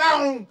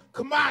 rely on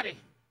commodity.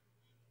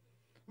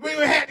 When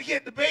we had to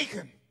get the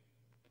bacon.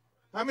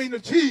 The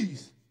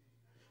cheese.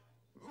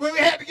 When we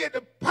had to get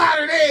the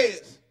potted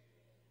eggs.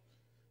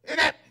 And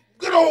that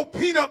good old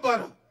peanut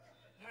butter.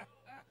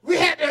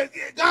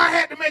 God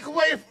had to make a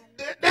way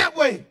that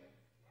way.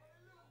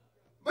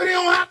 But he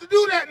don't have to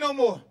do that no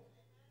more.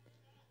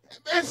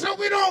 And so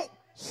we don't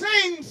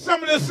sing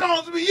some of the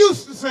songs we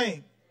used to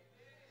sing.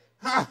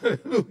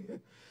 Hallelujah.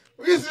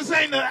 We used to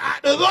sing the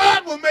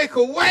Lord will make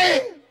a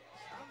way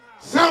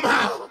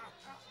somehow.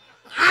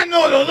 I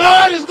know the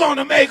Lord is going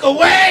to make a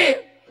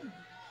way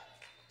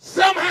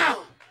somehow.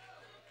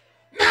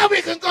 Now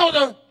we can go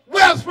to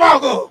Wells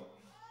Fargo,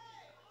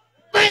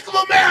 Bank of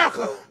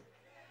America.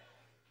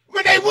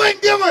 When they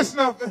wouldn't give us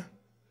nothing,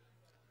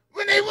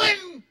 when they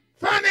wouldn't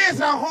finance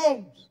our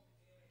homes,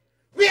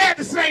 we had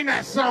to sing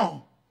that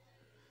song.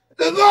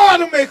 The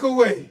Lord will make a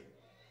way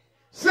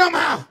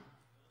somehow.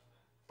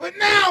 But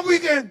now we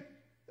can,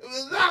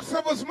 lots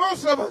of us,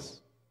 most of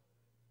us,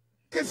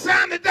 can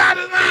sign the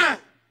dotted line.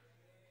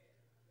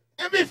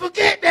 And we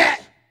forget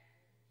that.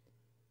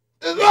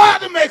 The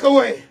Lord will make a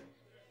way.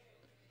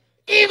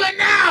 Even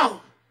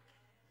now,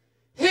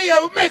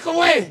 he'll make a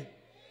way.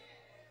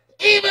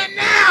 Even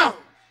now,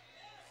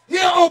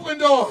 he'll open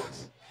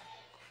doors.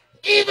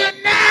 Even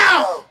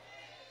now,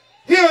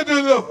 he'll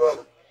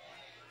deliver.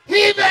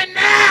 Even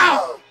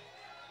now,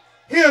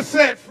 he'll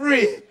set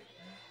free.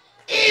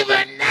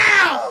 Even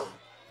now,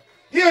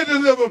 he'll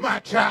deliver my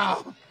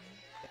child.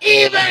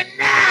 Even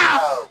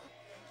now,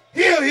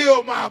 he'll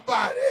heal my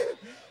body.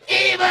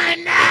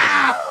 Even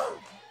now,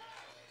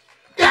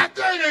 got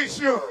good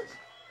insurance.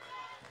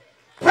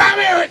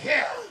 Primary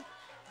care.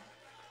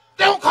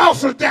 Don't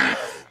cost a dime.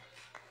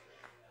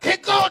 Can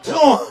go to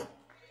him.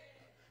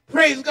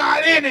 Praise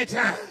God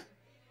anytime.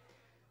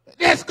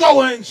 Let's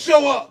go and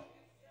show up.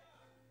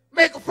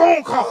 Make a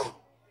phone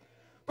call.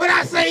 But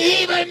I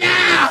say even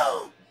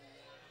now,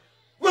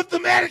 with the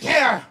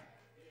Medicare,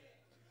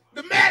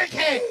 the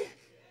Medicaid,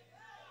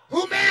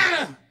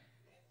 Humana,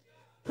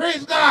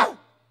 praise God,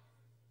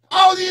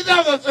 all these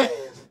other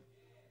things,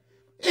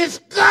 it's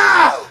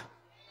God.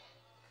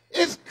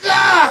 It's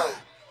God.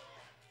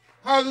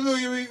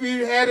 Hallelujah. We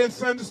had in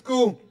Sunday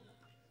school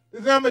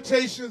the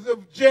lamentations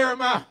of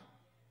Jeremiah.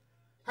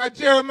 How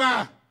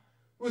Jeremiah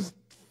was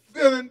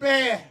feeling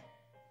bad.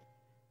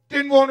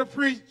 Didn't want to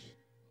preach.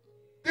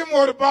 Didn't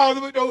want to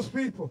bother with those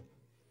people.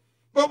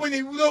 But when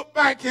he looked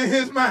back in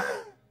his mind,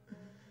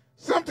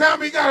 sometimes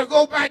we got to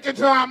go back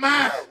into our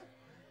mind.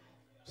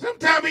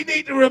 Sometimes we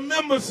need to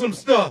remember some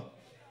stuff.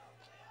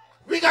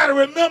 We got to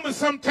remember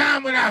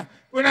sometime when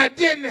I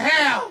didn't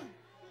have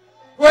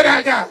what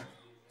I got.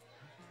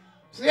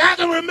 See, I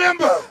can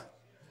remember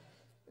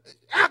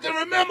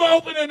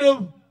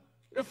opening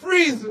the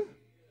freezer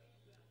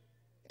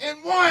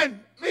and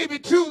one, maybe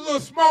two little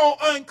small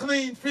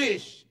unclean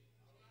fish.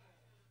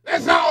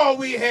 That's all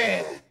we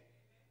had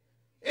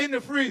in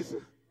the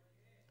freezer.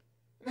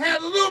 And I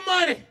had a little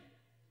money.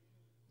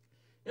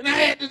 And I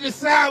had to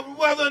decide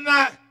whether or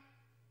not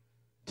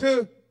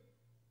to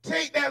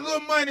take that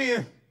little money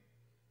and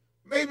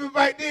maybe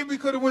back then we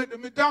could have went to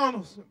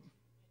McDonald's.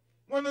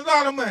 Won a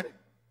lot of money.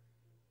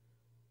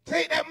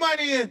 Take that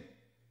money and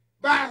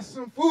buy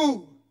some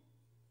food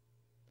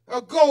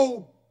or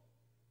go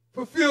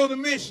fulfill the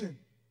mission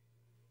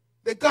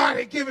that God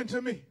had given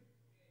to me.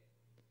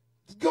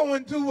 To go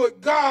and do what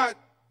God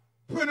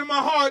put in my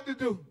heart to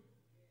do.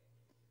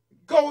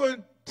 Go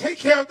and take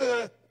care of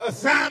the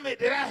assignment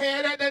that I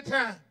had at that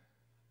time.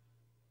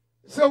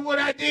 So what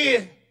I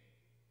did,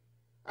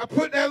 I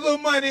put that little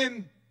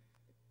money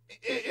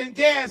in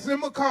gas in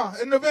my car,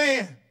 in the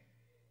van.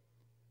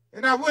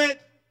 And I went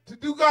to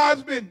do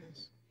God's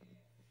business.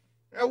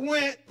 I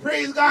went,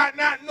 praise God,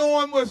 not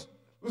knowing what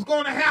was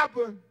going to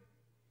happen.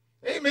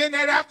 Amen,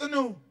 that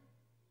afternoon.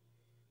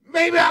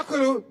 Maybe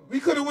we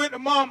could have went to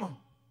Mama.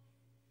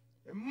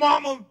 And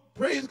Mama,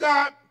 praise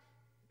God,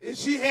 if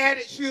she had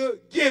it, she'll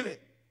give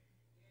it.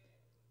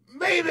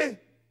 Maybe,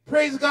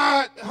 praise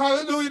God,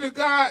 hallelujah to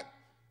God,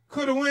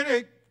 could have went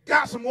and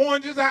got some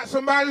oranges out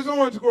somebody's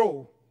orange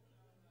grove.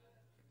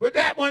 But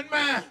that wasn't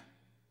mine.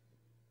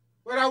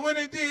 But I went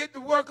and did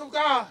the work of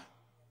God.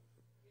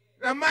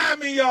 Now, mind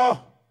me, y'all,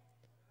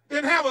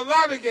 didn't have a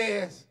lot of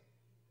gas.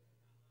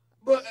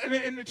 But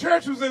and the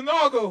church was in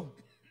Largo.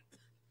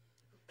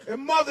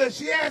 And Mother,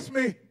 she asked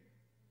me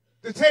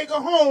to take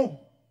her home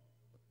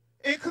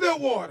in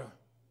Clearwater.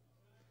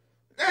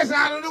 That's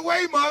out of the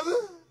way, Mother.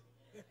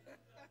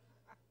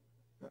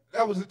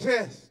 That was a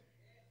test.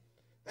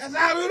 That's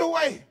out of the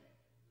way.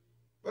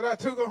 But I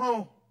took her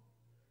home.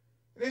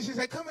 And then she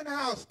said, come in the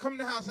house. Come in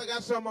the house. I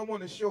got something I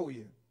want to show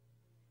you.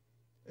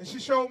 And she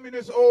showed me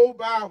this old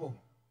Bible.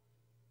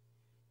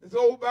 This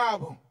old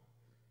Bible.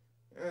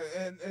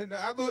 And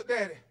I looked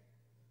at it.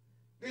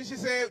 Then she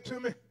said to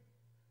me,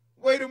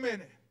 wait a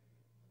minute.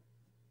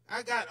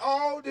 I got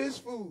all this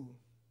food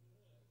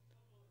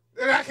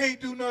that I can't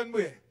do nothing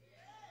with.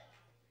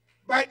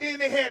 Back then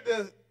they had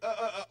the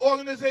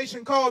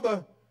organization called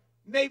the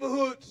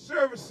Neighborhood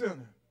Service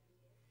Center,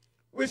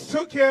 which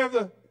took care of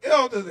the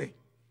elderly.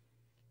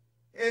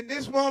 And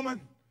this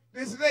woman,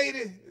 this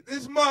lady,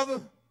 this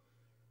mother,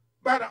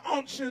 by the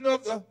unction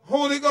of the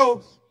Holy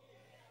Ghost,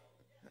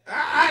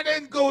 I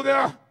didn't go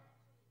there,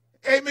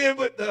 amen,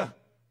 with the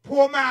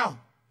poor mouth.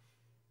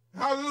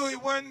 Hallelujah,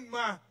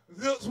 my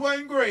lips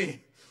wasn't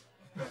gray.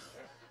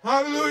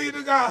 Hallelujah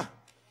to God.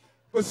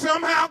 But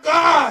somehow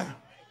God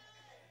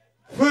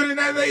put in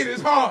that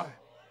lady's heart.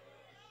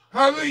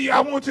 Hallelujah,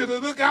 I want you to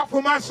look out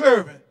for my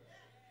servant.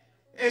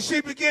 And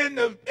she began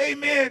to,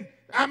 amen,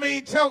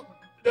 tell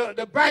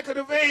the back of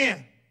the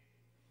van.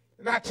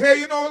 And I tell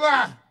you no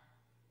lie.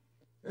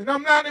 And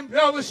I'm not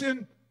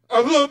embellishing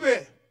a little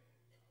bit.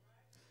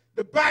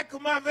 The back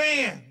of my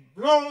van,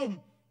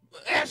 long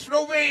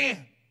Astro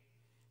van,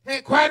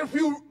 had quite a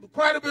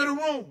bit of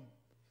room.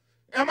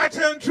 Am I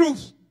telling the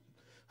truth?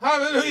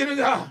 Hallelujah to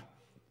God.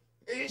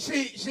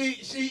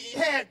 She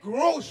had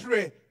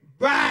grocery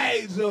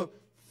bags of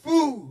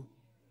food.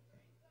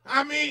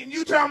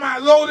 You talking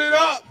about loaded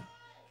up.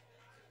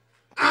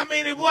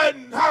 It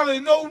wasn't hardly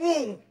no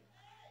room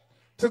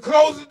to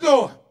close the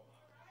door.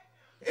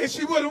 If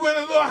she would have went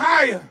a little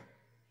higher,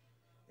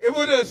 it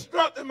would have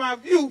obstructed my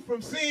view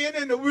from seeing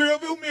in the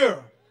rearview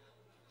mirror.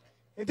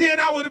 And then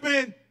I would have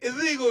been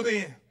illegal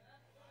then.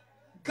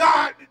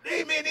 God,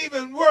 amen,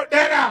 even work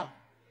that out.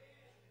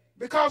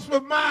 Because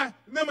with my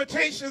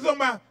limitations on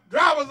my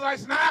driver's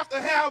license, I have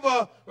to have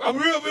a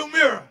rearview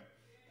mirror.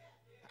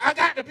 I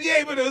got to be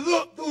able to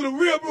look through the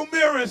rearview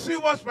mirror and see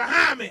what's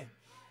behind me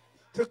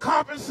to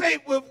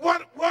compensate with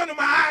what one of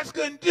my eyes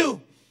couldn't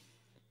do.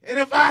 And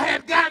if I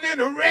had gotten in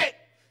a wreck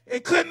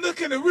and couldn't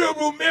look in the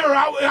rearview mirror,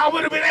 I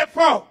would have been at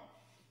fault.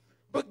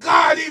 But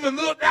God even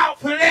looked out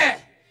for that.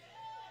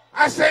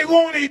 I say,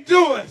 won't he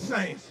do it,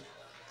 saints?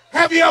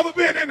 Have you ever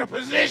been in a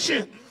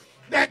position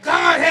that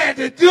God had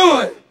to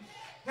do it?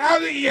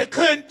 Hallelujah, you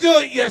couldn't do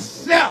it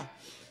yourself.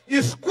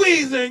 You're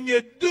squeezing,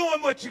 you're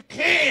doing what you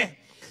can.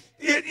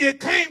 You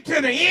came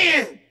to the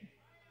end,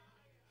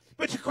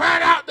 but you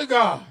cried out to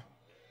God.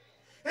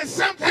 And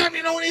sometimes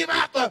you don't even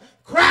have to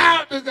cry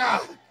out to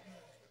God.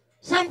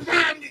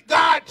 Sometimes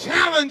God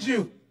challenges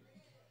you.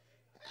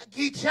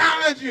 He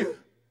challenged you.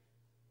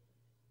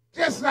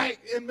 Just like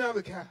in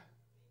Malachi.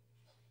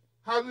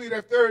 Hallelujah,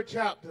 that 3rd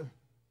chapter.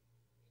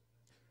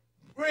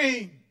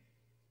 Bring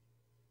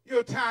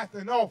your tithe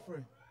and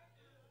offering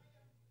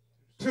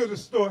to the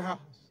storehouse.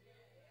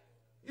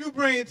 You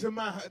bring it to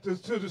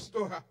the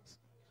storehouse.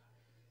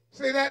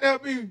 Say that there'll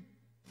be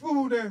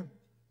food in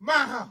my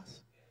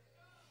house.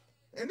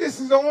 And this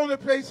is the only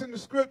place in the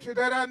scripture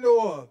that I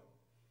know of.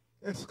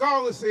 And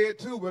scholars say it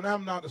too, but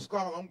I'm not a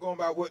scholar. I'm going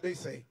by what they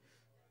say.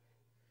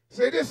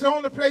 Say this is the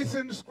only place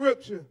in the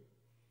scripture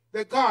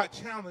that God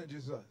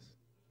challenges us.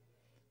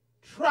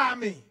 Try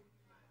me.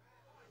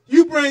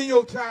 You bring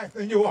your tithe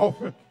and your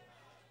offering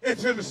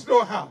into the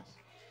storehouse.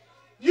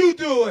 You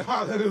do it,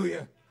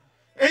 hallelujah.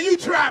 And you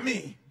try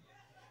me.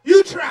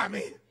 You try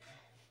me.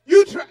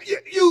 You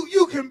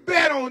can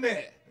bet on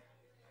that.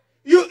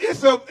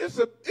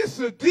 It's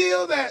a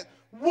deal that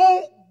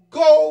won't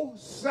go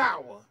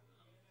sour.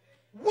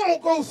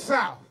 Won't go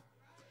south.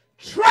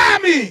 Try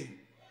me.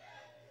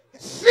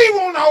 See,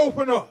 won't I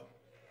open up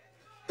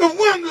the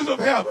windows of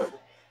heaven?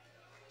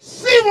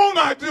 See, won't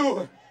I do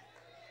it?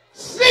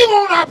 See,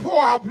 won't I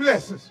pour out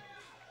blessings?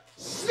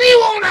 See,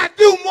 won't I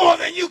do more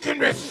than you can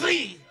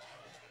receive?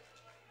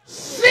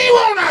 See,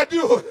 won't I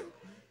do it?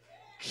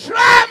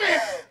 Try me.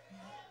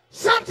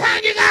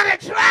 Sometimes you got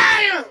to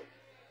try him.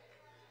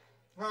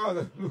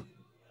 Hallelujah.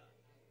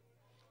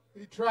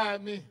 He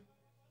tried me.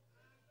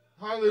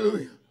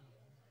 Hallelujah.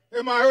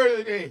 In my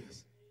early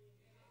days.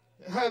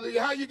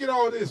 Hallelujah. How you get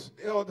all this,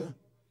 elder?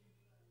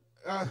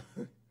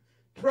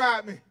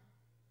 Tried me.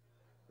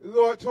 The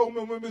Lord told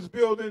me when we was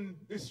building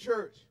this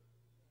church,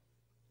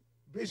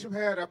 Bishop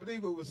had, I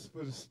believe it was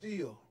for the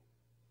steel.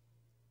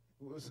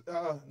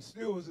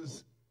 Steel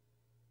was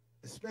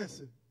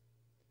expensive.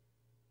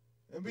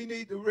 And we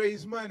need to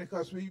raise money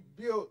because we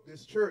built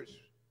this church,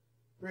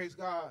 praise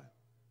God,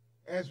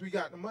 as we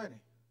got the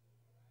money.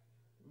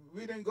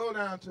 We didn't go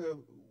down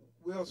to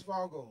Wells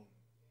Fargo.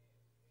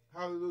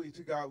 Hallelujah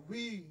to God.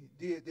 We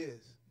did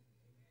this.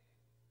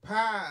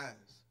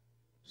 Pies,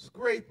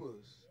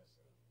 scrapers,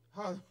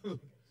 hallelujah,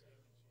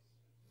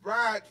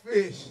 fried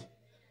fish,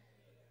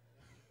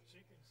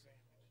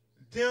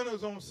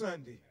 dinners on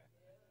Sunday,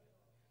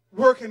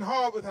 working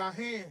hard with our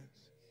hands.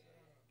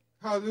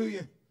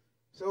 Hallelujah.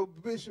 So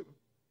Bishop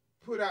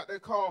put out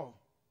that call.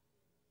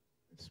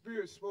 The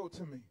Spirit spoke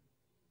to me.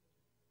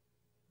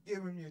 Give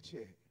him your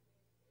check.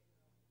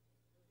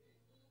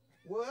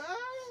 What?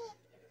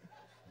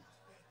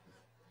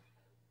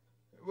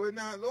 Well,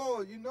 now,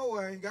 Lord, you know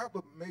I ain't got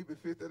but maybe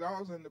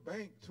 $50 in the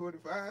bank,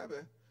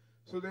 $25,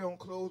 so they don't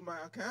close my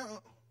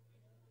account.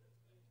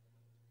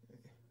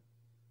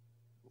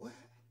 What?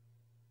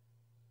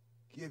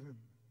 Give him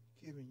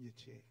your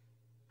check.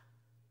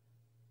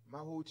 My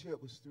whole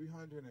check was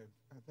 $350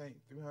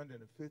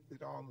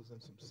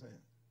 and some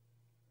cents,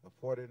 or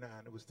 49.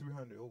 It was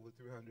over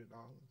 $300.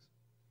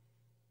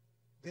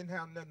 Didn't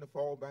have nothing to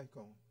fall back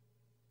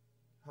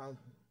on.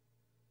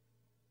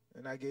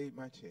 And I gave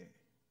my check.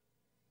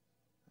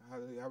 I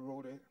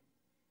wrote it,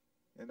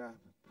 and I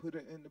put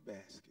it in the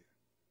basket.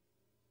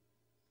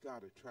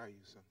 God will try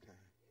you sometime.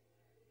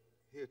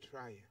 He'll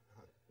try you.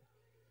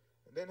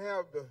 And then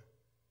have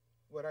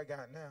what I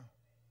got now.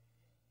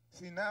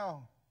 See,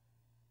 now,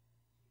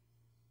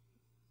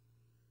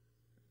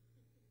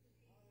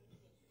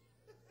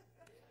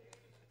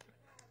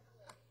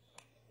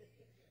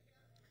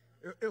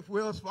 if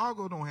Wells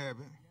Fargo don't have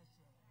it,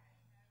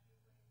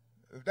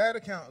 if that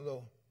account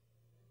low,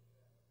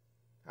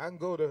 I can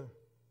go to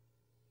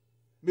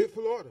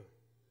Mid-Florida.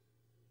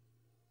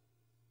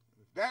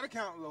 If that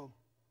account low,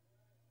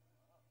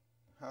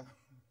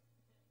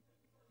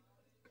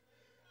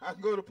 I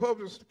can go to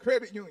Public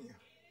Credit Union.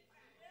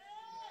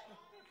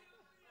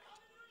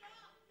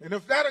 And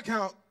if that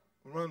account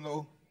run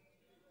low,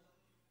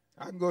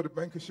 I can go to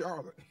Bank of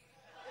Charlotte.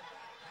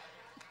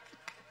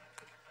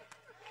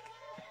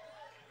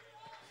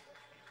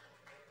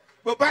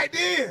 But back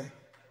then,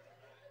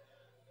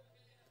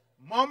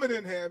 Mama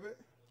didn't have it.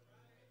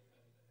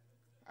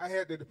 I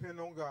had to depend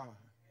on God.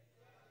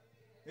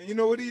 And you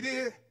know what he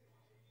did?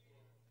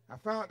 I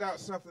found out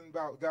something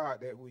about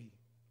God that week.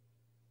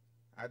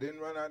 I didn't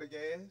run out of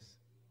gas.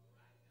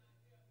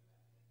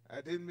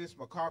 I didn't miss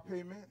my car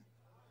payment.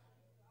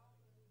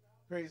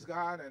 Praise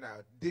God, and I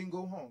didn't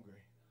go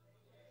hungry.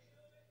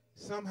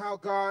 Somehow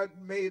God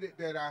made it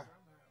that I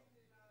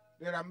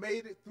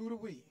made it through the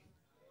week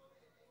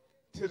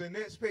to the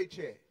next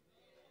paycheck.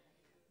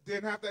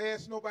 Didn't have to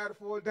ask nobody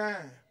for a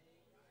dime.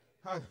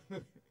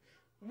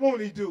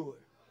 Won't he do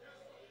it?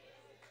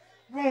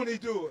 Won't he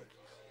do it?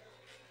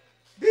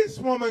 This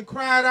woman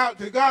cried out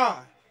to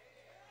God.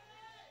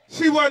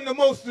 She wasn't the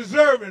most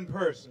deserving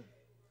person.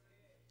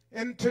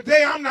 And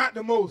today I'm not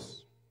the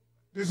most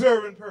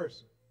deserving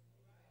person.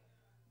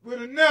 Would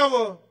have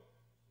never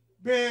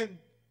been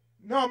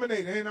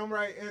nominated. Ain't I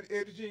right,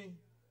 Eddie Jean?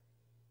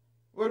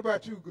 What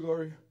about you,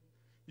 Gloria?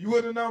 You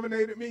would have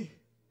nominated me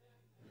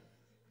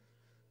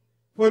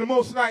for the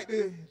most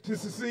likely to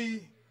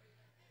succeed.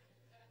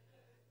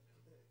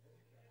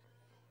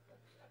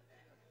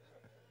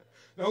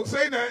 Don't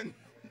say nothing.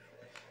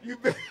 You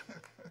better.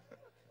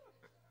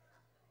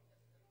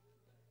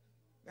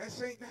 That's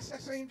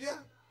that same job.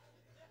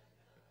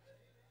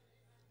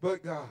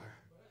 But God.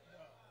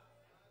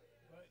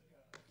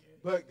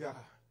 But God.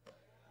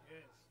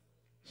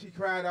 She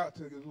cried out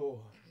to the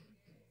Lord.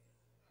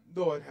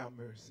 Lord, have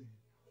mercy.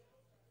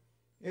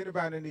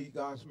 Anybody need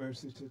God's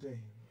mercy today?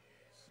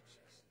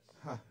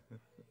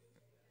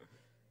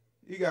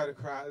 You got to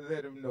cry.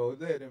 Let him know.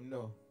 Let him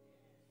know.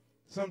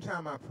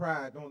 Sometimes our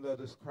pride don't let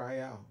us cry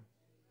out.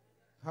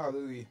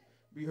 Hallelujah.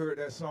 We heard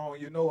that song,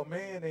 you know, a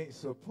man ain't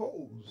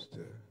supposed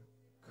to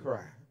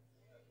cry.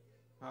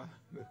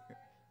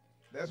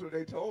 That's what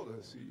they told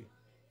us. See,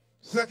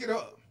 suck it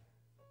up.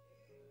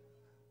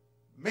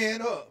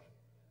 Man up.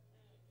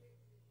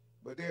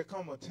 But there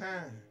come a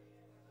time,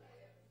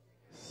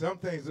 some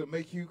things will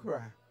make you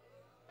cry.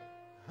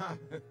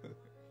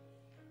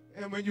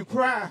 And when you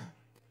cry,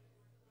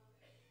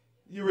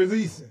 you're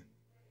releasing.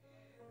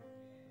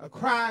 A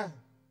cry,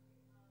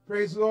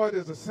 praise the Lord,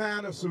 is a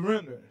sign of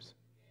surrenders.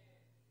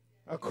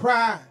 A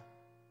cry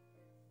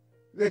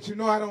that you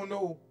know I don't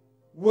know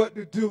what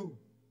to do,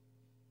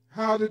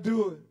 how to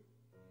do it.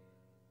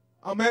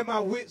 I'm at my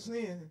wit's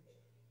end.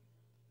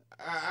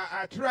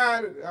 I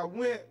tried it, I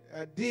went,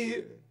 I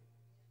did,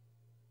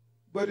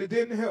 but it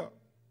didn't help.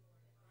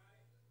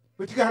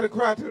 But you got to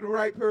cry to the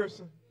right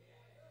person.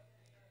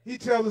 He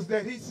tells us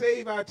that he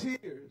saved our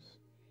tears.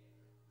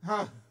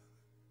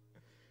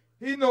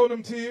 He know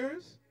them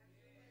tears.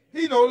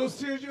 He know those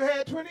tears you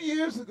had 20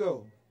 years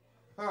ago.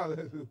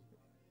 Hallelujah.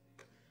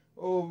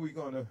 Oh, we're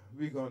gonna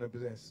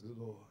bless the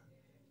Lord.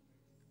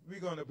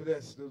 We're gonna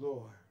bless the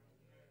Lord.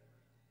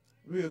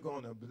 We're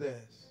gonna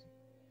bless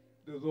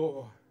the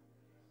Lord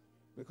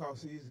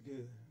because he's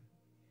good.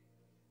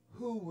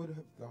 Who would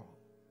have thought?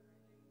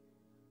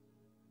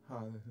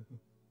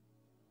 Hallelujah.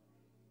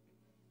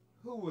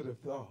 Who would have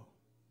thought?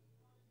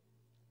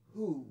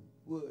 Who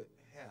would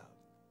have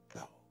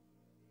thought?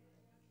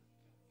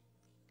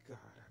 God,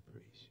 I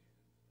praise you.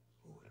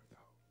 Who would have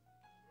thought?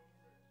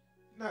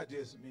 Not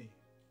just me.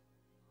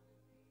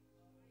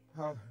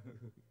 Hallelujah.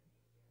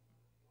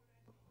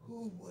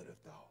 Who would have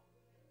thought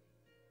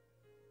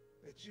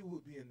that you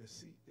would be in the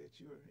seat that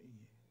you're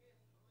in?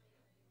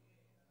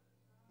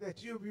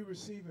 That you'll be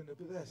receiving the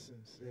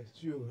blessings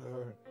that you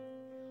are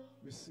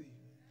receiving.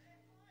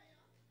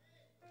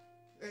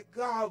 That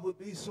God would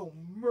be so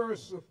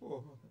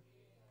merciful.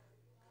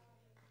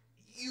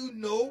 You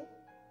know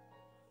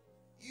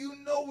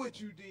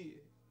what you did.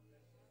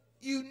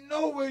 You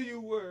know where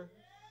you were.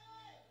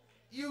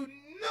 You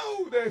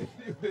know that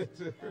you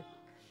deserve.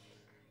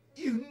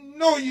 You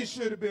know you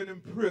should have been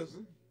in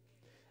prison.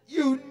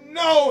 You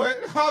know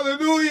it.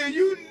 Hallelujah.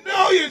 You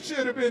know you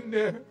should have been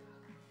there.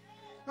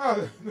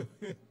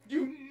 Hallelujah.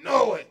 You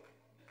know it.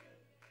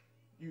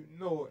 You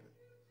know it.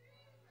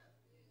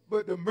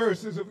 But the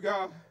mercies of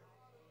God.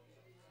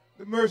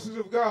 The mercies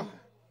of God.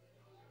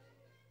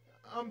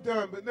 I'm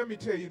done, but let me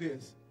tell you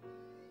this.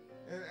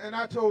 And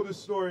I told this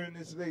story in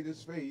this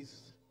lady's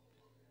face.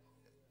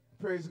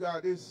 Praise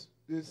God. This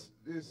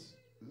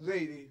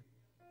lady,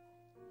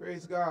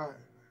 praise God,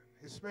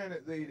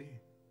 Hispanic lady,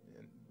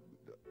 and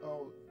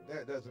oh,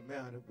 that doesn't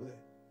matter, but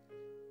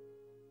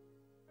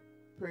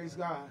praise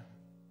God.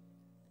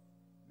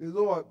 The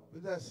Lord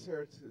blessed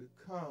her to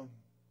come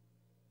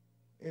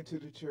into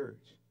the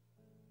church.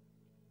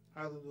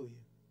 Hallelujah.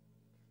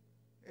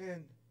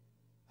 And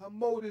her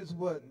motives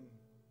wasn't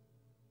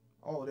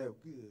all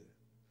that good.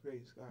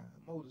 Praise God.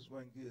 Her motives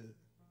weren't good.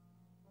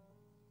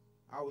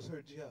 I was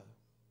her judge.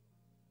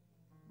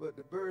 But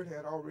the bird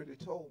had already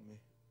told me.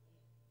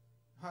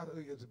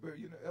 Hallelujah. The bird,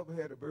 you know, ever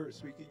had a bird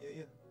speak in your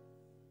ear?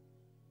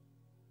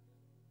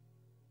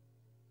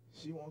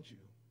 She wants you.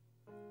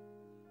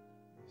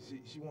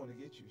 She want to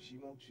get you. She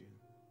wants you.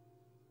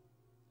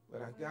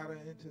 But I got her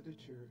into the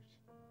church.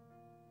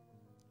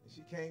 And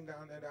she came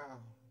down that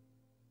aisle.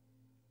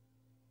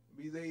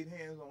 We laid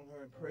hands on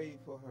her and prayed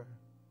for her.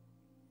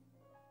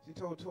 She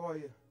told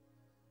Toya,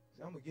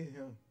 I'm going to get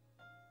him.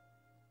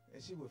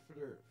 And she would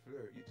flirt.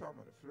 You talking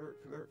about a flirt.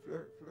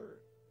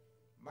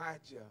 My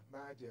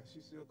Jeff.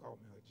 She still called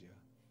me her Jeff.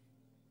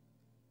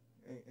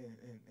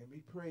 And we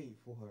prayed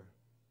for her.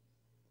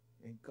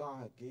 And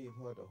God gave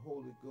her the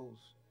Holy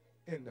Ghost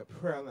in the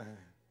prayer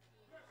line.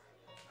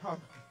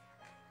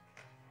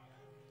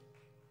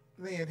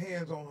 Laying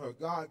hands on her,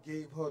 God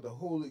gave her the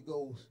Holy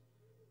Ghost.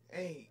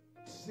 Ain't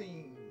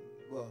seen,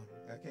 well,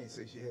 I can't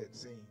say she hadn't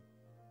seen.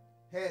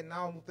 Hadn't,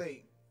 I don't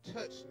think,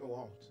 touched no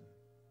altar.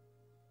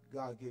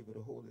 God gave her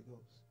the Holy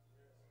Ghost.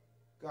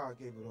 God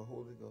gave her the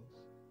Holy Ghost.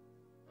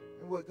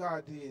 And what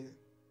God did,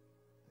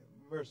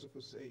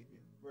 merciful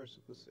Savior,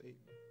 merciful Savior.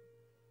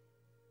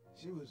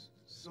 She was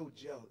so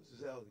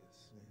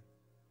zealous, and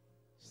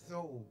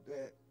so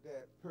that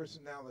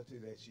personality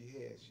that she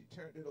had, she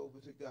turned it over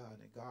to God,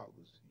 and God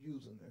was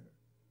using her.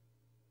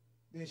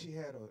 Then she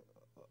had a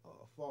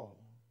fall.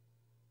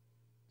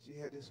 She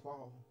had this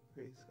fall,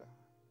 praise God.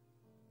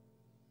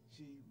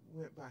 She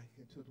went back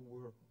into the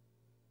world.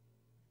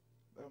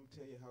 But I'm going to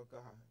tell you how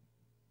God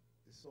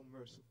is so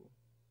merciful.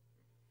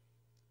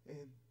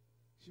 And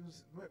she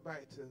went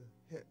back to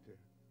Hector.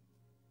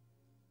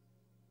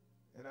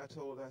 And I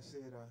told her, I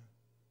said,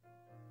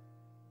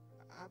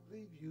 I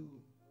believe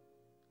you.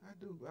 I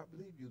do. I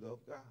believe you love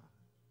God.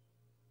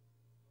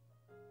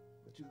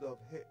 But you love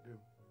Hector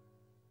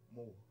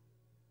more.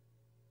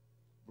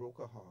 Broke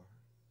her heart.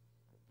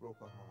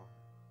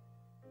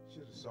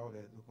 Should have saw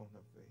that look on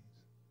her face.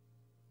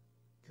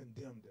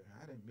 condemned her.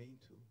 I didn't mean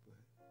to, but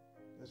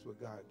that's what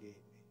God gave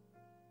me.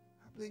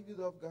 I believe you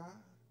love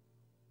God.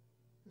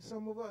 And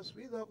some of us,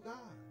 we love God.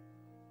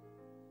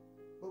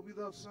 But we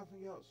love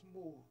something else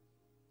more.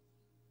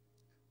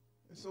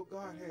 And so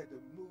God had to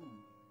move.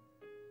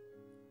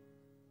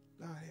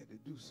 God had to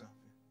do something.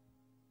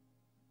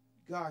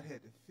 God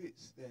had to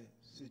fix that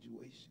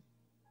situation.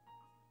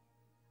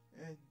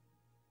 And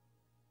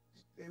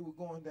they were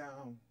going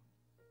down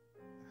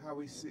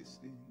Highway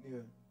 60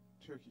 near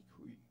Turkey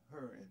Creek,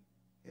 her and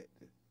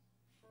Hector.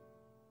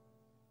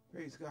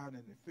 Praise God,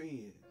 and the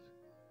feds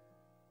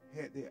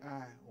had their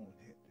eye on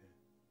Hector.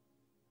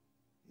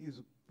 He was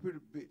a pretty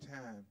big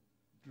time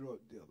drug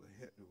dealer,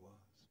 Hector was.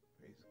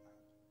 Praise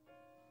God.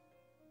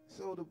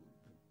 So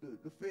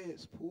the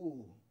feds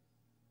pulled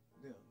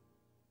them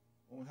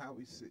on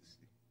Highway 60.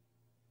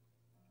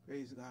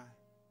 Praise God.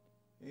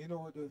 And you know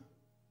what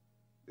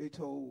they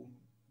told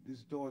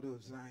this daughter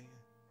of Zion?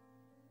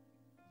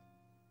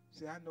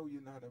 See, I know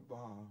you're not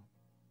involved.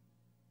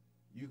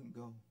 You can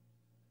go.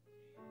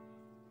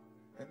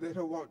 And let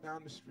her walk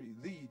down the street.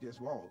 Leave,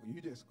 just walk.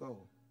 You just go.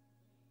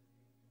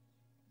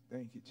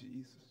 Thank you,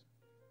 Jesus.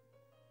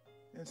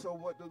 And so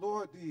what the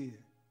Lord did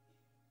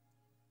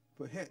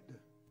for Hector,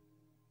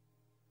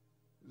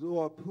 the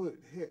Lord put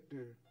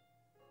Hector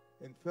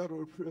in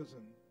federal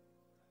prison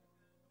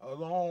a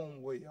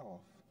long way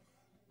off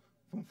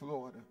from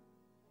Florida.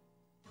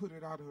 Put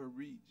it out of her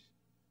reach.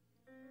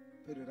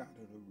 Put it out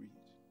of her reach.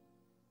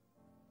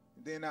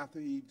 And then after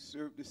he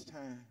served his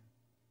time,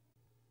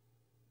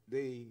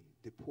 they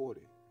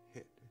deported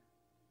Hector.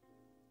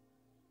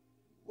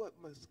 What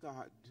must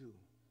God do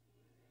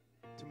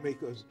to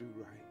make us do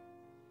right?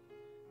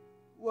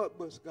 What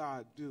must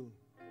God do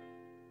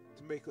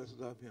to make us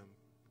love him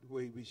the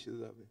way we should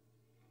love him?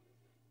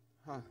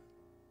 Huh?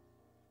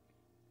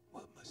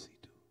 What must he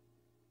do?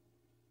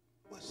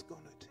 What's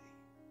going to take?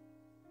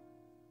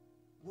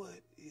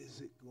 What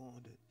is it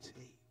going to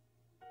take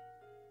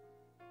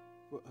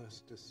for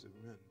us to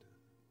surrender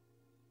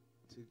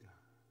to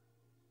God?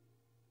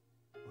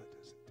 What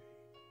does it take?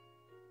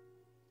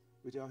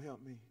 Would y'all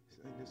help me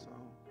sing this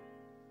song?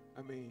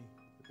 Let me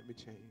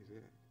change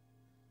that.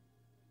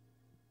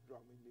 Draw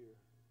me near.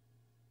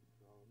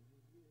 Draw me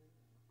near.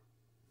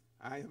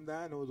 I am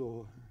thine, O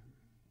Lord.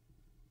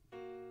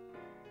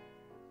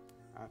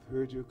 I've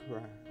heard your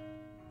cry.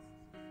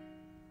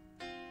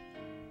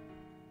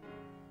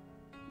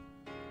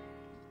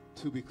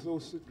 To be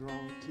closer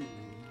drawn to me.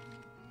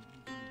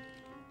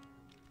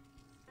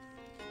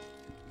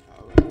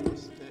 All right,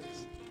 what's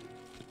next?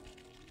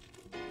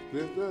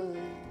 With the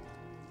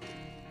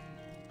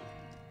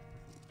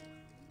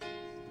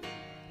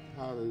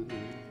hallelujah.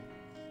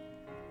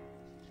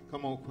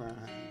 Come on, choir.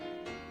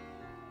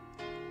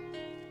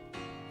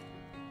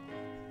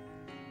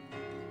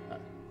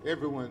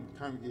 Everyone,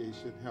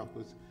 congregation, help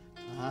us.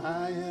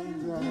 I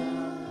am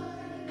thine.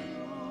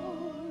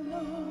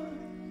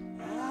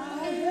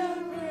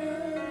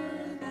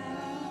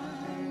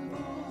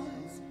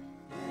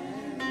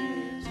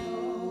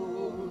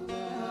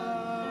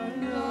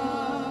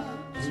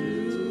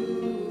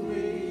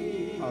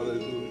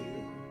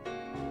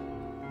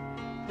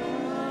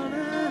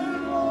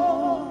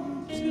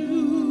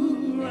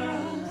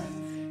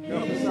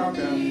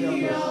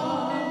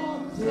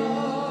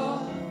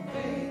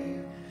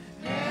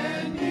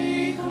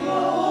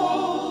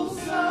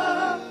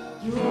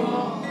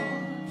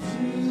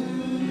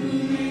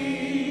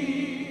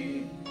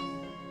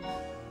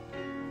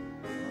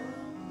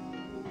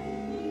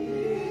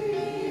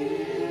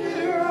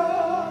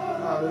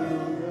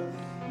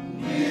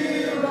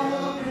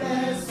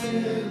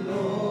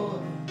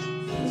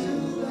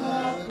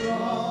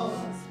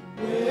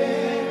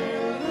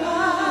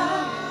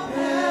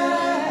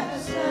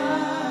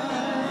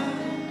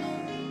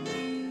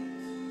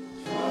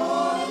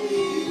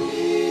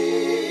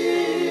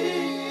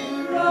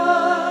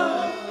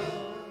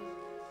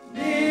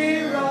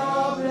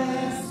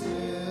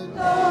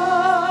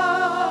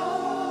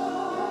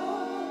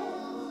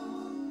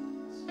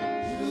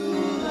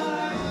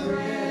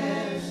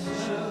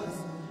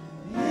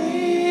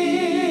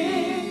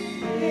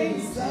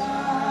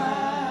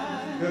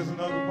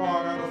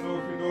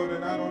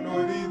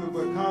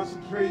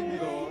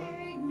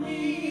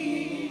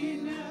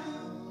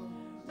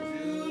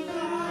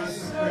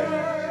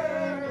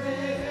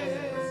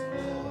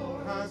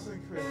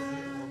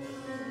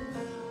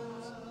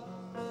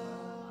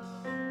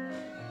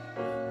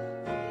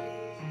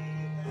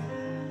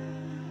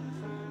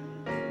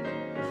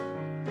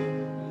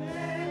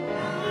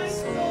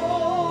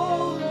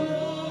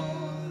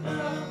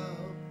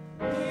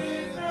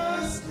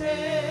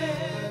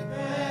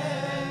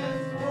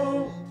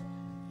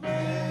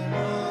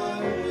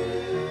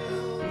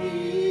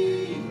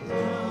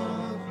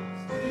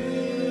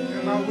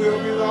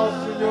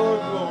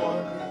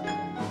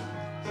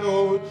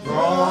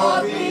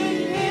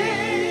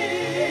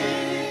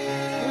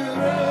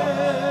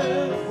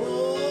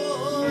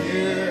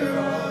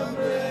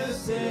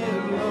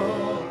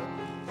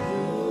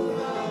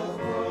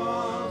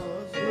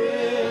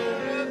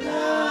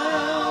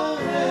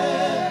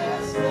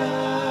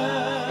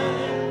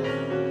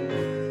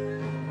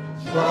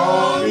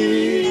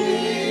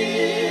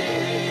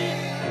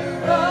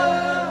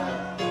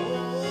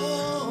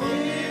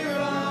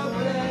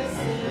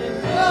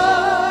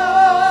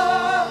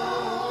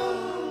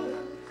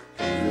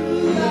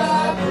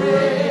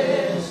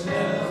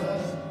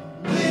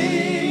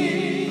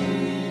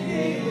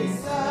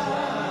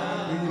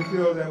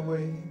 feel that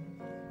way?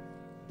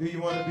 Do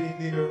you want to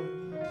be near?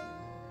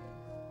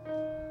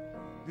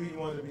 Do you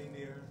want to be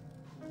near?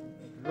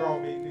 Draw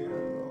me near,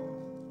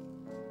 Lord.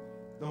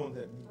 Don't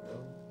let me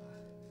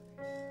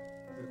go.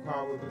 The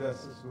choir will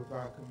bless us with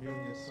our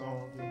communion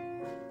song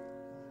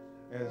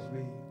as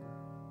we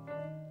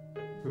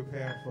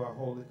prepare for our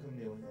Holy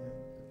Communion.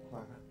 The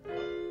choir.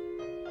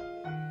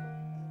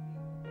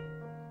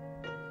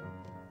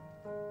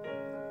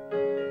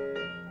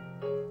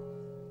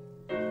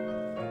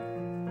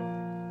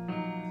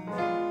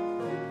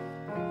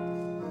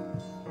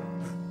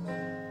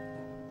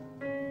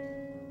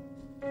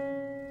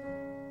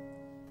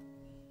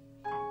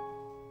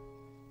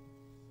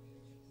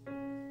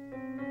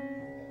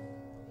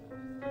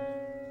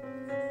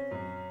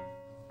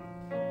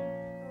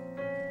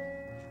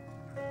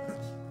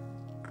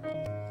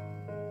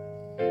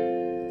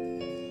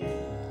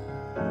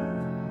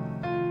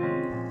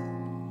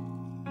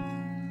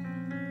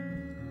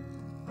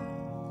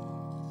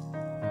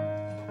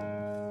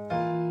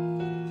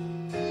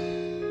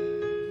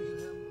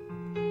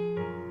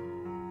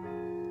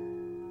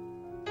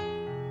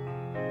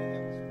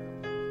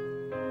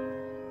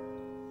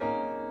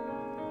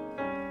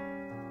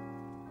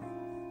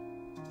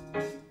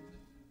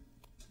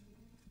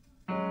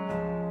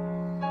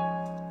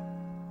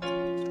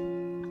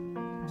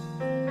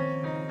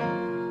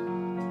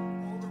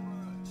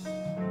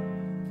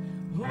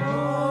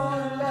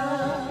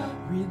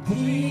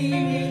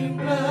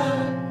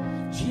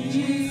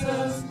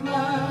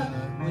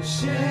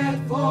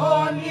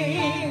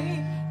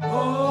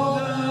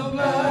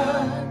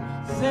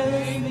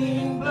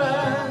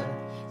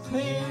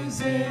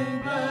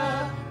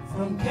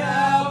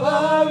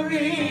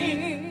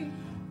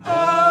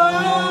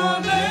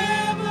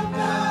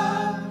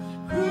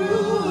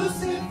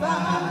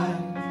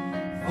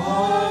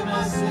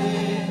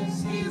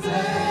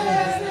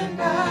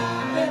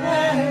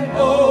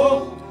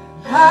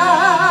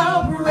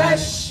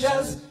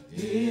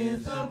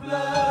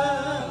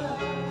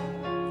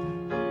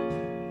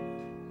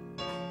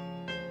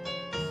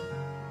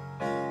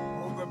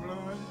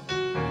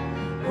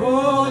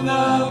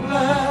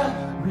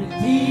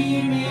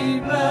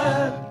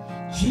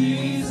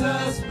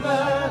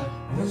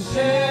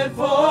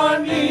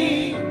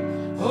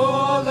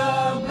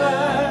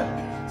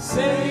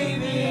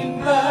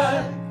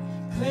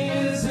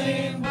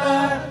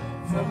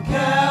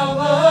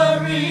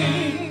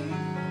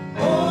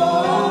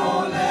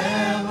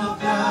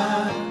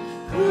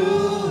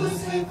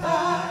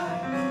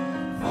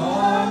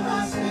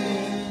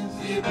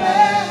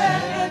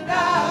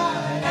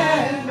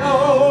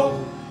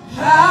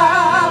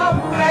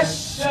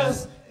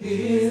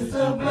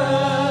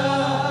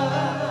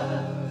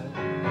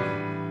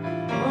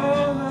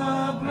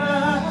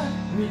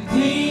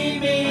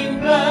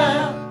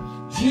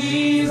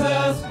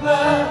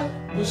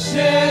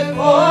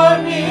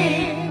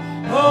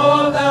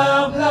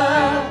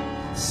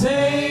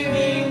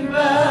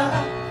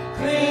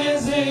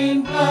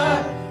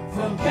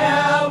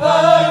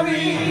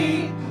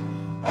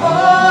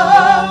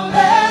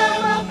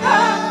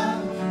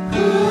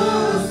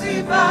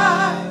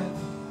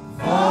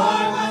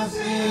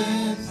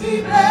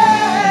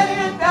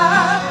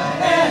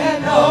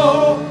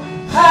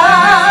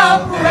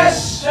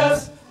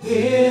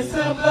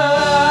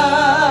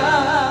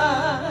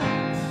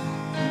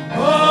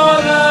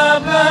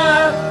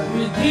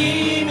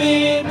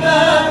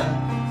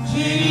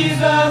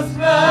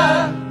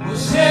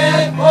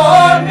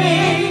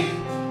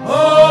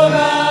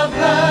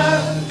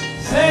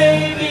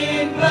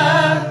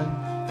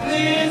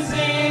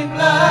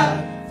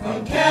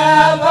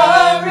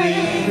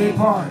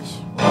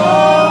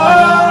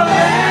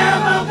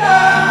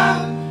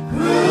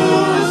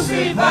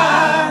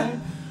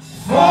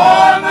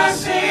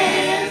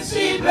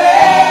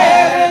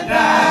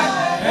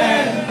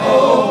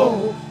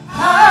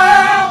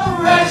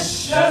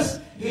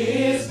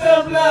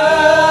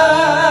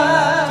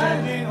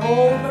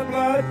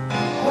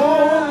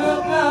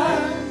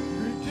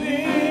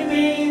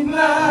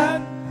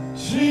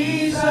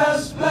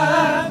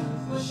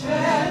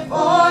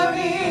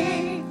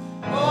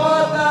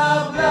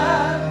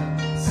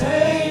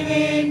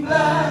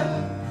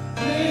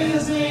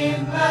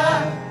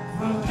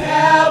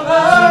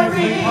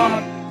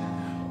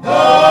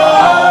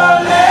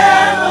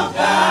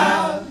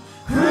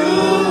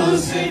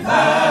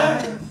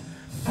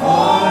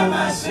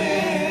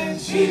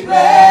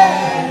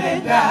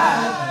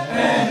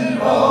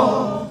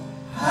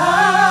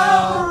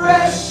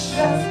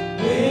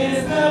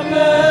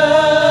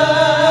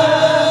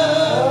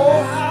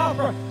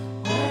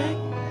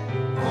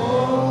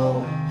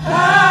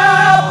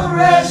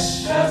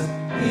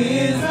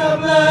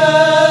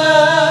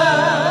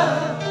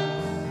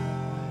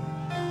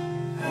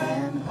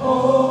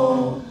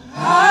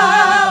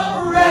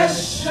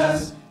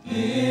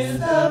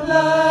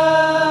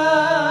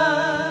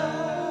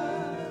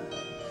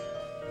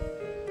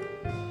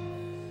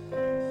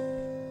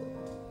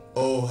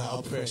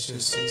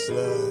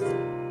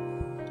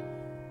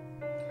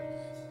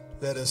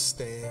 Let us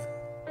stand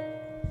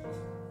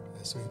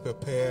As we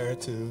prepare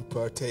to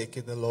partake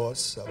in the Lord's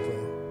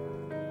Supper,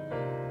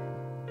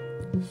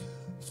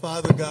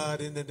 Father God,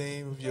 in the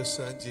name of your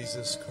Son,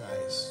 Jesus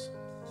Christ,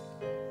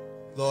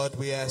 Lord,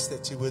 we ask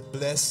that you would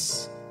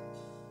bless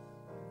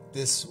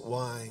this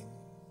wine,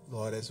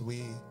 Lord, as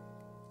we are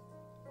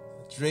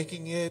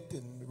drinking it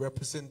in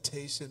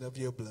representation of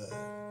your blood,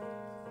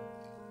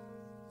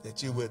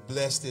 that you would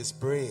bless this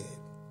bread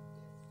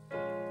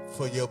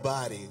for your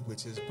body,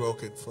 which is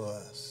broken for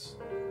us.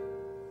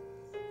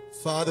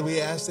 Father, we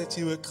ask that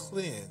you would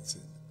cleanse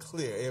and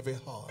clear every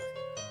heart.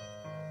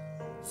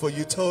 For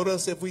you told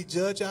us if we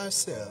judge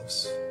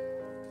ourselves,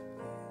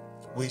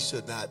 we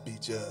should not be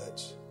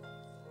judged.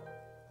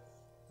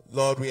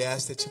 Lord, we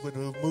ask that you would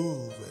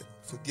remove and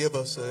forgive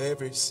us of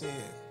every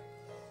sin,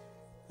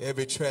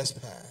 every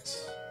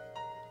trespass.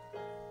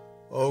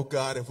 Oh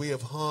God, if we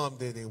have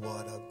harmed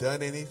anyone, or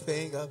done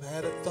anything, I've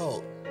had a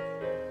thought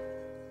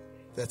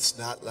that's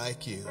not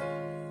like you,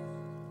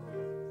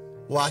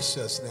 wash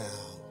us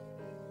now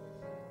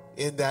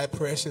in thy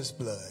precious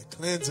blood.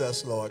 Cleanse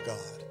us, Lord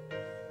God,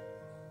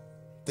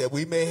 that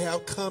we may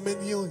have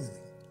common union,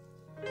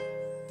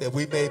 that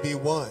we may be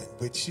one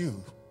with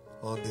you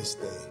on this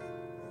day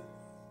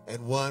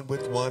and one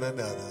with one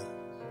another.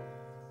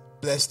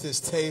 Bless this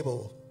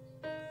table.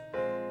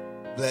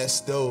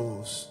 Bless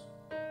those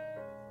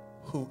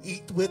who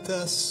eat with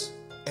us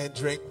and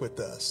drink with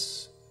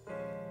us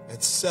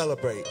and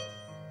celebrate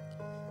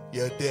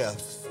your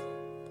death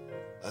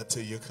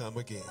until you come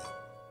again.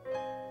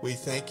 We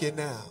thank you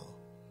now.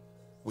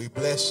 We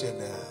bless you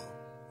now.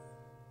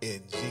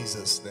 In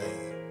Jesus'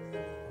 name,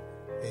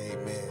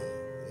 amen.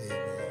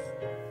 Amen.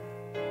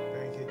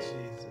 Thank you,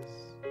 Jesus.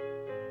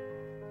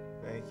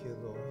 Thank you,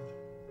 Lord.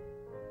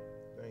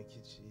 Thank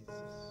you,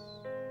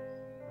 Jesus.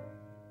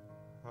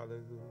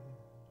 Hallelujah.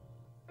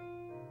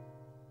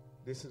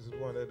 This is the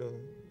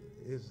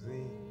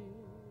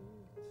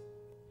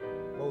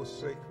most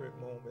sacred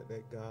moment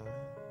that God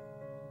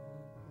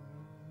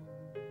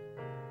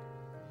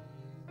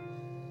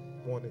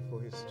wanted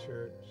for his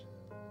church.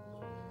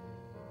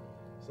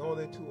 It's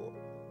only two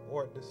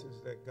ordinances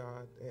that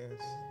God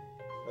asks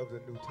of the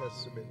New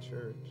Testament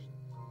church.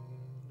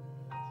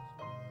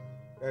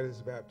 That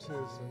is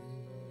baptism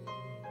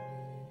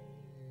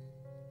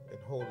and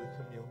Holy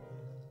Communion.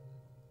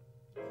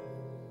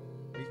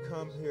 We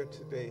come here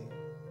today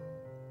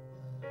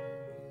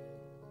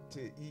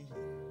to eat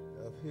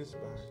of his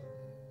body,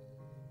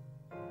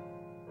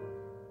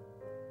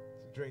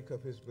 to drink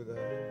of his blood.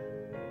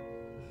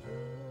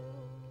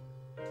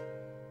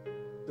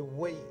 The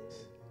weight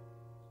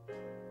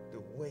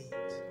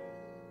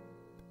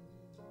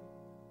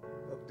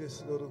of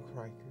this little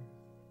cracker,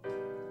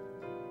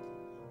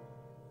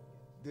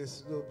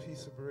 this little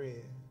piece of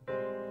bread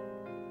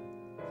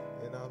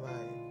in our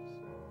lives,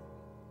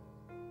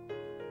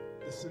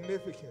 the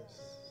significance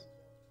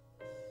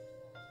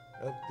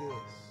of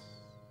this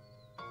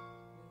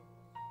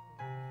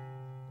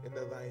in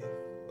the life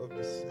of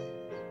the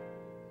saints,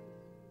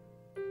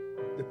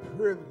 the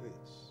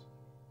privilege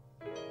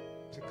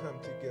to come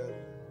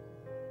together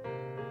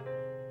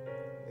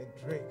and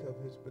drink of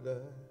his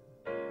blood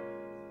and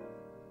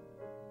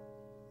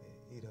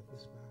eat of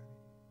his body.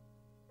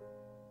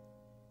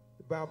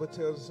 The Bible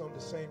tells us on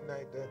the same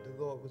night that the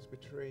Lord was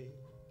betrayed,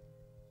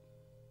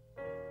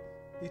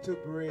 he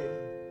took bread.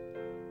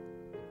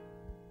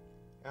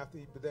 After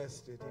he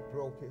blessed it, he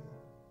broke it,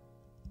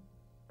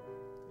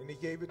 and he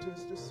gave it to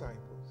his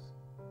disciples.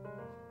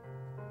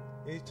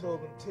 And he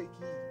told them, take,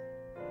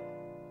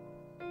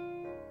 eat.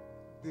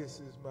 This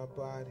is my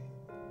body,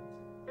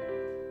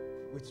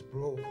 which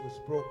was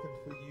broken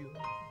for you.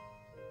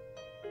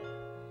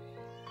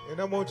 And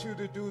I want you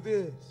to do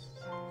this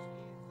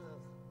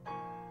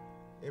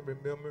in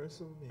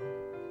remembrance of me.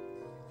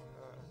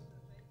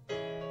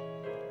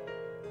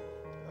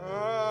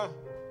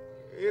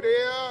 It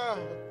is.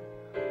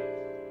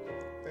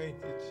 Thank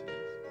you,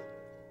 Jesus.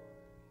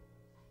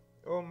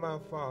 Oh, my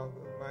Father,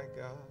 my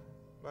God,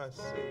 my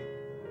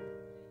Savior,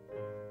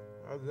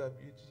 I love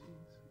you, Jesus.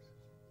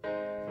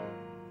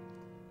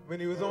 When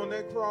he was on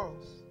that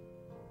cross,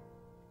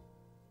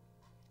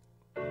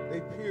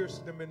 they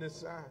pierced him in the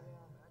side.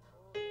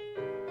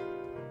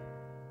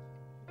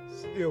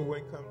 Still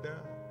wouldn't come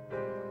down.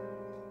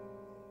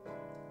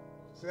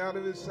 So out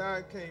of his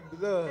side came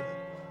blood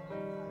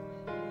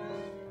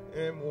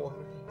and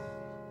water.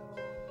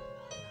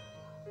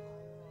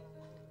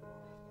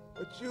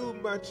 But you,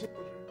 my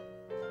children,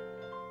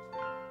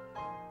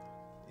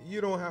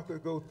 you don't have to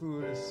go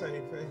through the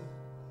same thing.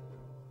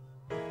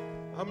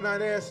 I'm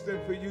not asking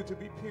for you to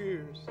be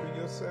pierced in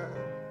your side.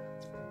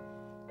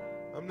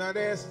 I'm not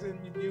asking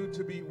you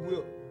to be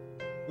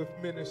whipped with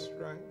many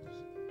stripes.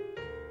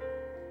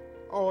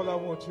 All I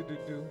want you to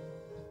do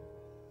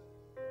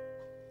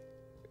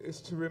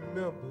is to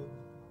remember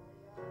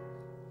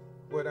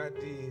what I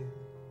did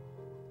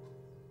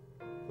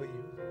for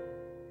you.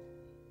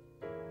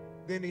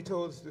 Then he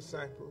told his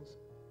disciples,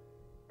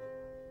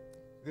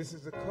 this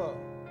is a cup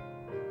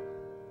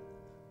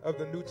of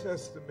the New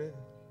Testament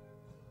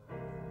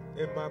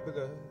in my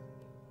blood.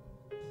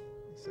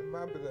 He said,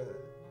 my blood.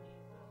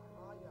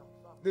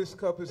 This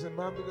cup is in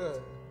my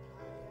blood.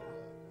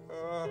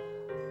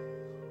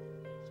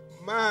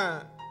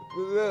 My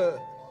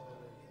blood.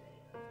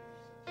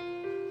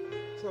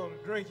 So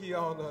drink ye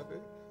all of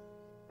it.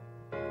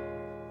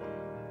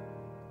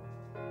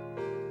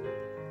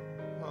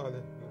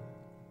 Hallelujah.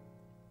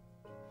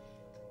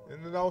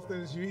 And as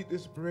often as you eat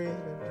this bread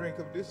and drink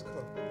of this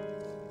cup,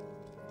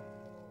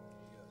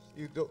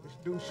 you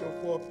do show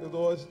forth the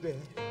Lord's death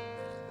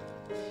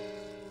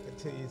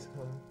until He's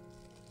come.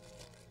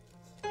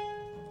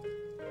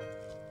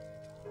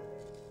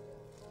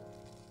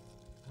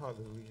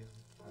 Hallelujah.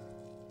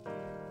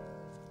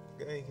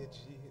 Thank you,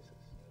 Jesus.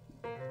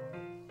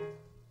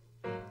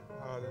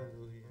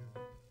 Hallelujah.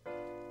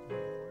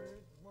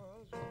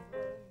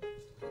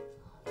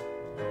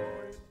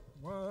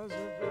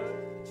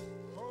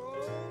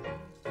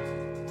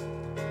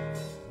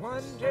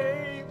 One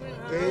day when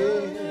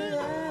I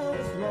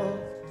was lost,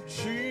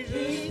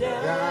 Jesus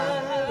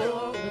died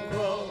on the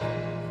cross,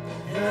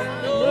 and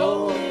I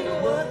know it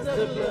was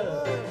the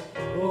blood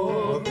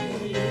for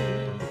me.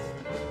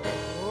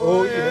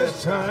 Oh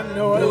yes, I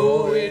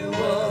know it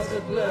was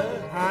the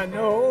blood. I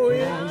know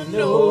it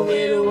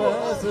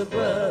was the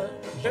blood.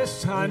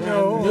 Yes, I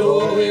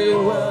know it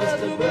was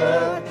the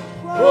blood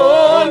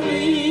for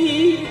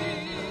me.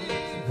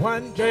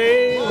 One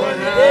day when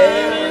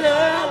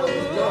I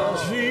was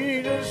lost,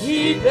 Jesus,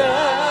 He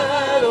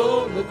died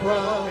on the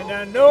cross, and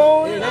I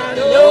know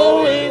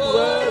it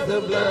was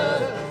the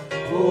blood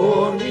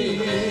for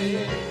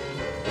me.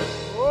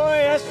 Oh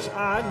yes,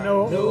 I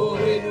know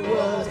it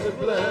was the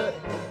blood.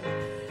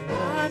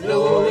 I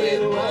know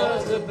it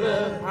was the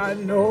blood. I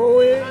know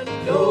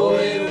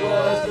it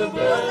was the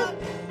blood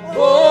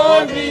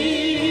for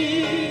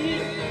me.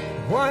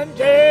 One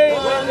day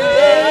when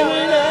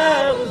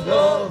I was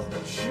lost,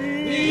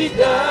 He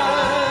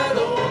died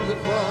on the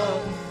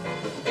cross,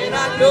 and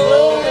I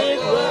know it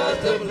was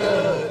the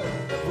blood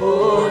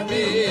for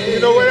me. You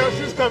know what else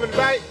is coming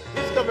back?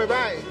 He's coming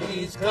back.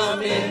 He's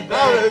coming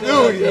back.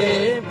 Hallelujah.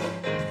 Again.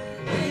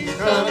 He's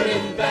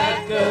coming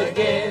back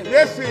again.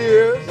 Yes, He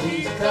is.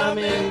 He's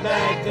coming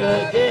back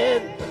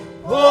again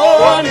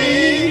for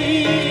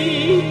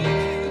me.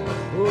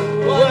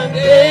 One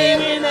day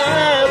when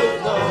I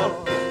was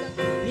lost,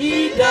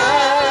 He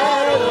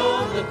died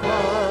on the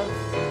cross,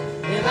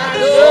 and I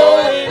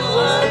know it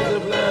was the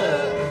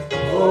blood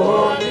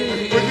for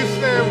me. Would you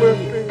stand with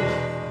me?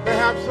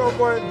 Perhaps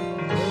someone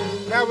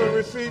haven't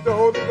received the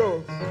Holy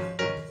Ghost.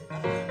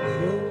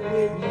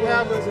 You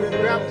haven't been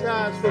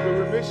baptized for the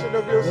remission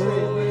of your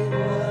sins.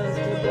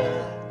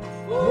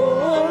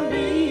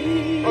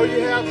 Or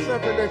you have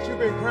something that you've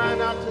been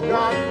crying out to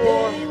God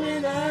for.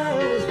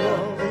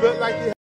 It looked like you